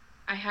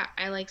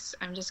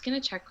 I'm just gonna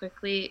check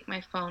quickly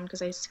my phone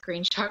because I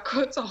screenshot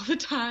quotes all the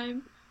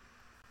time.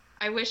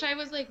 I wish I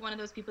was like one of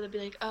those people that'd be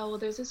like, oh well,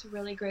 there's this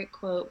really great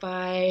quote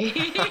by,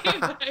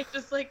 but I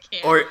just like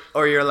can't.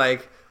 Or you're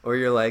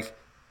like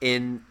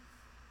in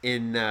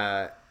in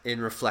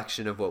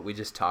reflection of what we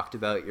just talked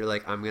about. You're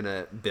like, I'm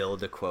gonna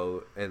build a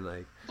quote and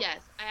like. Yes,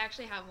 I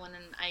actually have one,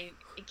 and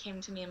it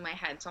came to me in my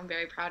head, so I'm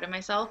very proud of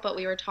myself. But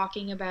we were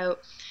talking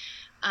about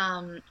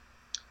um,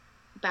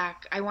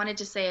 I wanted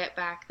to say it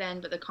back then,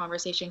 but the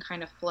conversation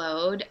kind of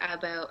flowed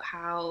about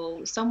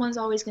how someone's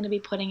always going to be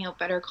putting out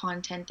better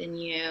content than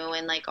you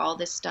and like all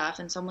this stuff,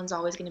 and someone's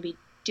always going to be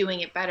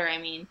doing it better. I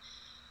mean,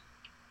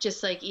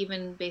 just like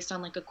even based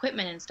on like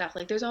equipment and stuff,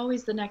 like there's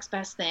always the next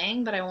best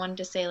thing. But I wanted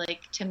to say,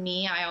 like, to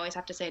me, I always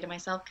have to say to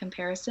myself,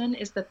 comparison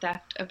is the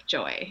theft of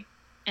joy.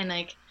 And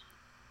like,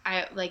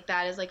 I like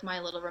that is like my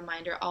little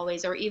reminder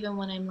always, or even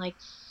when I'm like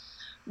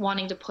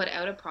wanting to put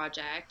out a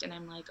project and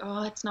I'm like,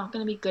 oh, it's not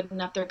going to be good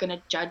enough, they're going to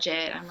judge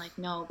it. I'm like,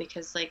 no,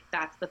 because like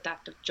that's the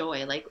theft of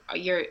joy. Like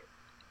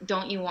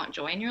don't you want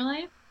joy in your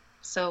life?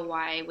 So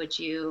why would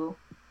you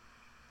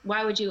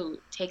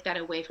take that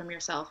away from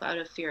yourself out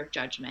of fear of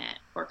judgment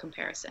or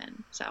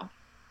comparison? So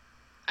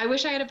I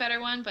wish I had a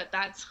better one, but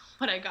that's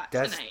what I got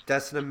tonight.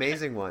 That's an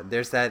amazing one.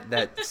 There's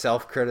that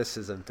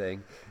self-criticism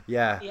thing.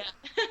 Yeah. Yeah.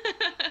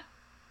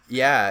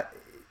 Yeah,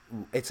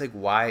 it's like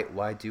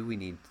why do we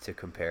need to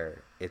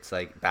compare? It's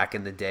like back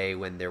in the day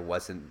when there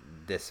wasn't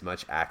this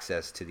much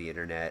access to the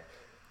internet,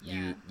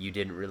 Yeah. you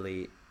didn't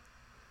really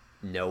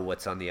know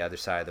what's on the other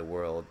side of the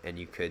world, and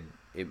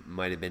it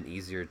might have been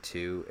easier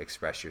to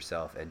express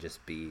yourself and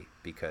just be,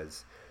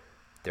 because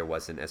there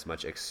wasn't as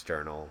much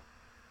external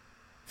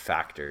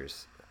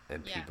factors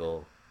and Yeah.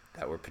 people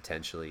that were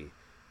potentially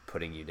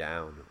putting you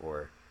down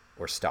or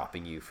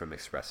stopping you from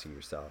expressing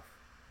yourself.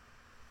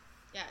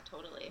 Yeah,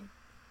 totally.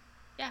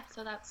 Yeah,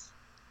 so that's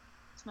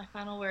my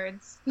final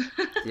words.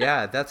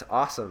 Yeah, that's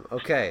awesome.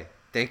 Okay,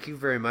 thank you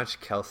very much,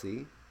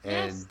 Kelsey.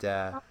 Yes, And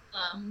no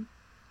problem.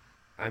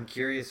 I'm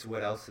curious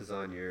what else is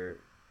on your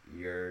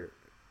your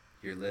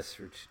list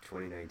for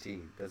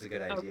 2019. That's a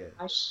good Oh idea.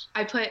 gosh,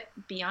 I put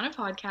be on a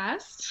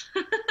podcast.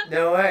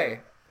 No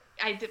way.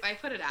 I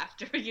put it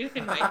after you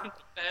invited me,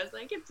 but I was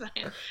like, it's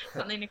fine.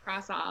 Something to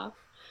cross off.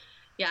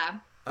 Yeah.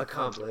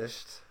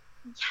 Accomplished.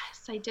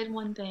 Yes, I did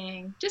one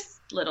thing.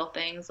 Just little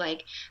things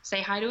like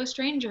say hi to a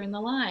stranger in the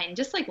line.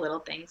 Just like little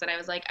things that I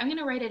was like, I'm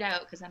gonna write it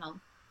out because then I'll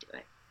do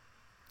it.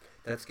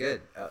 That's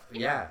good.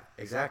 Yeah,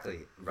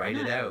 exactly. Write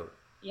it out.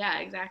 Yeah,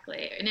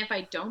 exactly. And if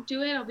I don't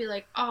do it, I'll be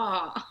like,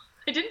 oh,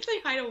 I didn't say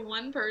hi to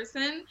one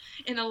person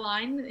in a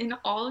line in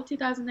all of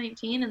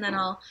 2019, and then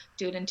I'll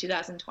do it in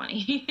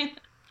 2020.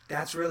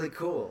 That's really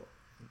cool.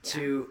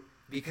 Yeah.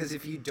 Because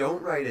if you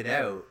don't write it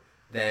out,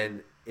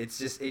 then it's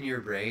just in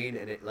your brain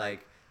and it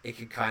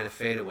could kind of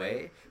fade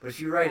away. But if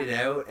you write it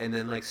out and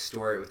then like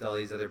store it with all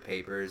these other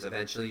papers,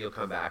 eventually you'll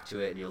come back to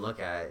it and you'll look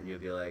at it and you'll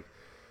be like,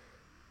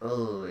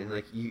 oh, and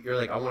like you're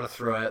like, I want to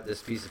throw out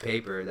this piece of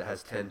paper that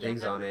has 10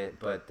 things on it,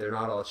 but they're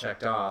not all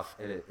checked off,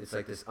 and it's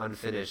like this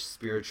unfinished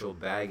spiritual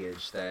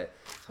baggage that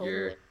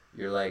Totally.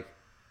 you're like,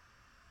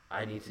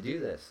 I need to do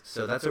this.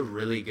 So that's a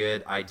really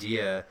good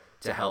idea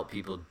to help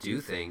people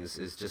do things,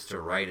 is just to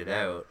write it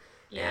out.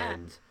 Yeah.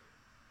 And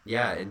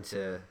yeah, and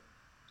to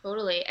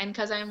Totally. And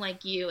because I'm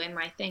like you and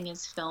my thing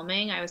is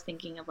filming, I was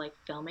thinking of like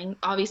filming.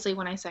 Obviously,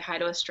 when I say hi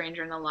to a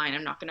stranger in the line,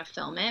 I'm not going to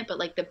film it. But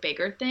like the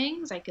bigger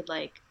things, I could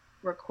like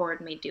record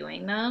me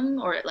doing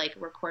them or like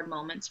record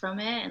moments from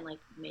it and like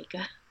make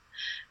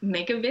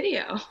a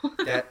video.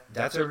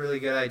 that's a really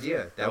good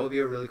idea. That would be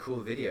a really cool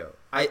video.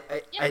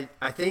 Yeah.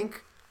 I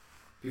think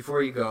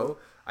before you go,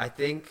 I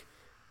think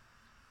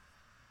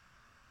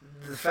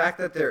the fact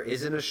that there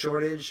isn't a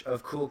shortage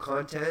of cool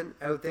content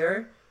out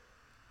there,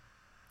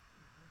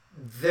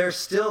 there's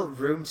still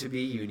room to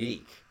be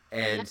unique, Yeah,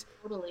 and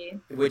totally.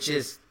 which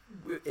is,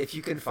 if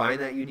you can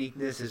find that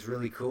uniqueness, is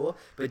really cool.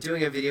 But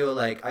doing a video,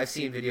 like I've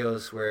seen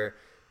videos where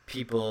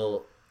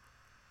people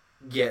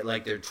get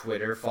like their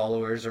Twitter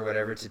followers or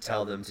whatever to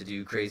tell them to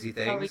do crazy Oh,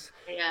 things,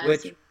 yeah, I've which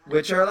seen that.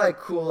 which are like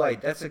cool,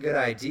 like that's a good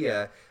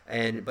idea.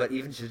 And but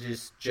even to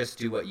just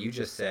do what you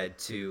just said,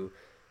 to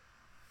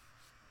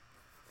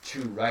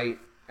write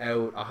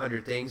out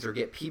 100 things or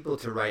get people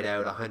to write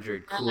out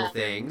 100 cool Yeah.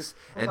 things,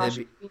 Oh and gosh,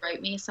 then will you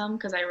write me some?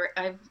 Because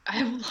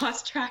I've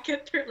lost track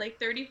at like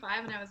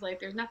 35, and I was like,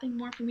 there's nothing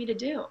more for me to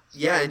do.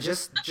 yeah, and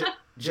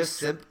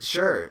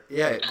sure,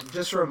 yeah,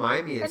 just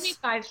remind me. Send me It's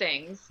 5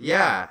 things.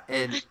 yeah,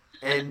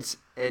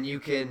 and you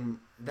can,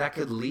 that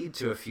could lead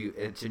to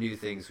to new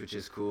things, which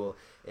is cool.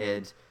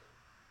 And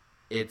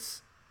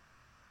it's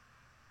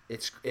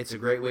it's a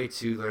great way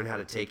to learn how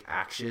to take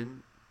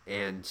action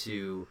and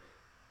to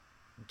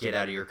get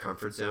out of your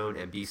comfort zone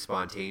and be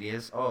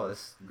spontaneous. Oh,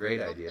 that's a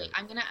great idea.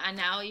 I'm gonna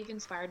now you've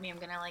inspired me. I'm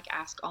gonna like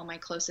ask all my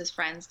closest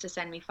friends to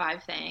send me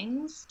 5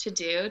 things to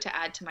do to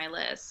add to my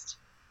list,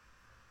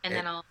 and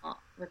then And I'll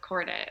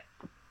record it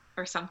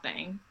or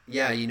something.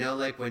 yeah,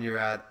 like when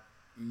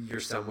you're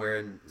somewhere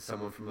and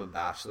someone from a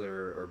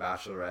bachelor or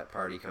bachelorette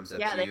party comes up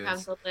Yeah, to they you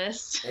have the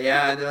list.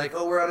 yeah, and they're like,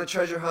 oh, we're on a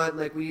treasure hunt,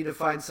 like we need to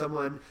find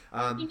someone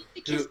You need to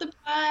who kiss the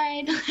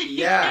bride.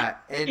 yeah,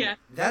 and Yeah.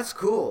 that's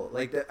cool.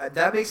 Like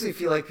that makes me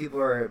feel like people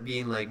are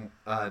being like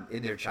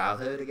in their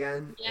childhood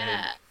again, and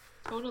Yeah,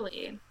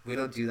 totally. we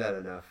don't do that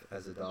enough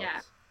as adults.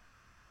 Yeah.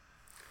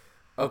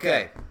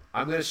 Okay,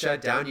 I'm gonna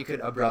shut down. You could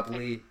Okay.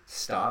 abruptly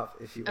stop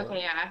if you want.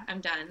 Okay, yeah,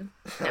 I'm done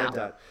I'm now.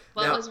 done.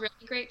 Well, it Now, was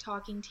really great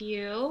talking to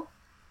you,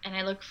 and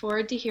I look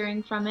forward to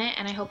hearing from it,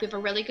 and I hope you have a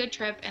really good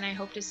trip, and I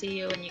hope to see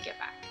you when you get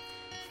back.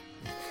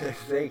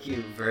 thank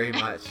you very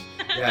much.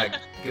 Yeah,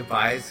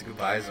 goodbyes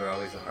are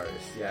always the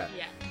hardest. Yeah,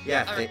 Yeah.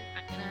 yeah. All right,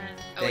 I'm gonna.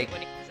 Oh, wait, thank, what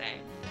did you say?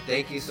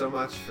 thank you so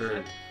much for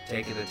Okay.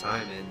 taking the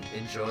time, and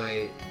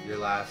enjoy your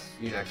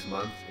next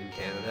month in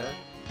Canada.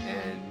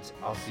 And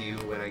I'll see you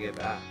when I get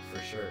back for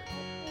sure.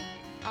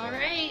 All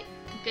right.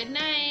 Good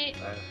night.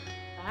 Bye.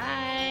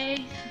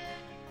 Bye.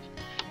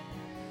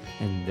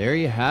 And there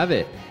you have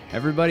it.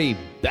 Everybody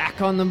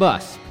back on the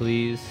bus,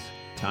 please.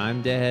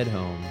 Time to head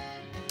home.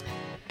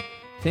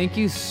 Thank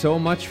you so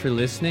much for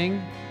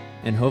listening,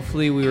 and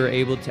hopefully we were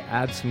able to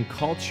add some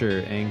culture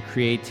and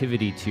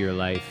creativity to your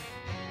life.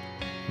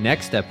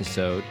 Next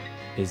episode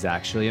is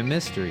actually a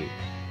mystery.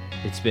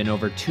 It's been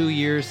over 2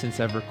 years since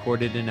I've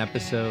recorded an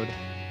episode,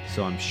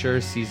 so I'm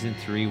sure season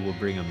 3 will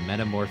bring a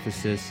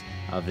metamorphosis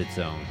of its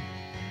own.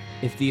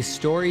 If these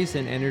stories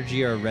and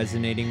energy are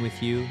resonating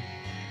with you,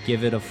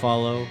 give it a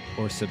follow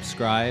or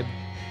subscribe,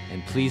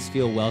 and please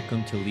feel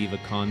welcome to leave a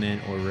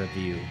comment or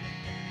review.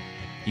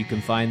 You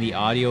can find the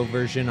audio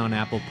version on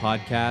Apple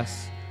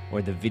Podcasts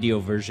or the video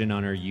version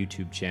on our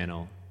YouTube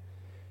channel.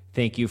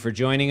 Thank you for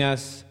joining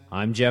us.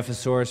 I'm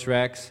Jeffosaurus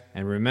Rex,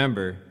 and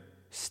remember,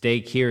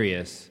 stay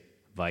curious,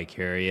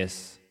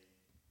 vicarious.